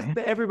ActRaiser. Just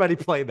everybody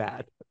play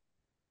that.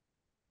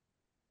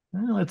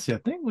 Well, let's see. I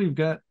think we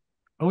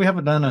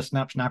haven't done a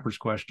Snappers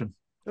question.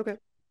 Okay.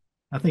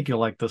 I think you'll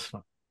like this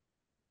one.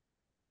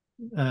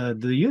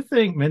 Do you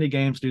think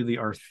minigames do the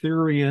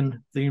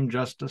Arthurian theme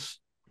justice?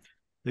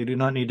 They do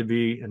not need to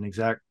be an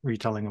exact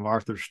retelling of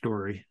Arthur's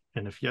story.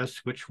 And if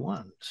yes, which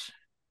ones?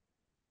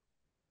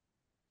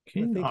 I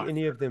think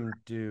any of them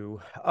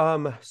do.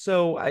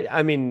 So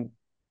I mean,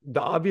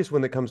 the obvious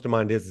one that comes to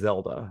mind is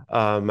Zelda.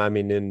 I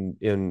mean,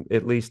 in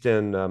at least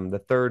in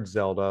the third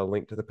Zelda,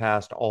 Link to the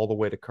Past, all the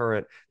way to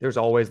current, there's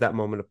always that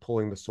moment of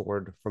pulling the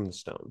sword from the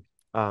stone.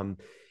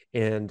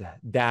 And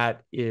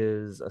that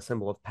is a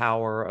symbol of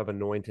power, of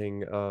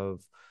anointing, of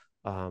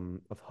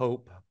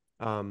hope.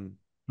 And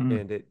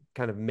it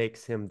kind of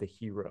makes him the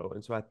hero.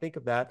 And so I think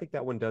of that. I think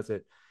that one does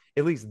it,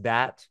 at least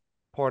that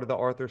part of the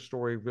Arthur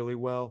story, really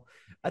well.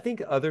 I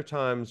think other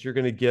times you're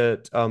going to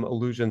get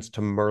allusions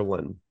to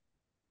Merlin.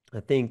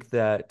 I think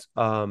that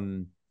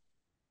Love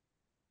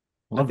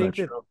that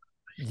show.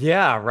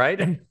 Yeah,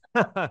 right.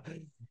 I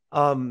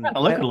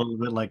look a little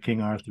bit like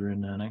King Arthur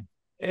in that.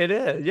 It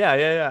is.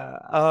 Yeah.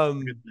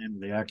 Good name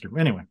of the actor.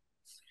 Anyway,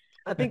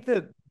 I think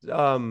that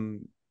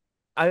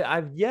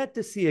I've yet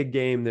to see a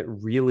game that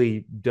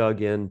really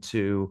dug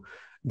into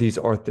these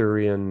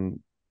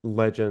Arthurian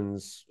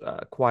legends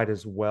quite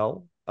as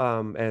well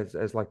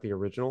as like the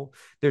original.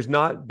 There's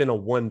not been a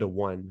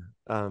one-to-one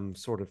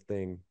sort of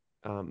thing.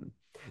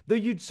 Though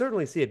you'd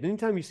certainly see it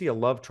anytime you see a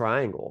love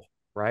triangle,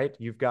 right?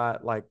 You've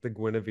got like the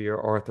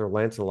Guinevere, Arthur,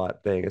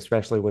 Lancelot thing,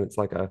 especially when it's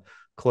like a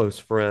close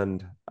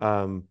friend.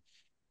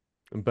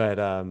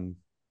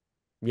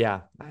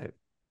 Yeah,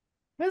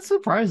 It's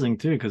surprising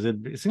too, because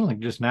it seemed like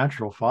just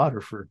natural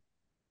fodder for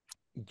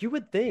You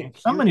would think,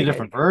 so many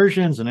different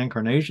versions and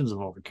incarnations of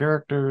all the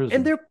characters.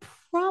 and there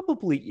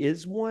probably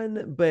is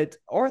one, but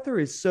Arthur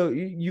is so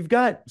you've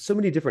got so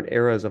many different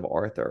eras of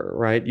Arthur,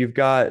 right? You've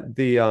got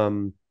the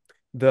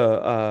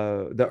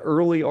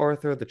early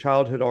Arthur, the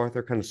childhood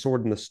Arthur, kind of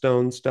sword in the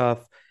stone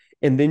stuff,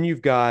 and then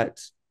you've got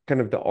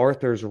kind of the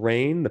Arthur's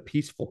reign, the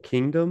peaceful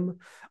kingdom,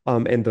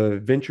 and the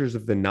adventures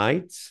of the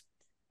knights,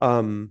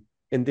 and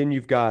then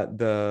you've got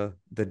the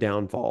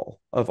downfall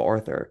of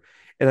Arthur.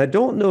 And I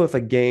don't know if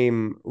a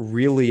game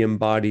really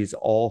embodies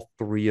all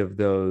three of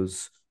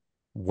those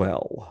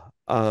well.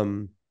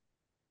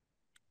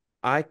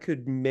 I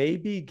could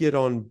maybe get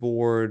on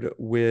board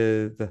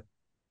with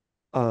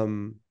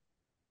um,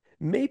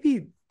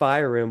 maybe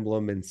Fire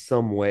Emblem in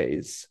some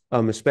ways,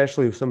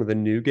 especially with some of the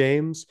new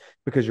games,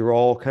 because you're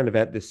all kind of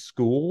at this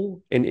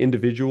school and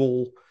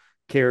individual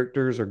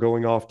characters are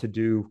going off to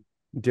do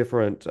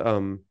different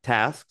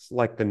tasks,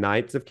 like the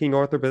Knights of King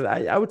Arthur. But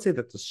I would say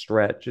that's a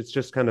stretch. It's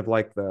just kind of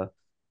like the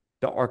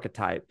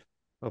archetype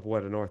of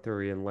what an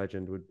Arthurian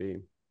legend would be.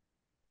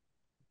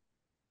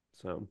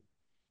 So,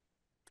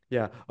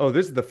 yeah. Oh,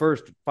 this is the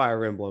first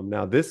Fire Emblem.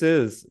 Now,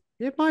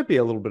 it might be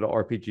a little bit of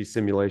RPG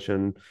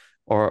simulation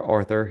or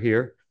Arthur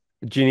here.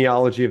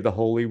 Genealogy of the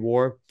Holy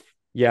War.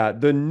 Yeah,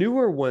 the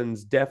newer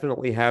ones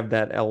definitely have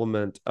that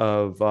element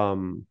of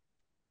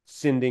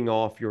sending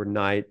off your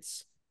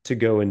knights to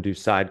go and do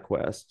side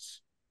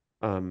quests.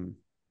 Um,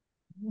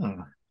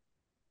 Oh,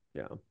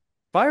 yeah.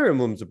 Fire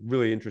Emblem's a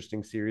really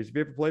interesting series. Have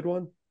you ever played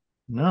one?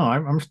 no,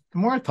 the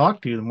more I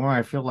talk to you, the more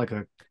I feel like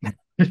I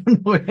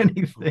don't know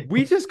anything.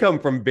 We just come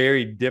from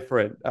very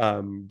different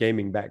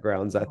gaming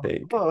backgrounds, I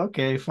think. Oh,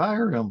 okay,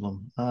 Fire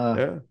Emblem.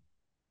 Yeah.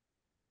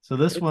 So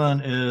this It's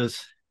one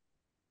is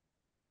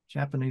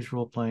Japanese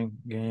role playing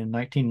game,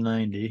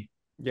 1990.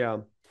 Yeah.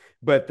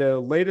 But the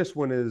latest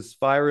one is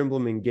Fire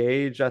Emblem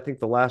Engage. I think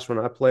the last one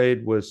I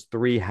played was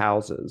Three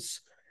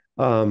Houses.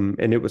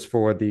 And it was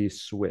for the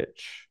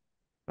Switch,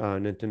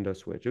 Nintendo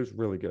Switch. It was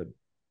really good.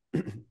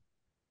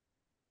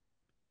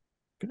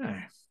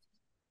 Okay,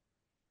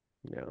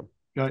 Yeah.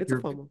 got It's a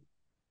your. fun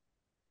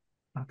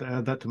I have to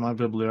add that to my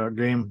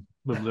game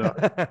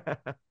bibliography.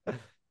 one.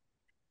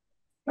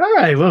 All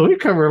right, well, we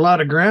cover a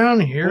lot of ground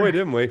Boy, here.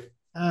 didn't we?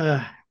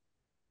 Uh,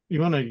 you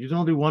want to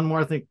do one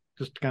more? I think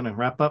just to kind of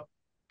wrap up.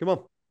 Come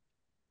on.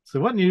 So,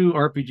 what new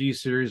RPG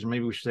series, or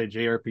maybe we should say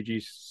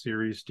JRPG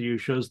series, to you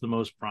shows the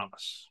most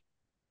promise?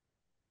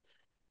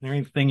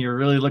 Anything you're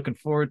really looking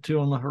forward to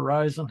on the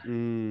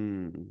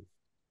horizon?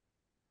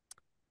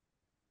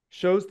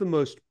 Shows the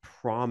most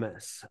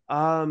promise.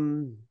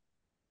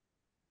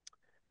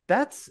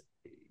 That's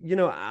you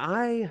know,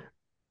 I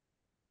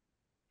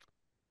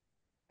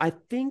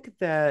think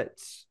that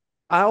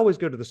I always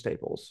go to the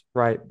staples,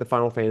 right? The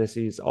Final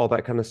Fantasies, all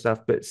that kind of stuff,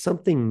 but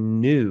something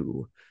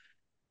new.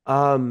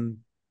 Um,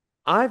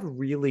 I've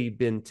really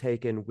been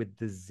taken with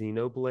the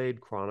Xenoblade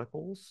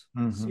Chronicles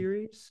Mm-hmm.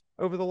 series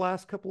over the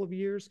last couple of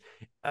years.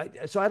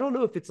 So I don't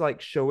know if it's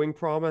like showing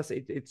promise.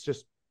 It's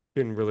just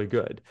been really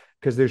good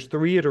because there's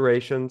three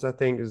iterations, I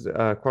think, is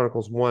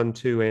Chronicles 1,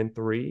 2, and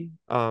 3.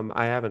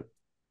 I haven't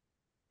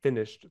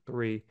finished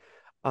 3.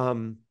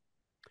 Um,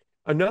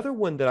 Another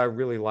one that I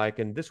really like,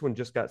 and this one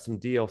just got some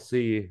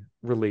DLC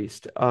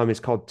released, is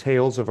called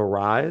Tales of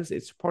Arise.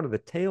 It's part of the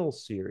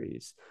Tales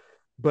series.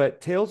 But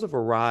Tales of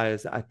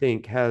Arise, I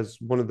think, has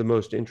one of the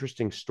most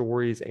interesting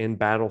stories and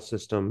battle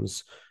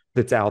systems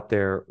that's out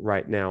there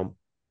right now.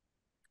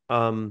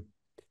 Um,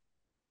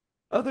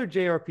 Other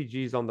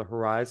JRPGs on the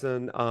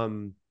horizon.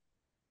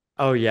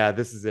 Oh yeah,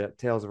 this is it.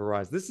 Tales of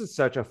Arise. This is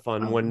such a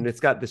fun one. It's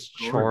got this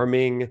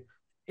charming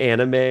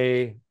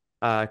anime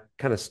kind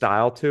of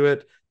style to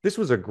it. This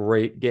was a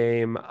great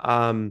game.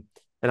 And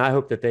I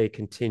hope that they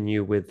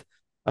continue with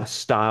a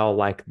style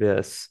like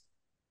this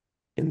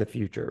in the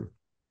future.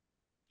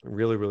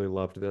 Really, really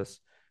loved this.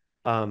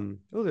 Oh,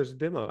 there's a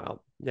demo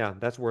out. Yeah,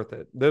 that's worth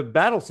it. The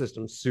battle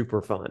system's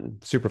super fun.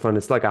 Super fun.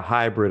 It's like a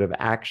hybrid of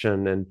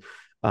action and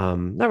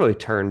not really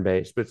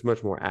turn-based, but it's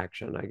much more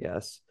action, I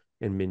guess,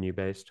 and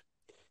menu-based.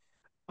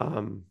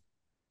 Um,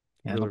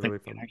 Yeah, I Really, don't think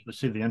really you can fun. actually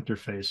see the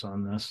interface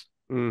on this.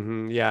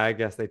 Yeah, I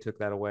guess they took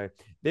that away.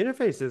 The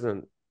interface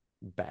isn't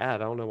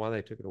bad. I don't know why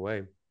they took it away.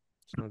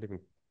 It's not even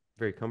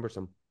very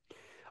cumbersome.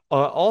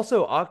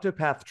 Also,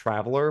 Octopath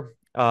Traveler.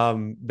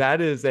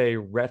 That is a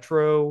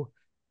retro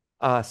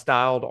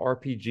styled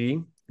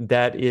RPG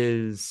that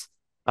is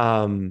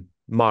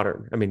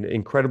modern. I mean,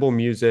 incredible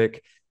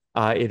music.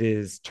 It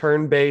is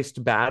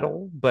turn-based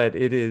battle, but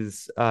it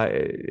is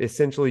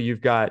essentially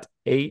you've got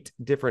 8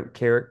 different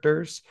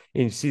characters,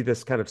 and you see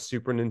this kind of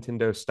Super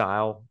Nintendo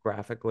style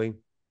graphically.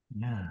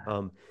 Yeah.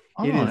 Um,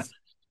 it Oh, is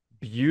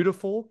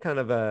beautiful, kind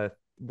of a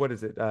what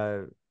is it?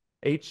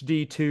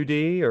 HD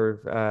 2D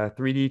or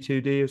 3D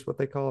 2D is what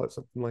they call it,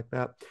 something like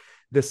that.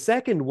 The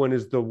second one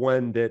is the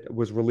one that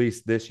was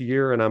released this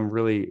year, and I'm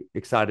really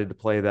excited to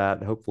play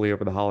that. Hopefully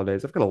over the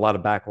holidays. I've got a lot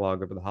of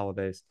backlog over the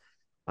holidays,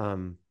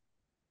 um,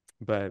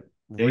 but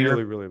their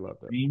really, really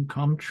loved it. dream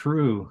come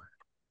true.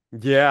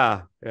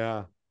 Yeah,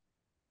 yeah.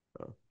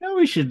 Yeah,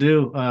 we should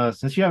do,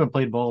 since you haven't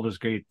played Baldur's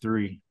Gate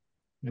 3,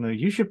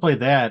 you should play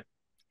that,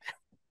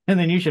 and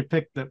then you should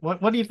pick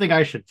what do you think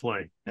I should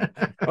play?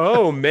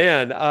 Oh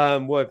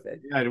man, what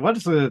Yeah,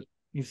 what's the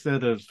you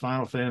said a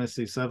Final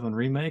Fantasy VII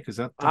remake? Is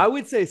that I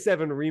would say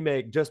 7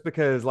 remake, just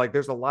because like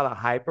there's a lot of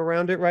hype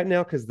around it right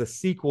now, because the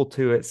sequel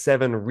to it,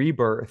 7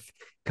 Rebirth,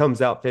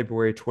 comes out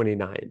February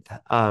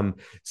 29th.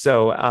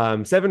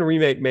 So 7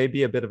 remake may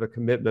be a bit of a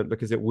commitment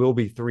because it will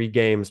be 3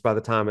 games by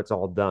the time it's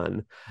all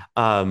done.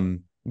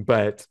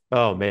 But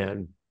oh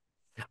man,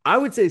 I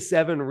would say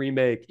 7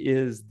 remake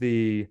is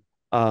the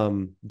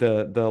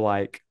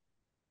like,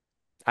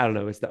 I don't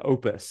know, it's the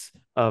opus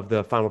of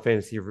the Final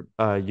Fantasy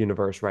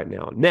universe right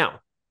now.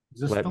 Now,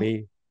 is this let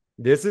me.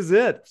 This is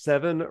it.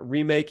 7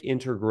 remake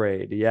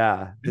intergrade.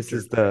 Yeah, this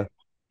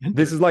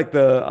is like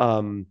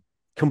the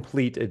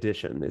complete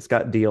edition. It's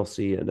got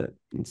DLC in it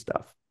and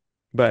stuff,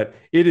 but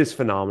it is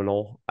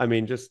phenomenal. I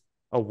mean, just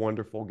a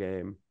wonderful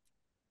game.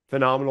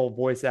 Phenomenal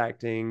voice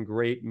acting,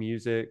 great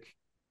music,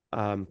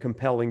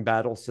 compelling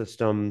battle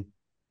system,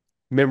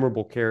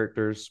 memorable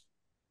characters.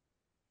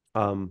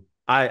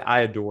 I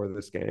adore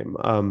this game.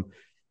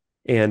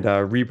 And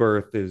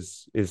Rebirth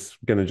is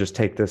going to just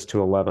take this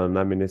to 11.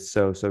 I mean, it's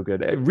so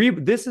good.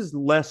 This is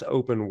less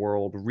open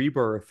world.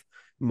 Rebirth,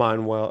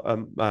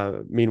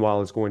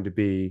 meanwhile, is going to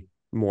be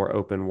more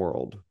open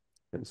world,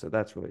 and so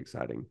that's really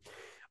exciting.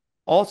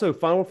 Also,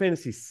 Final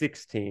Fantasy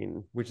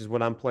 16, which is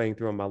what I'm playing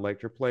through on my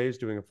lecture plays,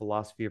 doing a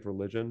philosophy of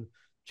religion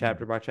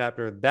chapter by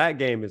chapter. That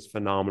game is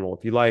phenomenal.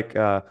 If you like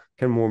kind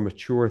of more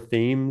mature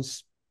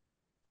themes,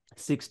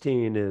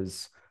 16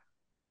 is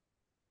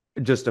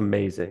just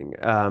amazing.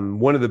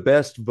 One of the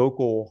best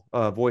vocal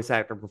voice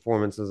actor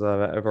performances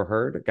I've ever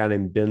heard. A guy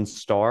named Ben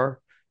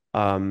Starr,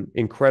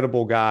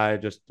 incredible guy,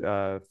 just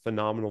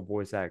phenomenal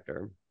voice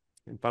actor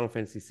in Final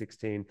Fantasy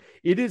 16.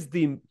 It is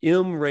the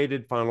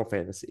M-rated Final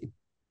Fantasy,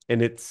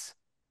 and it's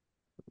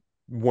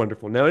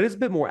wonderful. Now it is a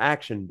bit more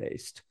action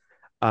based.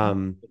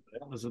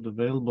 Is it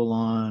available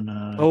on?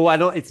 I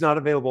don't. It's not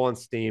available on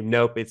Steam.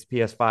 Nope, it's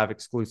PS5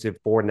 exclusive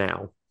for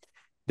now.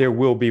 There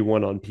will be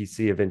one on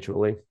PC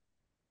eventually.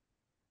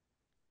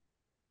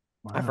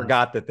 Wow. I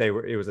forgot that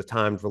it was a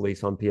timed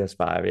release on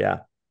PS5.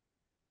 Yeah.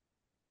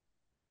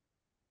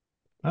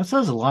 That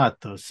says a lot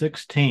though.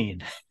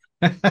 16.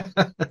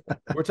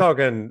 We're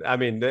talking, I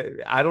mean,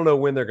 I don't know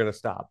when they're going to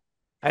stop.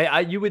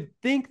 You would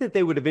think that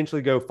they would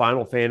eventually go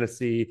Final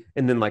Fantasy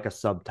and then like a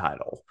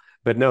subtitle,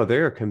 but no,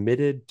 they're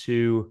committed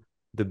to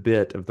the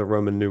bit of the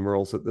Roman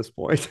numerals at this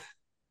point.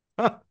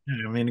 I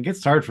mean, it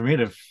gets hard for me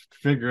to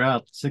figure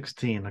out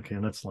 16. Okay,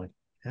 that's like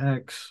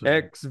X.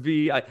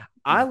 XV.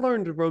 I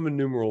learned Roman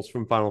numerals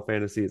from Final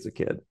Fantasy as a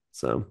kid,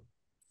 so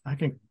I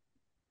can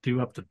do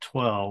up to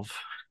 12.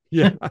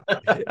 Yeah,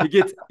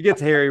 it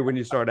gets hairy when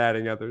you start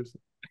adding others.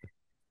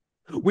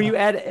 When you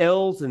add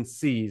L's and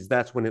C's,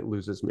 that's when it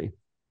loses me.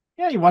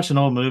 Yeah, you watch an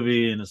old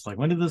movie and it's like,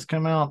 when did this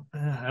come out?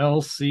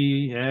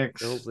 LCX.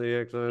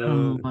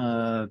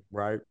 LCX.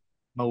 Right.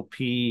 OP.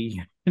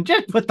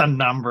 Just put the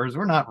numbers.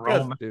 We're not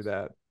Roman. Do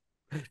that.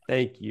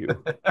 Thank you.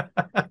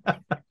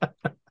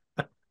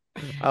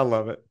 I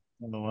love it.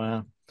 Oh,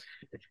 wow.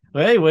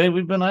 Well, anyway,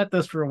 we've been at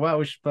this for a while.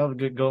 We should probably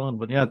get going.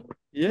 But yeah,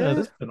 this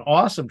has been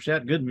awesome,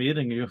 chat. Good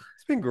meeting you.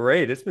 It's been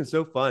great. It's been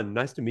so fun.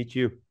 Nice to meet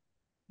you.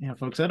 Yeah,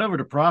 folks, head over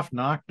to Prof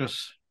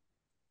Noctis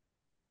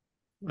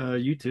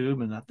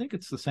YouTube, and I think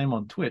it's the same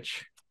on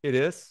Twitch. It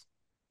is.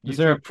 Do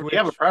you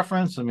have a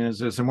preference? I mean, is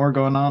there more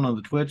going on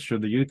the Twitch or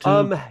the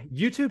YouTube?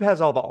 YouTube has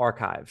all the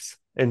archives.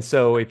 And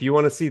so if you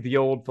want to see the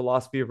old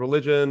philosophy of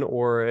religion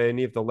or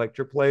any of the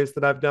lecture plays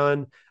that I've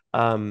done,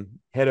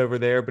 head over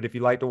there. But if you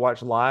like to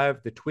watch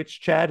live, the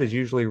Twitch chat is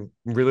usually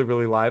really,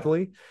 really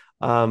lively.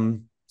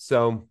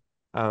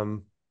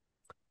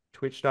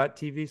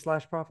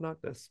 Twitch.tv/Prof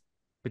Noctis.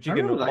 But you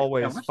can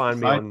always find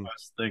me on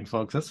thing,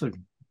 folks. That's a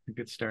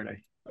good start.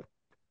 I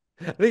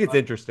think it's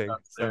interesting.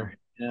 So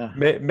yeah,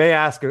 may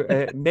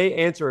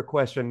answer a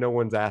question no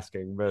one's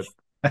asking, but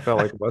I felt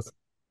like it was.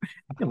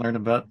 You can learn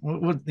about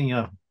what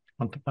the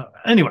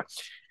anyway.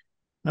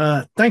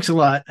 Thanks a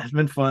lot. It's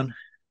been fun.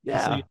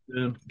 Yeah.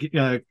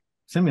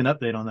 Send me an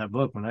update on that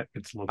book when that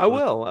gets looked. I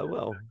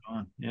will.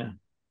 Yeah.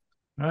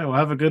 All right. Well,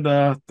 have a good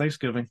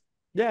Thanksgiving.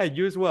 Yeah,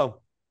 you as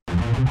well.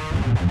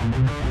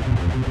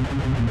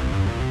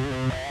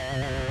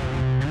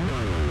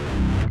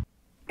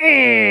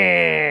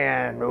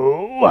 And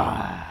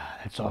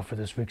that's all for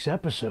this week's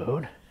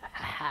episode.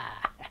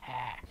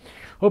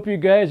 Hope you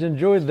guys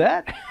enjoyed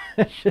that.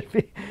 Should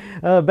be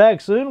back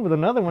soon with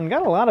another one.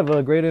 Got a lot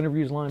of great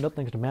interviews lined up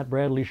thanks to Matt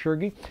Bradley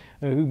Shergi,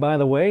 who, by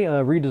the way,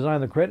 redesigned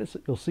the credits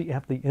that you'll see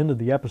at the end of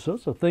the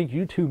episode. So thank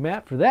you to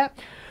Matt for that.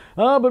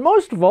 But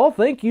most of all,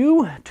 thank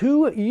you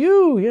to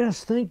you.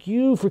 Yes, thank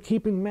you for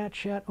keeping Matt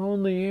Chat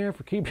on the air,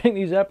 for keeping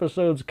these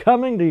episodes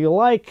coming. Do you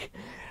like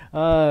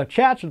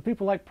chats with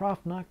people like Prof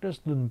Noctis?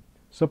 Then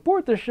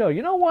support the show.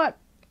 You know what?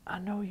 I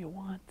know you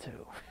want to.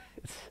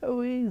 It's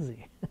so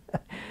easy.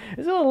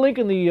 There's a little link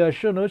in the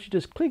show notes. You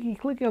just click on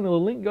the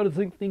little link, go to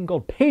the thing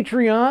called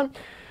Patreon.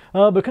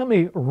 Become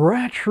a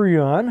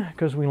Ratrion,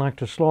 because we like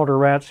to slaughter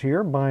rats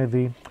here by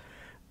the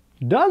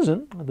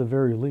dozen at the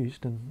very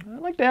least. And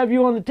I'd like to have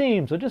you on the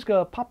team, so just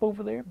go pop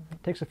over there.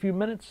 It takes a few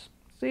minutes.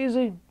 It's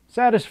easy,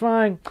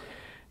 satisfying.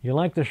 You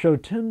like the show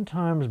 10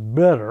 times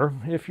better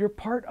if you're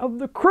part of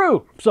the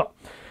crew. So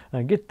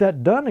get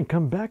that done and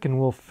come back and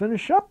we'll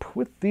finish up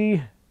with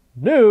the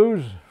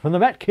news from the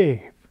Bat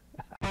Cave.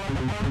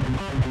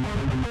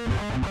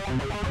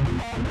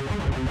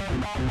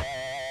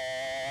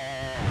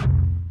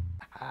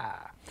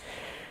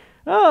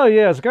 Oh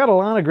yes, got a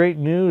lot of great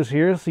news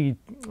here. See,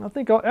 I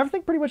think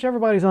pretty much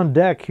everybody's on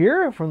deck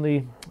here from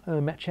the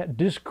Matt Chat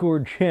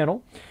Discord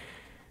channel.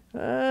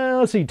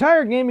 Let's see,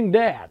 Tired Gaming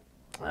Dad.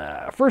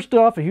 First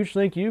off, a huge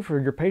thank you for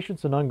your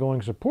patience and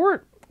ongoing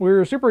support.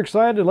 We're super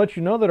excited to let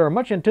you know that our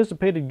much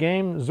anticipated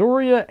game,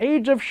 Zoria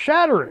Age of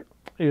Shattering,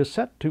 is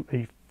set to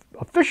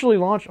officially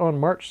launch on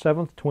March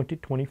 7th,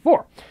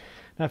 2024.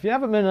 Now, if you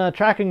haven't been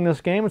tracking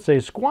this game, it's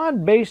a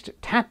squad-based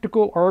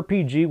tactical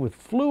RPG with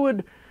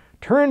fluid,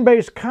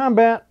 turn-based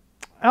combat,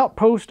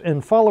 outpost,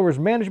 and followers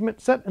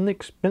management set in the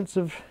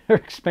expansive,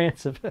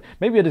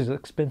 maybe it is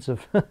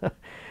expensive,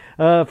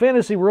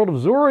 fantasy world of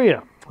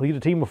Zoria. Lead a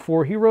team of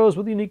 4 heroes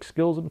with unique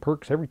skills and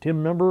perks every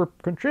team member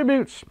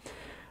contributes.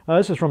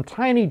 This is from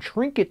Tiny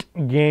Trinket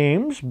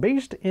Games,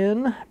 based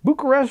in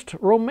Bucharest,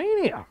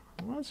 Romania.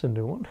 Well, that's a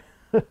new one.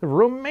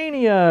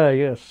 Romania,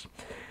 yes.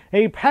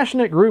 A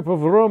passionate group of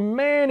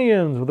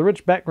Romanians with a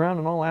rich background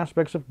in all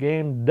aspects of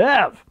game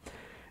dev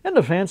and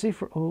a fancy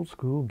for old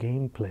school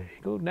gameplay.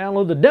 Go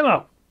download the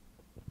demo.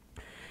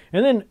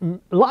 And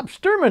then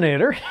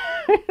Lobsterminator.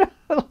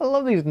 I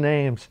love these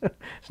names.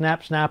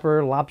 Snap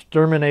Snapper,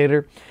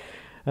 Lobsterminator.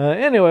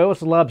 Anyway, what's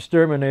the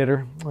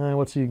Lobsterminator?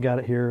 What's you got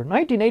it here?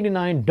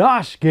 1989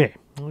 DOS game.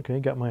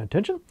 Okay, got my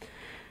attention.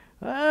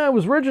 It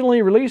was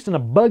originally released in a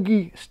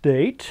buggy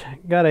state.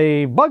 Got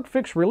a bug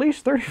fix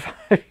release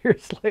 35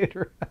 years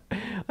later.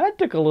 That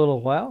took a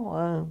little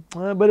while,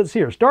 but it's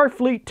here.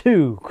 Starfleet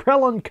 2,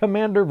 Krellin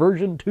Commander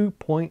version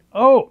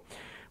 2.0.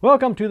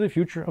 Welcome to the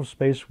future of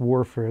space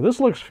warfare.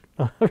 This looks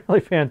really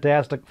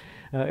fantastic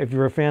if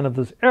you're a fan of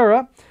this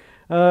era.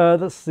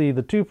 Let's see,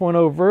 the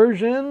 2.0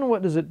 version,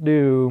 what does it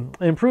do?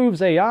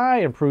 Improves AI,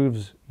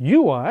 improves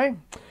UI,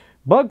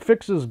 bug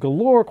fixes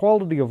galore,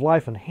 quality of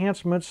life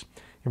enhancements,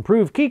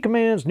 improve key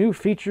commands, new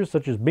features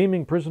such as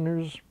beaming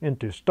prisoners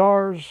into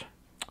stars.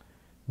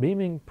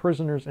 Beaming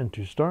prisoners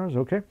into stars,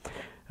 okay.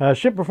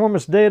 Ship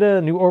performance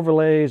data, new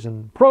overlays,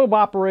 and probe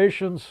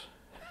operations.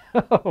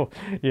 Oh,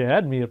 you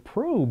had me at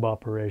probe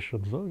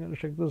operations. Oh, I gotta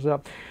check this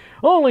out.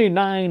 Only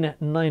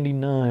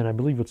 $9.99. I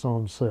believe it's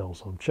on sale,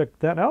 so check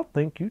that out.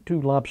 Thank you to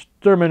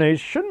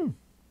Lobstermination.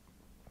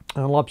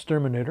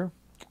 Lobsterminator.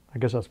 I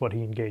guess that's what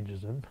he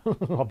engages in.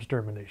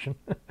 Lobstermination.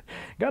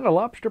 Got a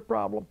lobster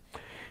problem.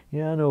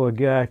 Yeah, I know a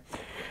guy.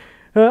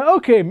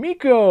 Okay,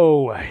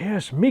 Miko.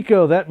 Yes,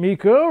 Miko. That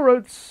Miko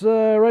writes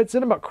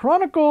in about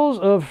Chronicles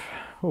of,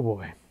 oh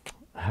boy,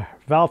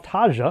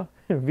 Vaeltaja.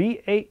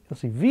 V-A-E-L-T-A-J-A.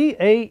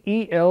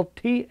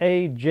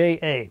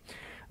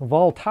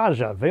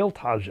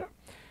 Vaeltaja.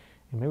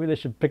 Maybe they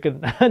should pick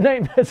a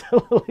name that's a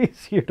little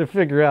easier to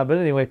figure out. But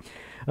anyway,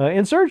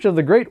 In Search of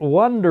the Great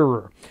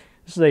Wanderer.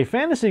 This is a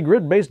fantasy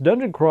grid-based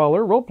dungeon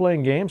crawler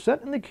role-playing game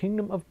set in the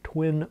kingdom of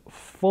Twin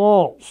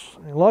Falls.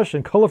 A lush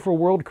and colorful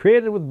world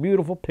created with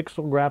beautiful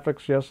pixel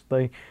graphics. Yes,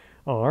 they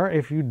are,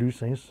 if you do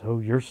say so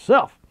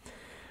yourself.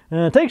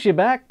 It takes you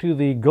back to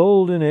the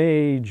golden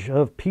age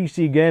of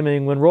PC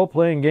gaming when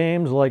role-playing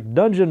games like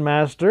Dungeon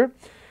Master,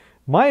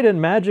 Might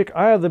and Magic,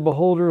 Eye of the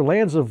Beholder,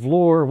 Lands of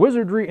Lore,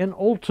 Wizardry, and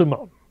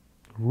Ultima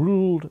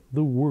ruled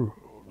the world.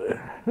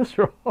 These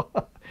are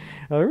all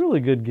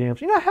really good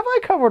games. You know, have I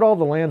covered all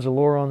the Lands of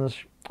Lore on this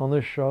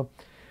show?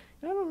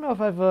 I don't know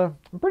if I'm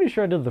pretty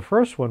sure I did the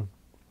first one.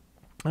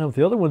 I don't know if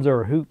the other ones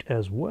are a hoot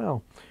as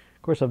well.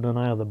 Of course, I've done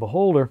Eye of the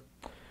Beholder.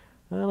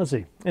 Let's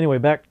see. Anyway,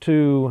 back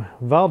to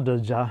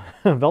Vaeltaja,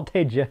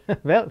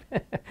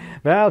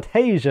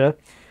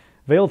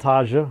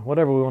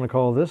 whatever we want to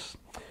call this.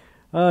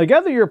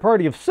 Gather your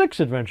party of 6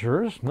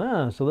 adventurers.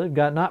 So they've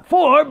got not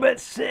 4, but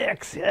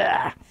 6.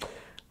 Yeah.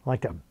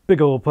 Like a big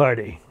old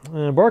party.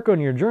 Embark on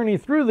your journey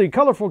through the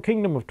colorful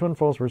kingdom of Twin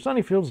Falls, where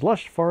sunny fields,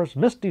 lush forests,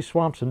 misty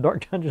swamps, and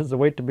dark dungeons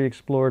await to be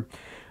explored.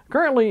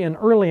 Currently in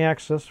early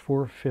access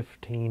for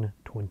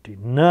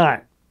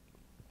 $15.29.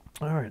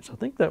 All right, so I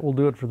think that will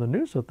do it for the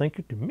news. So thank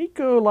you to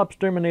Miko,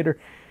 Lobsterminator,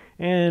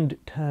 and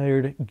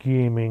Tired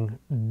Gaming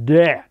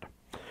Dad.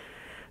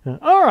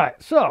 All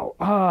right, so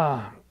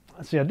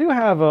let's see. I do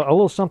have a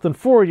little something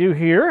for you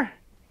here.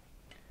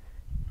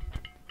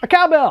 A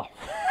cowbell.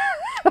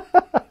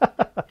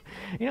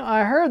 You know,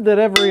 I heard that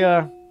every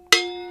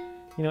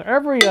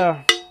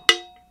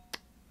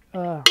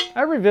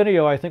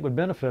video I think would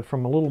benefit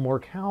from a little more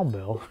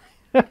cowbell.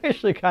 I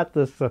actually got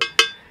this.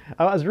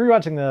 I was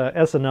rewatching the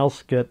SNL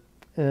skit.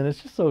 And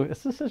it's just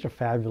such a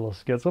fabulous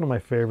skit. It's one of my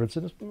favorites.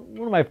 It's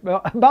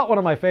about one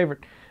of my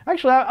favorite.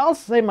 Actually, I'll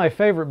say my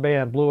favorite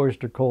band, Blue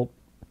Oyster Cult.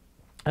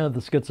 The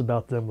skits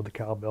about them with the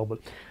cowbell. But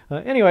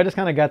anyway, I just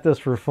kind of got this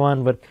for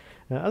fun. But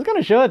I was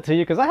going to show it to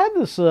you because I had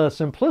this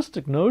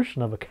simplistic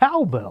notion of a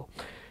cowbell.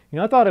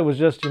 I thought it was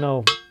just,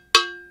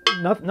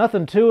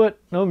 nothing to it,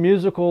 no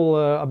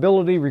musical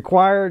ability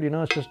required.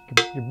 It's just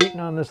you're beating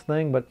on this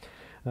thing. But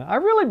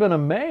I've really been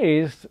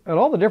amazed at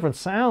all the different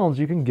sounds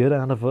you can get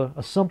out of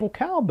a simple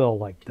cowbell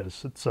like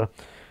this. It's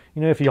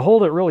if you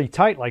hold it really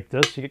tight like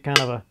this, you get kind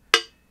of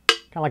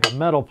like a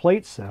metal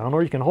plate sound,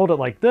 or you can hold it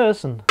like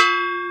this and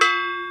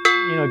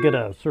get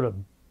a sort of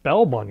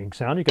bell bunging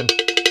sound. You can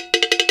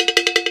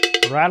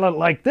rattle it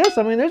like this.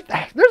 I mean,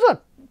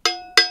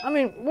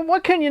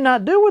 what can you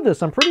not do with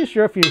this? I'm pretty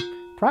sure if you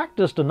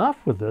practiced enough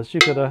with this, you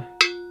could,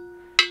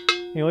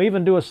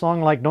 even do a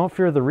song like "Don't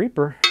Fear the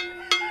Reaper."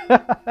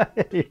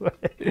 Anyway,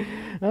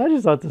 I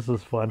just thought this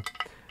was fun.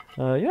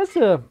 If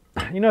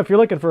you're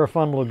looking for a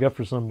fun little gift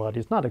for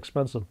somebody, it's not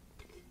expensive,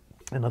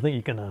 and I think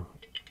you can,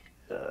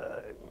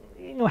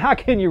 how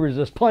can you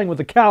resist playing with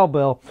the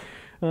cowbell?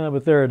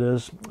 But there it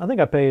is. I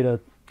think I paid, I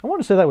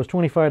want to say that was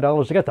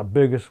 $25. I got the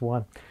biggest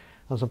one.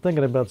 I'm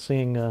thinking about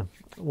seeing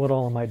what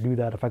all I might do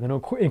that, if I can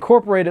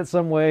incorporate it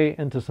some way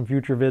into some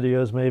future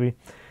videos maybe.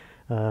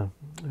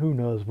 Who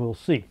knows, we'll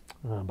see.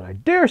 But I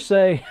dare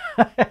say,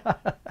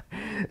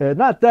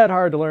 not that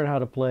hard to learn how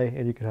to play,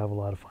 and you can have a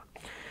lot of fun.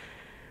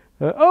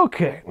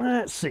 Okay,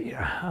 let's see. So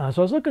I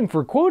was looking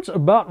for quotes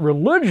about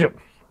religion,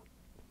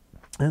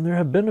 and there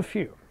have been a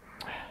few.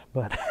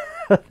 But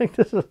I think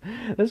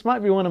this might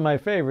be one of my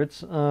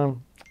favorites.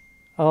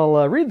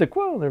 I'll read the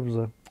quote. There was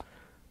a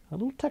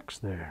little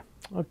text there.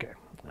 Okay,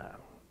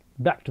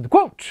 back to the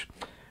quote.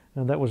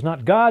 And that was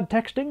not God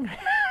texting.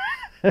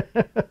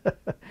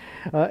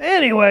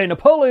 Anyway,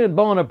 Napoleon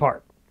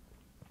Bonaparte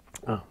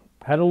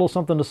had a little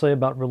something to say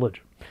about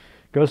religion.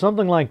 Goes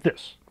something like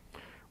this: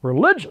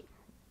 religion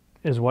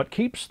is what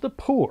keeps the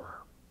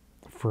poor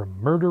from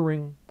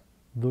murdering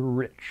the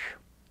rich.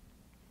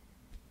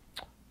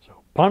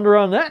 So ponder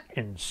on that,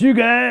 and see you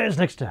guys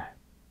next time.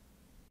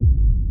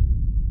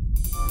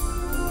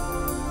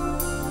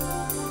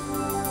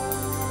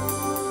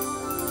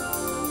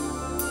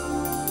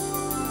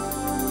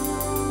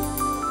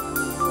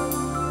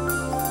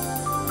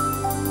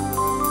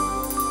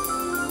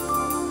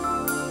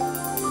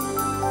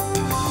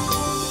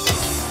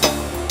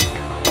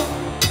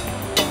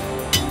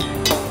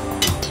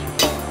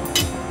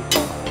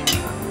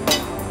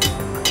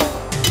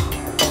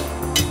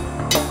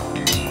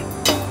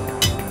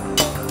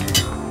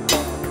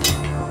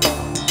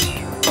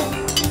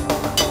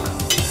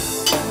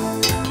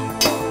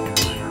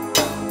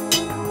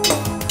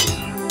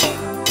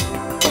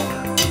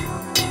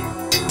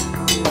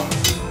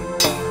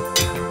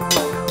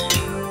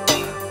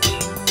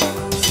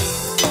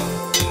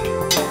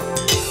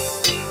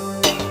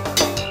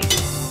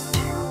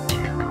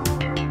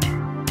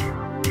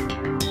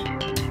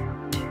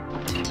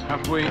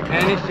 Have we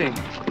anything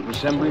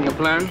resembling a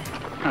plan?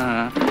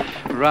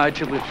 Right,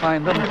 till we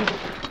find them,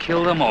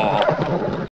 kill them all.